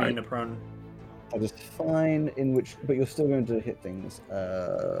being prone. Immune to prone. That is fine, but you're still going to hit things.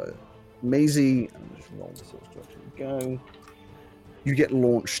 Maisie, I'm just roll this sort of direction. Go. You get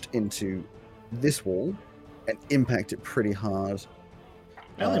launched into this wall and impact it pretty hard.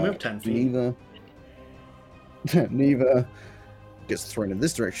 I only moved 10 feet. Neva gets thrown in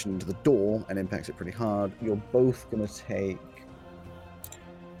this direction into the door and impacts it pretty hard. You're both going to take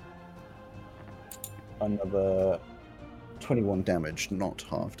another 21 damage, not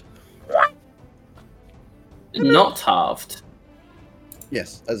halved. Not halved.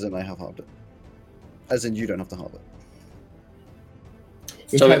 Yes, as in I have halved it. As in you don't have to halve it.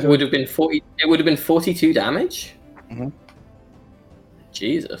 So it would have been 40. It would have been 42 damage. Mm-hmm.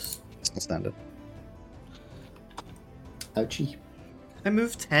 Jesus. It's not standard. Ouchie. I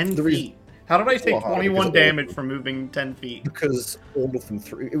moved 10 The feet. reason- How did I take Well, 21 damage from moving 10 feet? Because all of them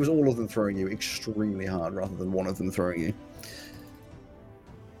it was all of them throwing you extremely hard rather than one of them throwing you.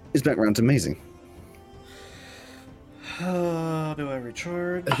 It's back round to Maisie. Do I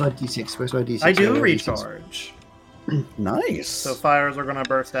recharge? Where's my D6? Where's my D6? I do D6. recharge. Nice. So fires are going to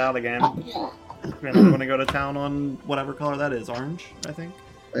burst out again. And I'm going to go to town on whatever color that is. Orange, I think.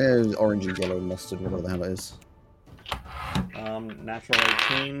 Orange and yellow mustard, whatever the hell it is. Natural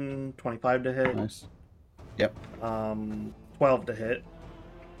 18, 25 to hit. Nice. Yep. 12 to hit.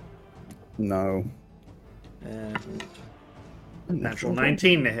 No. And natural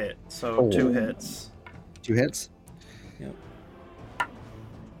 19 to hit. So 2 hits. 2 hits? Yep.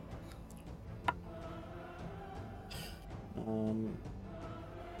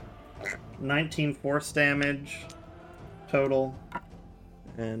 19 force damage total,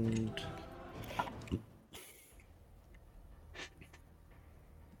 and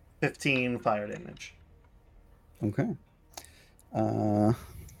 15 fire damage. Okay.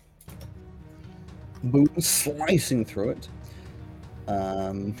 Boom slicing through it.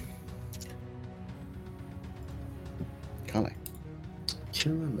 Carly.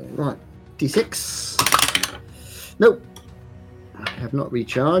 Right. D6. Nope. I have not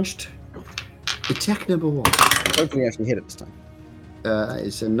recharged. Attack number 1. Hopefully you actually hit it this time.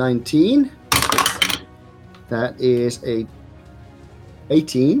 It's a 19. That is a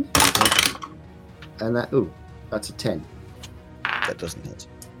 18. And that's a 10. That doesn't hit.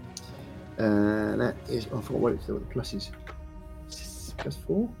 That is, I forgot what it's the pluses. Plus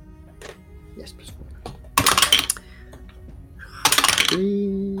 4? Yes, plus 4.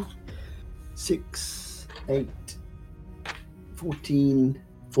 3, 6, 8, 14.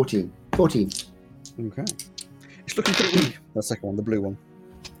 14. Okay. It's looking pretty weak. The second one, the blue one.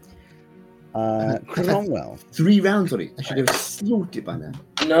 Cromwell. 3 rounds on it. I should have slaughtered it by now.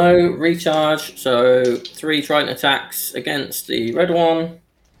 No recharge. So 3 trident attacks against the red one.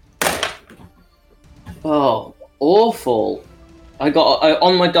 Oh, awful. I got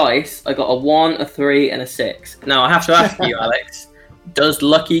on my dice. I got a 1, a 3, and a 6. Now I have to ask you, Alex. Does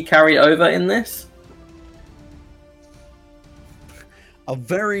lucky carry over in this? A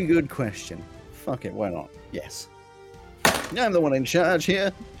very good question. Fuck it, why not? Yes. I'm the one in charge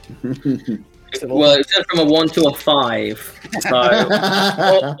here. Well, it went from a 1 to a 5.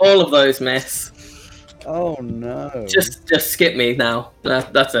 So all of those miss. Oh no. Just skip me now.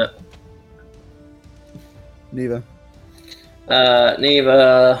 That's it. Neither.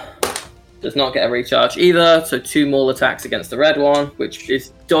 Neva does not get a recharge either, so 2 more attacks against the red one, which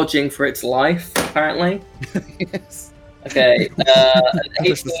is dodging for its life, apparently. Yes. Okay, an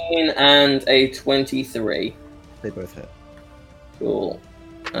 18 and a 23. They both hit. Cool.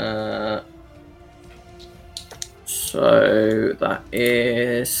 So that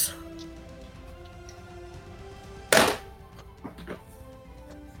is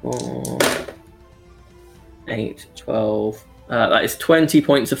 4, 8, 12. That is 20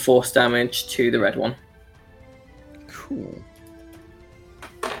 points of force damage to the red one. Cool.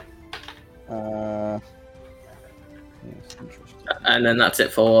 Yes, interesting. And then that's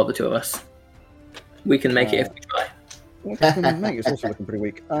it for the 2 of us. We can make it if we try. What can we make? It's also looking pretty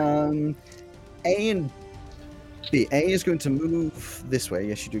weak. A and B. A is going to move this way.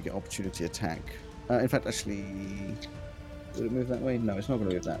 Yes, you do get opportunity attack. In fact, actually, would it move that way? No, it's not going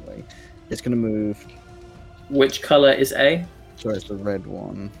to move that way. It's going to move. Which color is A? Sorry, it's the red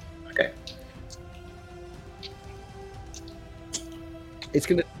one. Okay. It's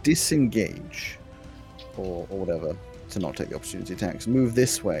going to disengage, or whatever, to not take the opportunity attacks. Move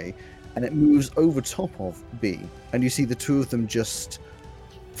this way, and it moves over top of B. And you see the two of them just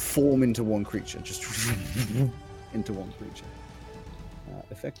form into one creature, just into one creature,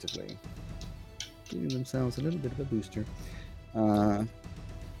 effectively giving themselves a little bit of a booster.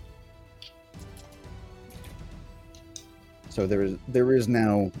 So there is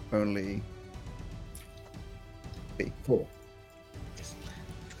now only B. 4.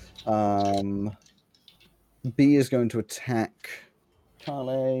 B is going to attack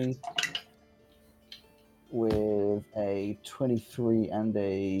Kale with a 23 and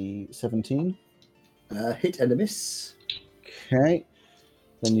a 17. Hit and a miss. Okay.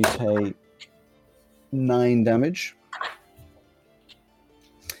 Then you take 9 damage.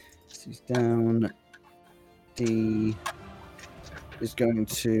 He's down. D is going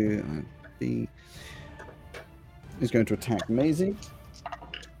to B is going to attack Maisie.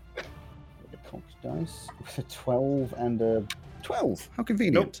 The cocked dice with a 12 and a 12. How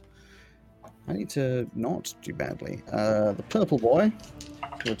convenient. Nope. I need to not do badly. The purple boy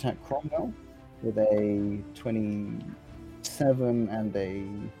will attack Cromwell with a 27 and a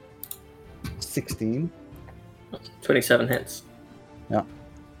 16. 27 hits. Yeah.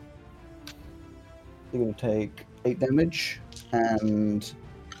 You're going to take 8 damage, and...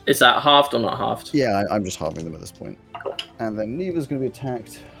 Is that halved or not halved? Yeah, I'm just halving them at this point. And then Neva's going to be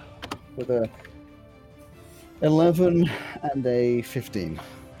attacked with a 11 and a 15,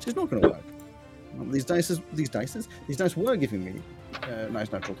 which is not going to work. These dice were giving me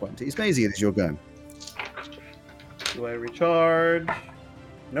nice natural 20s. Maisie, it is your go. Do I recharge?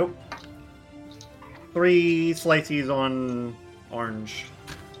 Nope. 3 slices on orange.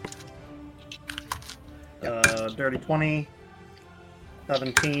 Dirty 20.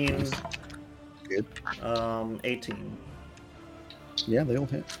 17. Good. 18. Yeah, they all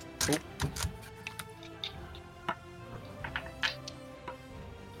hit. Cool.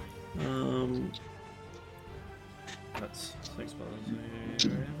 That's 6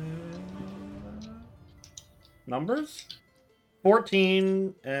 numbers.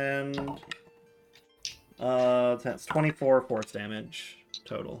 14 and that's 24 force damage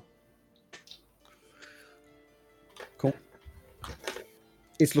total. Cool.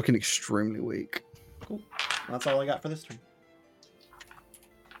 It's looking extremely weak. Cool. That's all I got for this turn.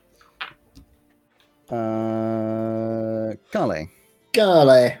 Kale.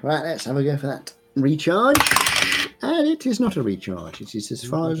 Right, let's have a go for that. Recharge. And it is not a recharge. It is as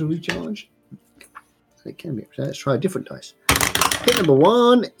far as a recharge as it can be. So let's try a different dice. Hit number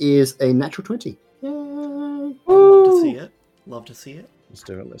 1 is a natural 20. Yay. Love to see it. Love to see it. Let's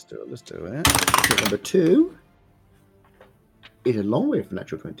do it. Hit number 2 is a long way from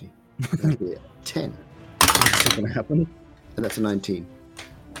natural 20. That'll be a 10. What's going to happen? And that's a 19.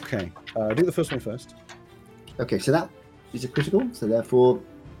 Okay. Do the first one first. Okay, so that is a critical. So therefore,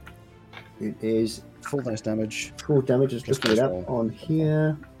 it is full dice damage. Full damage. Just looking it up on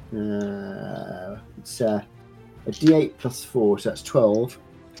here. It's a D8 plus 4, so that's 12.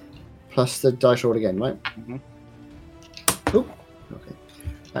 Plus the dice roll again, right? Mm-hmm. Oh, okay.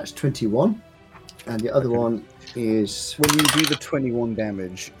 That's 21. And the other one is... When you do the 21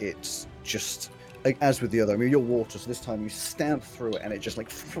 damage, it's just... Like, as with the other, I mean, you're water, so this time you stab through it and it just like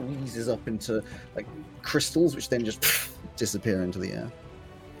freezes up into like crystals, which then just disappear into the air.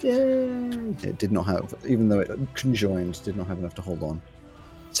 Yay! It did not have, even though it conjoined, did not have enough to hold on.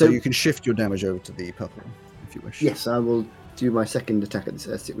 So you can shift your damage over to the purple if you wish. Yes, I will do my second attack at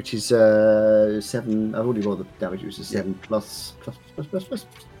this, which is 7. I've already rolled the damage, which is 7 plus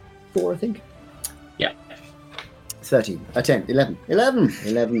 4, I think. Yeah. 13, 10, 11.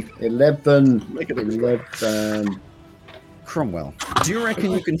 Cromwell, do you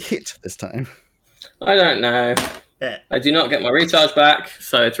reckon you can hit this time? I don't know. Yeah. I do not get my recharge back,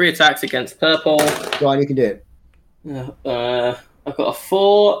 so 3 attacks against purple. Ryan, you can do it. I've got a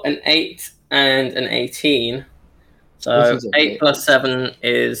 4, an 8, and an 18. So 8 plus 7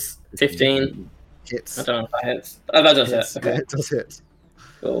 is 15. Hits. I don't know if that hits. Oh, that does hit. Okay. Yeah, it does hit.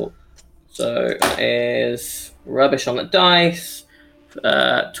 Cool. So that is rubbish on the dice.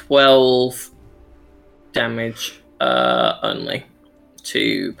 12 damage only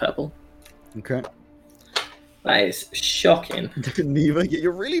to purple. Okay. That is shocking. Neva,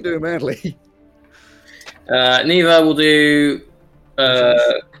 you're really doing badly. Neva will do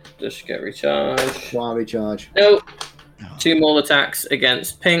Just get recharge. One recharge. Nope. 2 more attacks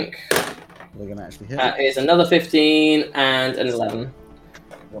against pink. We're going to actually hit. That is another 15 and an 11.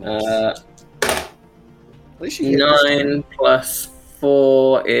 9 plus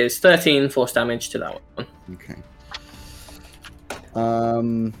 4 is 13 force damage to that one. Okay.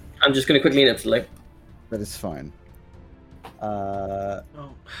 I'm just going to quickly manipulate. That is fine.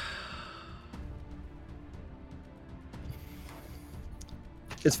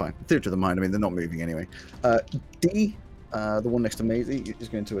 It's fine. Theatre of the mind. I mean, they're not moving anyway. D, the one next to Maisie, is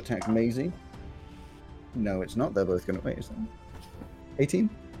going to attack Maisie. No, it's not. They're both going to... Wait, is that 18?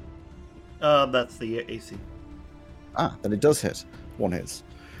 That's the AC. Then it does hit. One hits.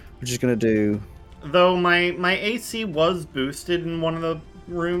 Which is going to do... Though my AC was boosted in one of the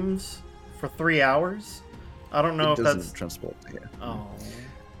rooms for 3 hours. I don't know if that's... transport here. Oh.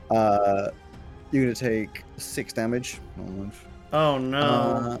 You're going to take 6 damage. Oh,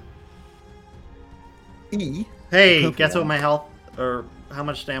 no. E. Hey, guess what my health... Or how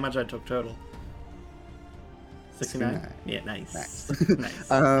much damage I took total? 69? Yeah, nice.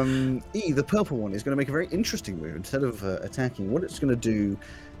 Nice. E, the purple one, is going to make a very interesting move. Instead of attacking, what it's going to do...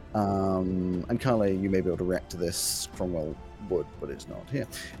 and Carly, you may be able to react to this. Cromwell would, but it's not here.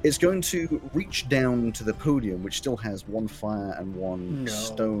 It's going to reach down to the podium, which still has 1 fire and 1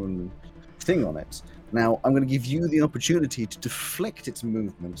 stone thing on it. Now, I'm going to give you the opportunity to deflect its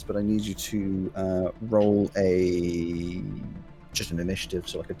movements, but I need you to roll just an initiative,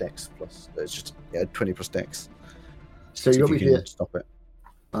 so like a dex plus. It's just 20 plus dex. So you want me to stop it?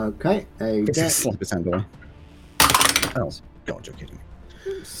 Okay, a It's dex. slap his hand away. Oh, God, you're kidding me.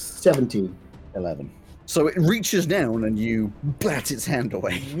 17. 11. So it reaches down and you bat its hand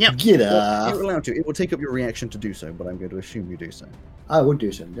away. Yep. Get up. You're allowed to. It will take up your reaction to do so, but I'm going to assume you do so. I would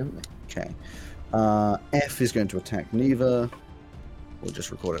do so, definitely. Okay. F is going to attack Neva. We'll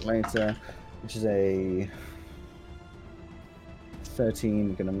just record it later. Which is a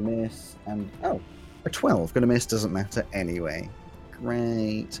 13, going to miss. And, a 12, going to miss, doesn't matter anyway.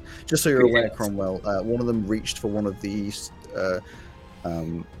 Great. Just so you're aware, Cromwell, one of them reached for one of these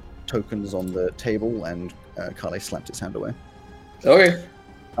tokens on the table, and Carly slapped its hand away. Okay.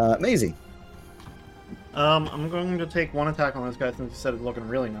 Maisie. I'm going to take 1 attack on this guy since he said it's looking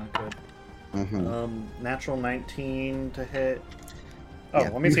really not good. Mm-hmm. Natural 19 to hit. Oh, Yeah,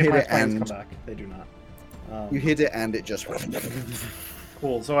 let me see if my planes come back. They do not. You hit it, and it just...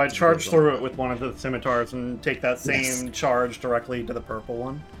 Cool, so I charge through it with one of the scimitars and take that same charge directly to the purple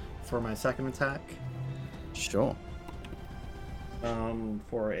one for my second attack. Sure.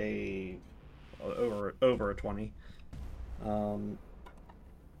 For a over a 20.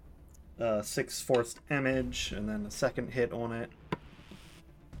 6 force damage, and then the second hit on it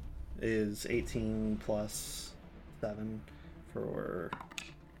is 18 plus 7 for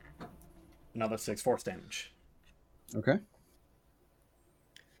another 6 force damage. Okay.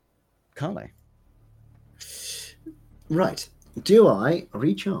 Carly. Right. Do I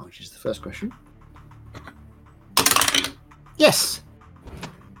recharge? Is the first question. Yes.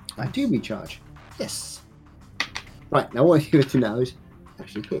 I do recharge. Yes. Right. Now what I have to now is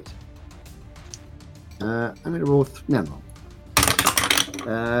actually hit. I'm going to roll. No.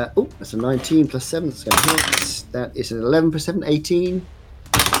 That's a 19 plus 7. That's going to hit. That is an 11 plus 7, 18.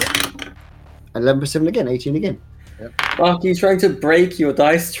 11 plus 7 again, 18 again. Yep. Mark, you trying to break your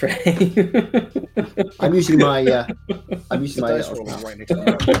dice tray? I'm using my. Dice roll is right next to me.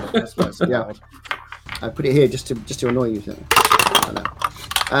 That's why it's so loud. I put it here just to annoy you.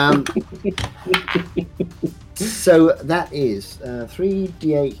 So that is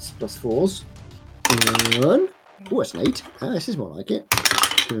 3d8 plus 4s. 1. Oh, that's an 8. This is more like it.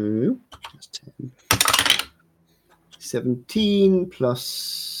 2. That's 10. 17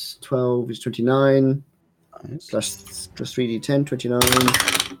 plus 12 is 29. Nice. Plus 3d10, 29.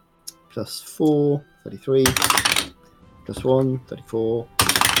 Plus 4, 33. Plus 1, 34.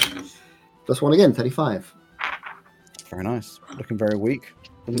 Plus 1 again, 35. Very nice. Looking very weak.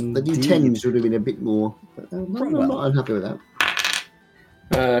 The d10s would have been a bit more, but I'm not unhappy with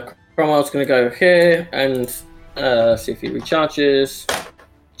that. Cromwell's going to go here and see if he recharges.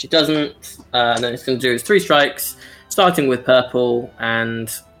 She doesn't. And then it's going to do his 3 strikes, starting with purple,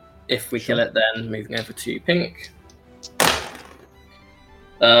 and if we kill it, then moving over to pink.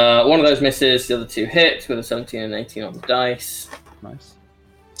 One of those misses, the other 2 hit with a 17 and 18 on the dice. Nice.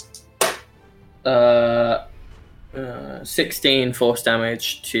 16 force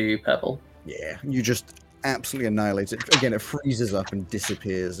damage to purple. Yeah, you just absolutely annihilate it. Again, it freezes up and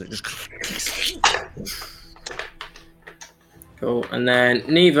disappears. It just... Cool. And then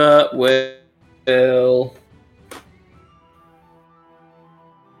Neva will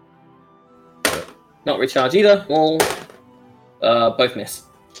Not recharge either. All both miss.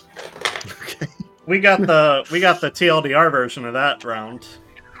 Okay. We got the TLDR version of that round.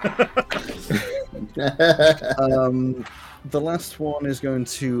 The last one is going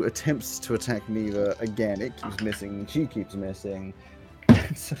to attempt to attack Neva again. It keeps missing. She keeps missing.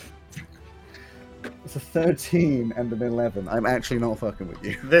 It's a 13 and an 11. I'm actually not fucking with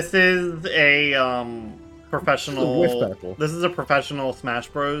you. This is a professional. This is a whiff battle. This is a professional Smash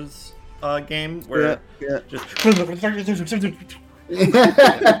Bros. Game where just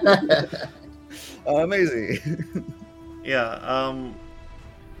amazing. yeah.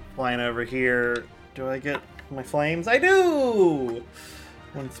 Flying over here. Do I get my flames? I do.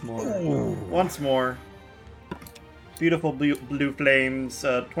 Once more. Ooh. Once more. Beautiful blue flames.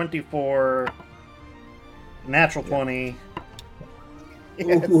 24. Natural 20.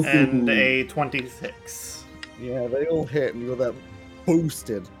 Yes. And a 26. Yeah, they all hit, and you got that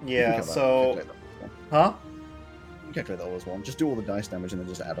boosted. Yeah. So. Huh? Calculate that was one. Just do all the dice damage and then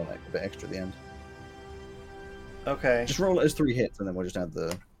just add on a bit extra at the end. Okay. Just roll it as 3 hits, and then we'll just add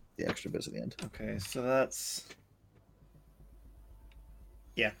the extra bits at the end. Okay, so that's...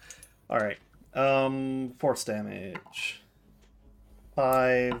 Yeah. Alright. Force damage.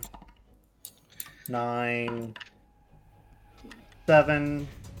 5... 9... 7...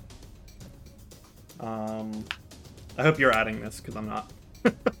 I hope you're adding this, because I'm not.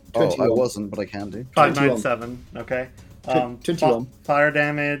 Oh, I 21. wasn't, but I can do. 5, 9, 21. 7. Okay. 21. Fire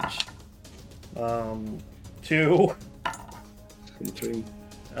damage. 2... 23.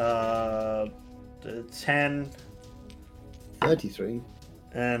 10 33.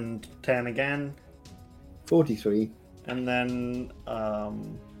 and 10 again, 43. and then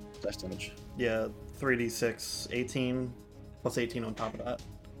Dice damage. yeah, 3d6, 18 plus 18 on top of that.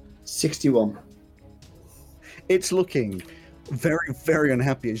 61. It's looking very, very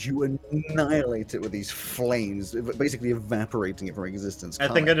unhappy as you annihilate it with these flames, basically evaporating it from existence. I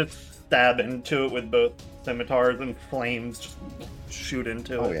think I just stab into it with both scimitars and flames just shoot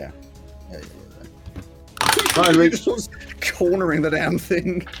into Oh it. yeah. I, You're just cornering the damn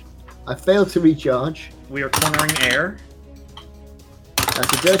thing. I failed to recharge. We are cornering air.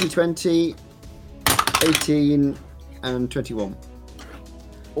 That's a dirty 20, 18, and 21.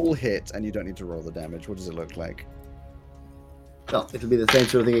 All hit, and you don't need to roll the damage. What does it look like? Oh, it'll be the same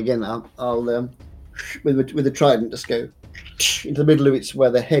sort of thing again. I'll with the trident just go into the middle of it where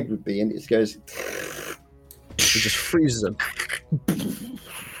the head would be, and it goes. It just freezes it.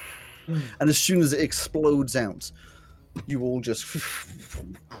 And as soon as it explodes out, you all just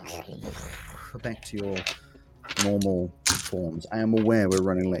back to your normal forms. I am aware we're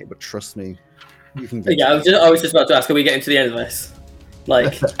running late, but trust me, you can get. Yeah, I was just about to ask, are we getting to the end of this?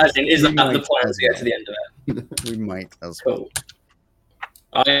 Like, as in, is that the plan to get to the end of it? We might as well. Cool.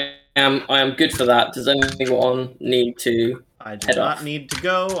 I am good for that. Does anyone need to I do head not off? need to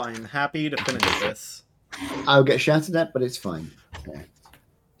go. I am happy to finish this. I'll get shouted at, but it's fine. Okay.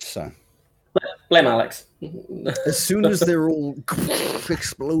 So, Blame Alex. as soon as they're all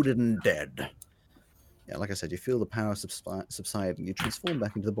exploded and dead, yeah, like I said, you feel the power subside and you transform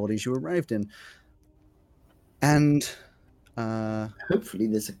back into the bodies you arrived in. And Hopefully,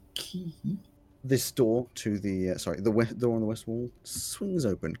 there's a key. this door to the door on the west wall swings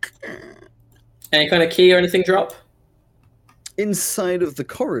open. Any kind of key or anything drop? Inside of the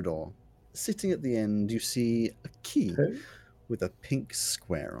corridor, sitting at the end, you see a key with a pink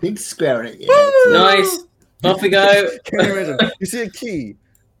square on it. Big square in it. Yeah. Nice. Off we go. Can you imagine? You see a key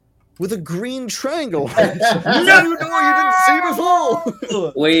with a green triangle. No door you didn't see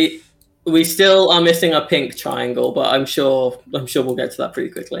before. We still are missing a pink triangle, but I'm sure we'll get to that pretty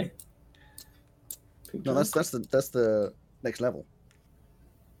quickly. No, that's the next level.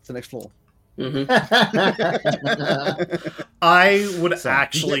 It's the next floor. Hmm. I would So,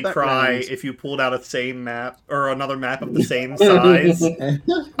 actually get back cry round. if you pulled out a same map or another map of the same size.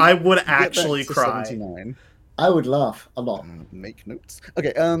 I would You get back actually to cry. 79. I would laugh a lot. Make notes.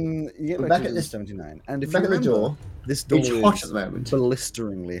 Okay, you get We're back, back to at this- 79, and if Back you at the remember, door. this door It's is hot at the moment.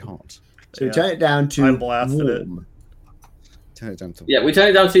 blisteringly hot. So we Yeah. turn it down to I blasted it. warm. Turn it down to Yeah, we turn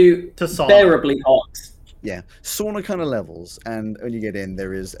it down to To sauna. bearably hot. yeah, sauna kind of levels, and when you get in,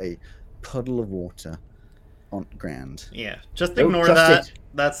 there is a puddle of water on ground. Yeah, just Don't ignore trust that. it.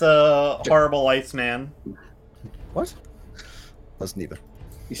 That's a horrible Iceman. What? That's neither.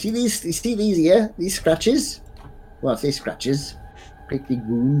 You see these? You see these here? These scratches? Well, I say scratches. Great big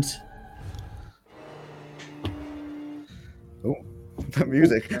wounds. Oh, that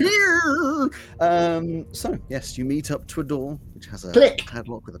music. So yes, you meet up to a door which has a Click.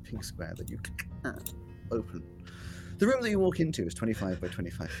 padlock with a pink square that you open. The room that you walk into is 25 by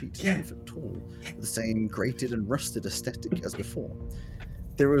 25 feet, 10 foot tall, with the same grated and rusted aesthetic as before.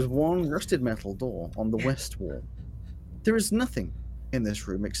 There is one rusted metal door on the west wall. There is nothing in this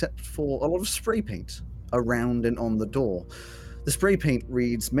room except for a lot of spray paint around and on the door. The spray paint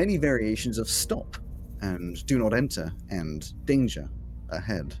reads many variations of stop and do not enter and danger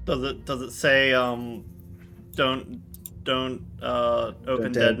ahead. Does it say don't open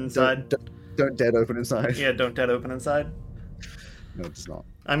dead inside? Don't dead open inside. Yeah, don't dead open inside. No, it's not.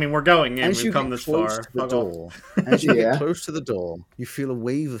 I mean, we're going in. As We've come this far. As you get close to the door, you feel a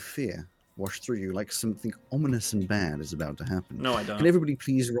wave of fear wash through you, like something ominous and bad is about to happen. No, I don't. Can everybody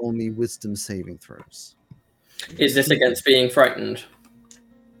please roll me wisdom saving throws? Is this against being frightened?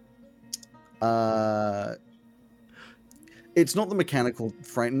 It's not the mechanical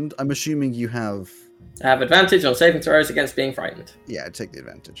frightened. I'm assuming you have... I have advantage on saving throws against being frightened. Yeah, take the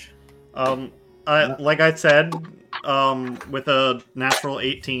advantage. Like I said, with a natural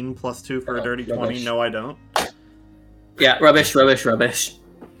 18 plus 2 for a dirty 20, no, I don't. Yeah, rubbish.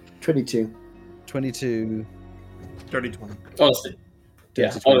 22. 22. Dirty 20. Honestly.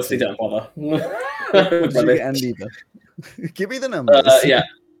 Yeah, honestly, don't bother. And neither. Give me the numbers.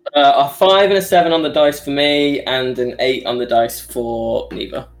 A 5 and a 7 on the dice for me, and an 8 on the dice for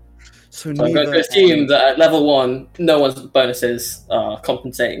Neva. So I'm going to assume that at level 1, no one's bonuses are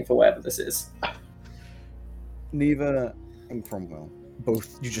compensating for whatever this is. Neva and Cromwell,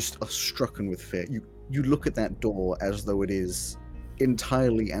 both, you just are strucken with fear. You look at that door as though it is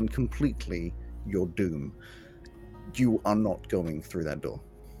entirely and completely your doom. You are not going through that door.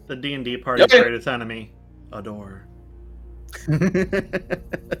 The D&D party's greatest enemy, a door.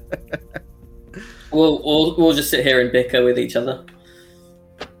 We'll just sit here and bicker with each other.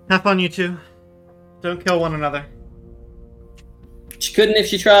 Have fun, you two. Don't kill one another. She couldn't if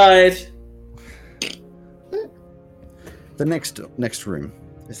she tried. The next room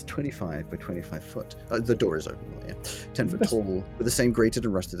is 25 by 25 foot. The door is open, yeah. 10 foot tall, with the same grated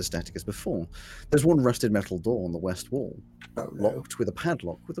and rusted aesthetic as before. There's one rusted metal door on the west wall, locked with a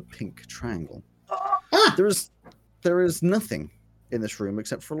padlock with a pink triangle. There is nothing in this room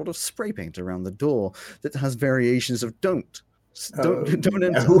except for a lot of spray paint around the door that has variations of don't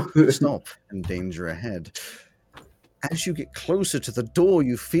enter, stop, and danger ahead. As you get closer to the door,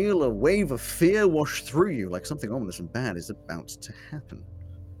 you feel a wave of fear wash through you, like something ominous and bad is about to happen.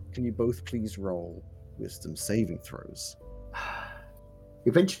 Can you both please roll wisdom saving throws?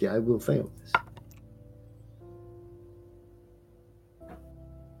 Eventually, I will fail this.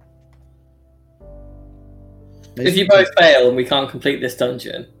 If you both fail and we can't complete this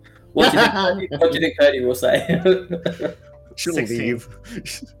dungeon, what do you think Purdy will say? She'll 16. leave.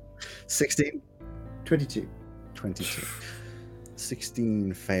 16? 22. 22.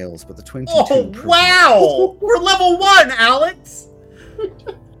 16 fails, but the 22... Oh, wow! We're level 1, Alex!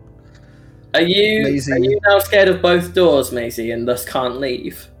 Are you now scared of both doors, Maisie, and thus can't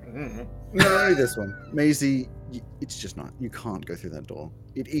leave? No, this one. Maisie, it's just not. You can't go through that door.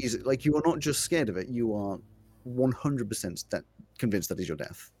 It is, like, you are not just scared of it, you are 100% convinced that is your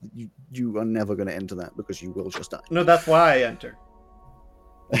death. You are never going to enter that because you will just die. No, that's why I enter.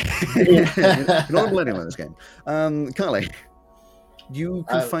 You're not a millennial in this game. Carly, you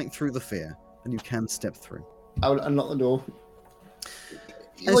can fight through the fear, and you can step through. I will unlock the door.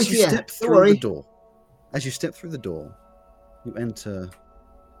 As you step through the door, you enter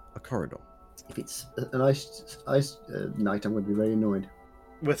a corridor. If it's an ice night, I'm going to be very annoyed.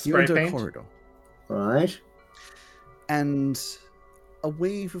 With spray paint? A corridor. Right. And a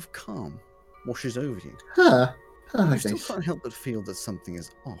wave of calm washes over you. You still can't help but feel that something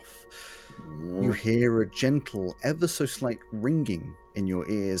is off. You hear a gentle, ever so slight ringing in your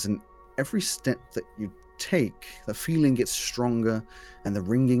ears, and every step that you take, the feeling gets stronger, and the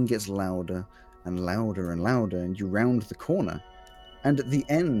ringing gets louder and louder and louder, and you round the corner, and at the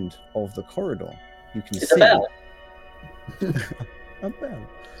end of the corridor, you can see... a bell. A bell.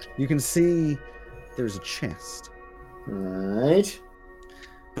 You can see there's a chest. Right.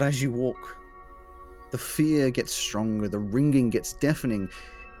 But as you walk, the fear gets stronger, the ringing gets deafening,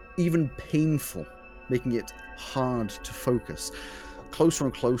 even painful, making it hard to focus. Closer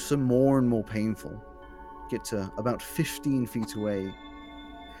and closer, more and more painful. Get to about 15 feet away.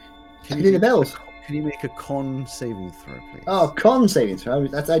 Can you do the bells? Can you make a con saving throw, please? Oh, con saving throw.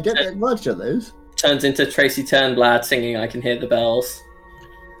 I don't get much of those. Turns into Tracy Turnblad singing I Can Hear the Bells.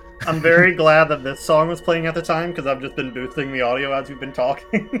 I'm very glad that this song was playing at the time, because I've just been boosting the audio as we've been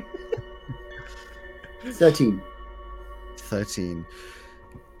talking. 13. 13.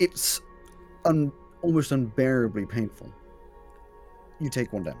 It's almost unbearably painful. You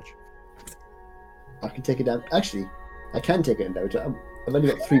take 1 damage. I can take it down. Actually, I can take it damage. I've only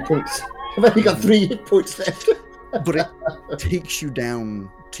got 3 points. I've only got 3 hit points left. But it takes you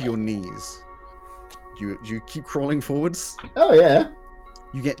down to your knees. Do you keep crawling forwards? Oh, yeah.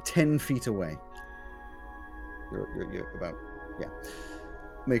 You get 10 feet away. You're about, yeah.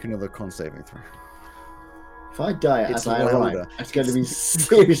 Make another con saving throw. If I die It's as I arrive, louder. it's going to be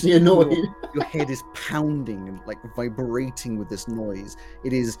seriously annoying. Your head is pounding and like vibrating with this noise.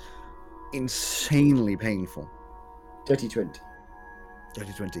 It is insanely painful. Dirty 20.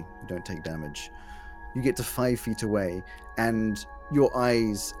 Dirty 20. You don't take damage. You get to 5 feet away, and your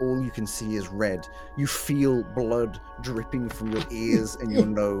eyes, all you can see is red. You feel blood dripping from your ears and your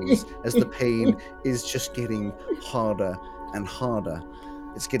nose as the pain is just getting harder and harder.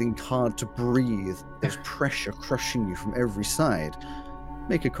 It's getting hard to breathe. There's pressure crushing you from every side.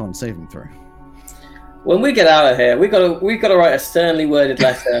 Make a con saving throw. When we get out of here, we gotta write a sternly worded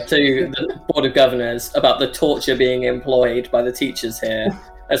letter to the Board of Governors about the torture being employed by the teachers here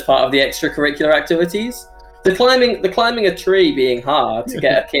as part of the extracurricular activities. The climbing a tree being hard to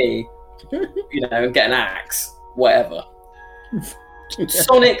get a key, and get an axe, whatever.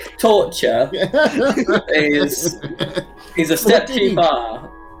 Sonic torture is a step too far.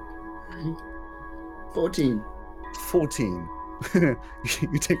 14. 14.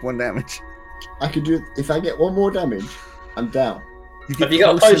 You take 1 damage. I could do it. If I get 1 more damage, I'm down. Have you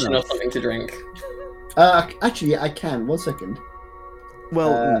got a potion or something to drink? Actually, I can. 1 second.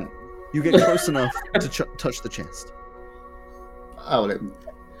 Well, you get close enough to touch the chest.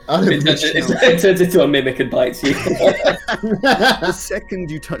 It turns into a mimic and bites you. The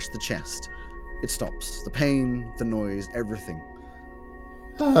second you touch the chest, it stops. The pain, the noise, everything.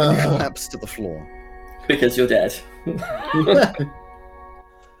 And you collapse to the floor. Because you're dead. The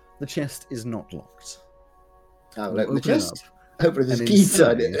chest is not locked. I'll open the Open it chest. Hopefully there's and keys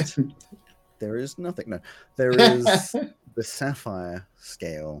on inside it. There is nothing. No, there is the sapphire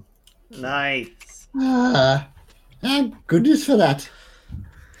scale. Nice. Thank goodness for that.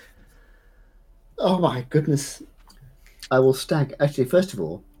 Oh my goodness. I will stag. Actually, first of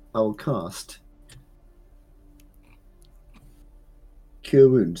all, I will cast Cure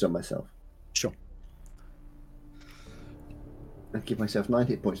Wounds on myself. Sure. And give myself 9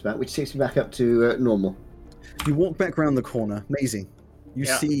 hit points back, which takes me back up to normal. You walk back around the corner. Maisie, you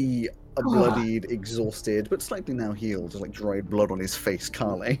Yeah. see a bloodied, exhausted, but slightly now healed, like dried blood on his face,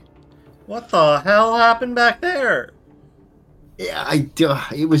 Carly. What the hell happened back there? Yeah, I do.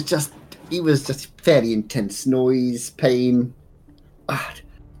 It was just fairly intense noise, pain.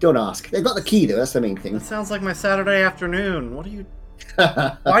 Don't ask. They've got the key though. That's the main thing. That sounds like my Saturday afternoon. What are you?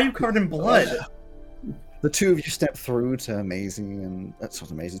 Why are you covered in blood? The two of you step through to Maisie and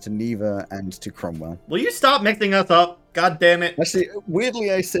to Neva and to Cromwell. Will you stop mixing us up? God damn it! Actually,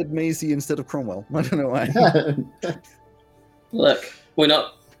 weirdly, I said Maisie instead of Cromwell. I don't know why. Look, we're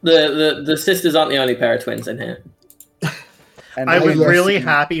not the sisters aren't the only pair of twins in here. And I was yes. really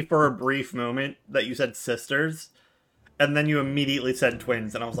happy for a brief moment that you said sisters, and then you immediately said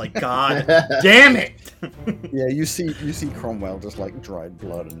twins, and I was like, God damn it! Yeah, you see Cromwell just like dried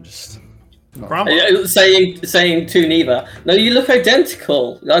blood and just. Cromwell. Saying to Neva, no, you look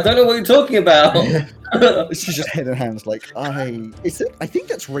identical. I don't know what you're talking about. She's just head and hands like, I think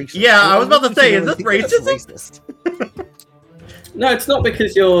that's racist. Yeah, I was about to say, is this racist? No, it's not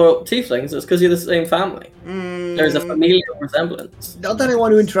because you're tieflings, it's because you're the same family. There is a familial resemblance. Not that I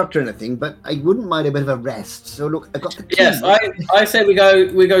want to interrupt or anything, but I wouldn't mind a bit of a rest. So look, I got the key. Yes, I say we go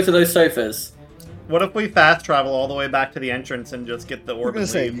to those sofas. What if we fast travel all the way back to the entrance and just get the I'm orb gonna and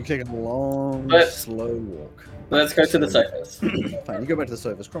say leave? you take a long, slow walk. Let's go to the sofas. Fine, you go back to the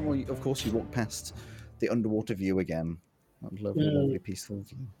sofas. Cromwell, of course, you walk past the underwater view again. That lovely, peaceful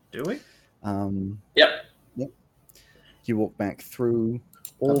view. Do we? Yep. You walk back through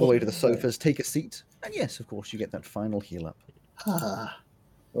all the way to the sofas, take a seat, and yes, of course, you get that final heal up.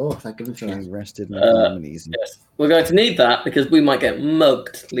 Oh, thank goodness for Feeling that. rested and easy. Yes. We're going to need that because we might get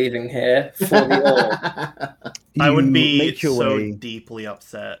mugged leaving here for the orb. I would You be make your so way- deeply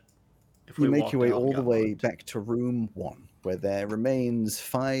upset if You we make walked your way out and all the got way mugged. back to room 1, where there remains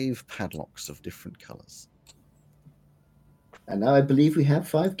 5 padlocks of different colours. And now I believe we have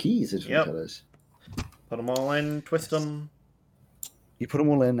 5 keys of different Yep. colours. Put them all in, twist them. You put them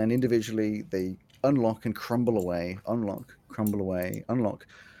all in, and individually they unlock and crumble away. Unlock, crumble away, unlock,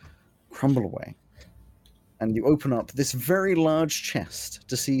 crumble away. And you open up this very large chest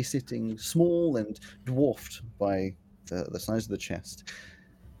to see sitting small and dwarfed by the size of the chest.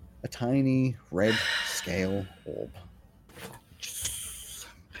 A tiny red scale orb.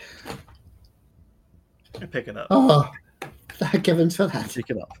 I pick it up. Oh, thank heavens for that.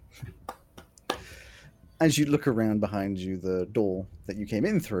 Pick it up. As you look around behind you, the door that you came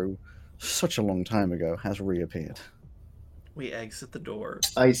in through such a long time ago has reappeared. We exit the door.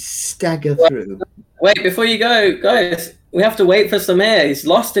 I stagger through. Wait, before you go, guys, we have to wait for Samir. He's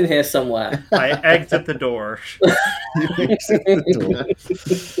lost in here somewhere. I exit the door. You exit the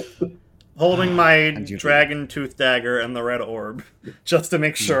door. Holding my you dragon tooth dagger and the red orb, just to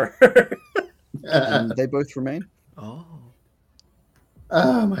make sure. And they both remain. Oh.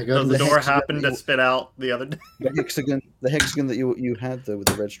 Oh my god! Does the door happen to spit out the other? The hexagon that you had with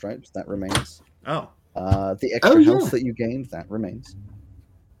the red stripes, that remains. Oh. The extra health that you gained, that remains.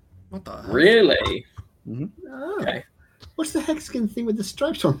 What the hell? Really? Mm-hmm. Oh. Okay. What's the hexagon thing with the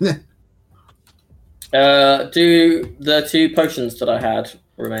stripes on there? Do the 2 potions that I had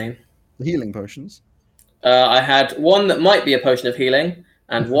remain? The healing potions. I had one that might be a potion of healing,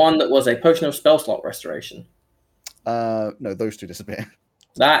 and one that was a potion of spell slot restoration. No, those 2 disappear.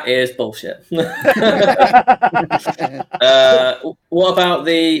 That is bullshit. What about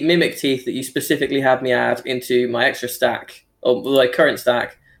the mimic teeth that you specifically had me add into my extra stack, or like current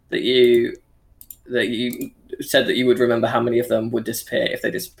stack, that you said that you would remember how many of them would disappear if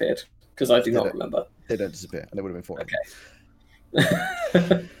they disappeared? Because I do not remember. They don't disappear, and they would have been 4. Okay.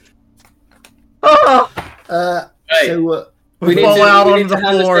 Hey, So we need fall to- out we on need the to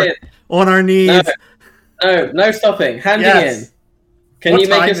hand this floor, in. on our knees. No stopping. Handing Yes. in. Can What you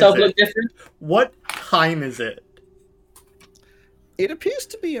make time yourself is it? look different? What time is it? It appears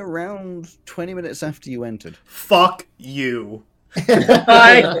to be around 20 minutes after you entered. Fuck you.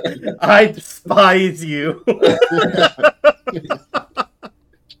 I despise you.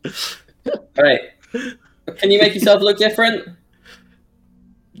 Right. Can you make yourself look different?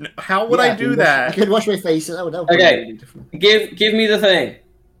 How would I do I that? could wash my face. That would Okay. Give me the thing.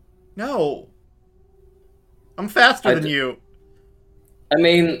 No. I'm faster than you. I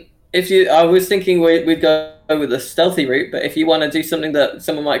mean, I was thinking we'd go with the stealthy route, but if you want to do something that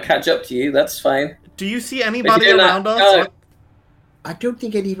someone might catch up to you, that's fine. Do you see anybody doing that, around us? go. I don't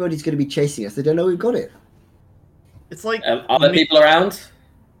think anybody's going to be chasing us. They don't know we've got it. It's like Are there people around?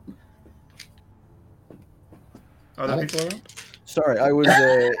 Are there people around? Sorry, I was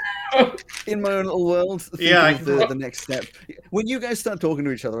in my own little world. Yeah, Thinking of the next step. When you guys start talking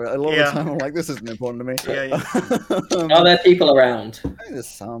to each other, a lot of the time I'm like, this isn't important to me. Yeah. Are there people around? There's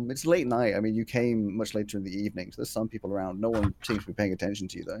some. It's late night. I mean, you came much later in the evening, so there's some people around. No one seems to be paying attention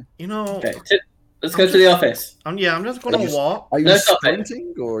to you, though. You know. Okay, let's go to the office. I'm just going to walk. Are you No, stop it.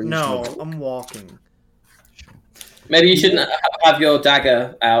 sprinting or are you No, just- I'm walking. Maybe you shouldn't have your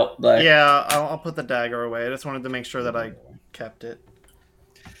dagger out, though. Yeah, I'll put the dagger away. I just wanted to make sure that I kept it.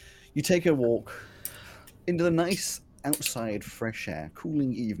 You take a walk into the nice outside fresh air,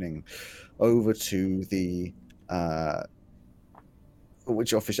 cooling evening, over to the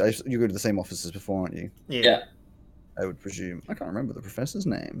which office? You go to the same office as before, aren't you? Yeah. I would presume. I can't remember the professor's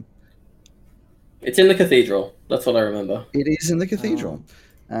name. It's in the cathedral. That's what I remember. It is in the cathedral.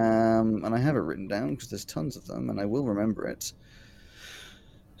 And I have it written down because there's tons of them, and I will remember it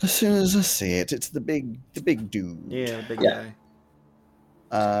as soon as I see it. It's the big dude. Yeah, the big Yeah.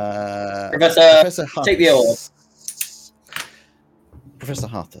 guy. Professor, take the orb. Professor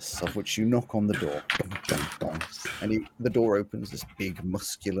Harthus, of which you knock on the door. Dun, dun, dun. And the door opens. This big,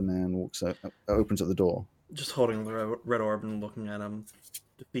 muscular man walks up, opens up the door. Just holding the red orb and looking at him,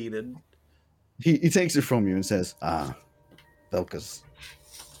 defeated. He takes it from you and says, Velkas.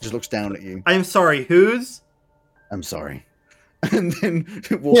 Just looks down at you. I'm sorry, whose? I'm sorry. And then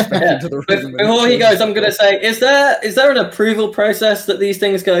walks back into the room. Before he goes, I'm going to say, is there an approval process that these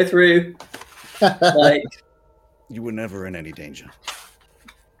things go through? Like, you were never in any danger.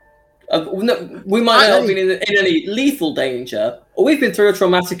 No, we might not have been in any lethal danger, or we've been through a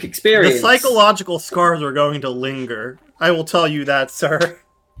traumatic experience. The psychological scars are going to linger. I will tell you that, sir.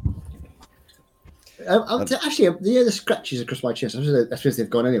 Actually, the scratches across my chest, I suppose they've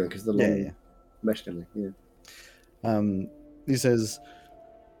gone anyway because the long mesh kind of thing. Yeah. He says,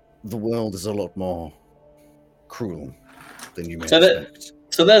 the world is a lot more cruel than you may expect.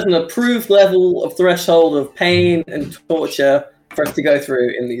 So there's an approved level of threshold of pain and torture for us to go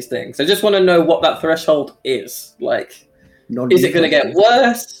through in these things. I just want to know what that threshold is. Like, is it going to get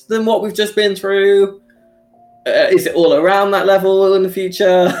worse than what we've just been through? Is it all around that level in the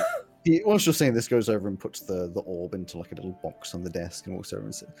future? Once you're saying this, goes over and puts the orb into like a little box on the desk and walks over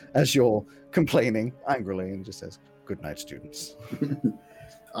and says, as you're complaining angrily, and just says, "Good night, students."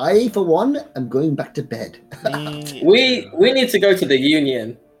 I, for one, am going back to bed. We need to go to the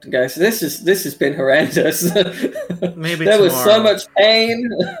union, guys. This has been horrendous. Maybe there was so tomorrow. much pain.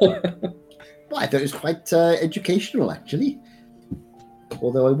 Well, I thought it was quite educational, actually.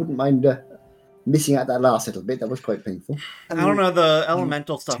 Although I wouldn't mind missing out that last little bit. That was quite painful. I don't know. The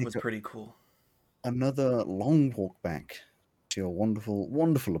elemental stuff was pretty cool. Another long walk back to your wonderful,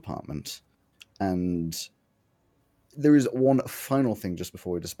 wonderful apartment. And there is one final thing just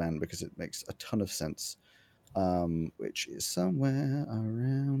before we disband because it makes a ton of sense, which is somewhere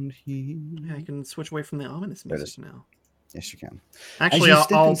around here. Yeah, you can switch away from the ominous music now. Yes, you can. Actually,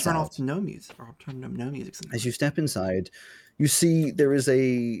 I'll turn off no music. Or I'll turn no music. As you step inside, you see there is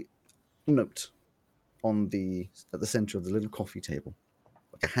a note at the center of the little coffee table,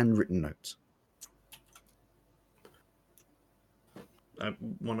 like a handwritten note.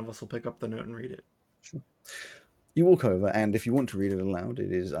 One of us will pick up the note and read it. Sure. You walk over, and if you want to read it aloud,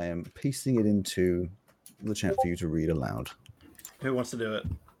 I am pasting it into the chat for you to read aloud. Who wants to do it?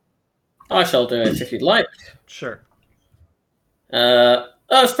 I shall do it if you'd like. Sure.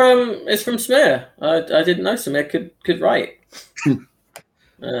 It's from Samir. I didn't know Samir could write.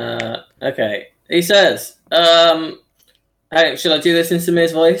 Okay. He says, hey, should I do this in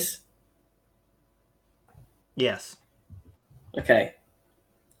Samir's voice? Yes. Okay.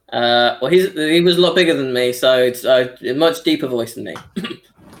 Well, he was a lot bigger than me, so it's a much deeper voice than me.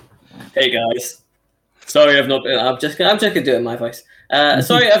 Hey guys, sorry I've not been. I'm just gonna do it in my voice.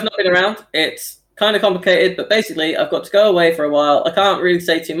 Sorry I've not been around. It's kind of complicated, but basically I've got to go away for a while. I can't really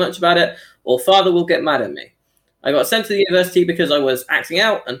say too much about it, or Father will get mad at me. I got sent to the university because I was acting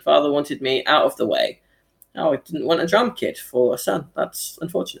out, and Father wanted me out of the way. Oh, I didn't want a drum kit for a son. That's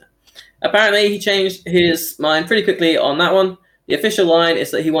unfortunate. Apparently, he changed his mind pretty quickly on that one. The official line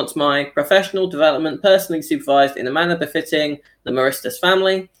is that he wants my professional development personally supervised in a manner befitting the Maristas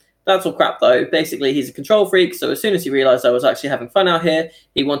family. That's all crap, though. Basically, he's a control freak, so as soon as he realized I was actually having fun out here,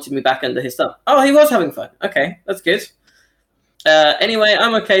 he wanted me back under his thumb. Oh, he was having fun. Okay, that's good. Anyway,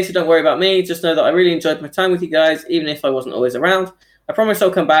 I'm okay, so don't worry about me. Just know that I really enjoyed my time with you guys, even if I wasn't always around. I promise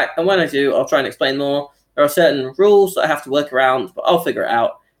I'll come back, and when I do, I'll try and explain more. There are certain rules that I have to work around, but I'll figure it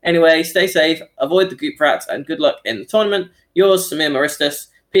out. Anyway, stay safe, avoid the goop rats, and good luck in the tournament. Yours, Samir Maristas.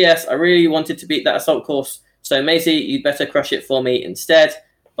 P.S. I really wanted to beat that assault course, so Maisie, you'd better crush it for me instead,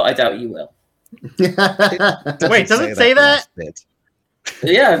 but I doubt you will. Wait, does it say that?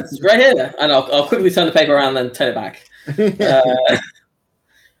 Yeah, it's right here. And I'll quickly turn the paper around and then turn it back.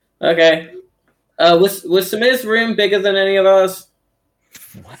 Okay. Was Samir's room bigger than any of ours?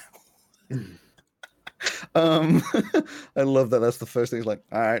 Wow. I love that. That's the first thing. He's like,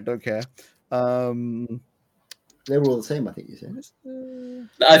 all right, don't care. They were all the same, I think you said.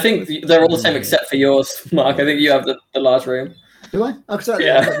 I think they're all the same except for yours, Mark. I think you have the large room. Do I? Oh, because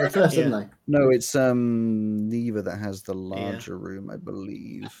Yeah. I got the first, didn't I? No, it's Neva that has the larger room, I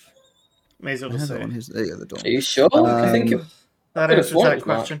believe. Maisie will I just have it say. on his. Yeah, the door. Are you sure? I think it, That Could've answers sworn that it was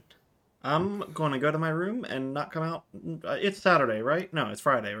Mark. question. I'm going to go to my room and not come out. It's Saturday, right? No, it's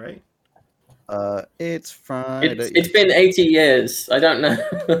Friday, right? It's Friday. it's been 80 years. I don't know.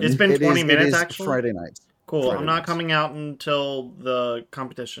 It's been 20 minutes, it is actually. Friday night. Cool. Friday I'm not night. coming out until the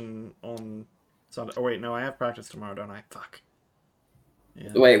competition on Sunday. Oh, wait, no, I have practice tomorrow, don't I? Fuck.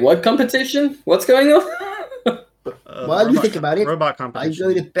 Yeah. Wait, what competition? What's going on? While you think about it, robot I'm competition.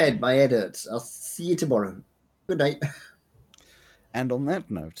 going to bed. My head hurts. I'll see you tomorrow. Good night. And on that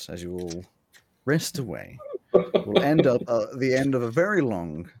note, as you all rest away, we'll end up at the end of a very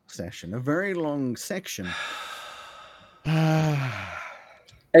long session, a very long section.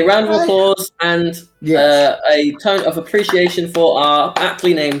 A round of applause and Yes. a tone of appreciation for our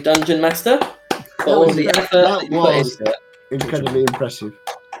aptly named Dungeon Master for all the effort that you put was- into it. Incredibly impressive.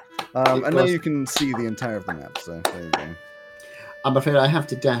 And now was- you can see the entire of the map, so there you go. I'm afraid I have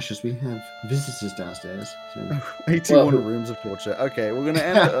to dash as we have visitors downstairs. So. 81 Well- rooms of torture. Okay, we're going to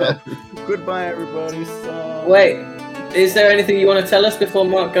end it up. Goodbye, everybody. So... Wait, is there anything you want to tell us before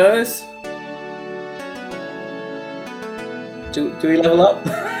Mark goes? Do we level up?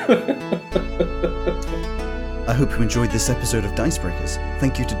 I hope you enjoyed this episode of Dicebreakers.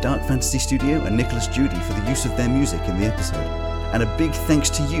 Thank you to Dark Fantasy Studio and Nicholas Judy for the use of their music in the episode. And a big thanks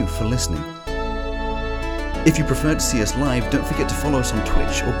to you for listening. If you prefer to see us live, don't forget to follow us on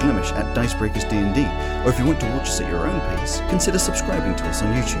Twitch or Glimish at Dicebreakers D&D, or if you want to watch us at your own pace, consider subscribing to us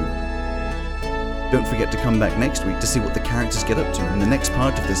on YouTube. Don't forget to come back next week to see what the characters get up to in the next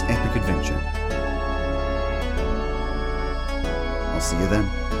part of this epic adventure. I'll see you then.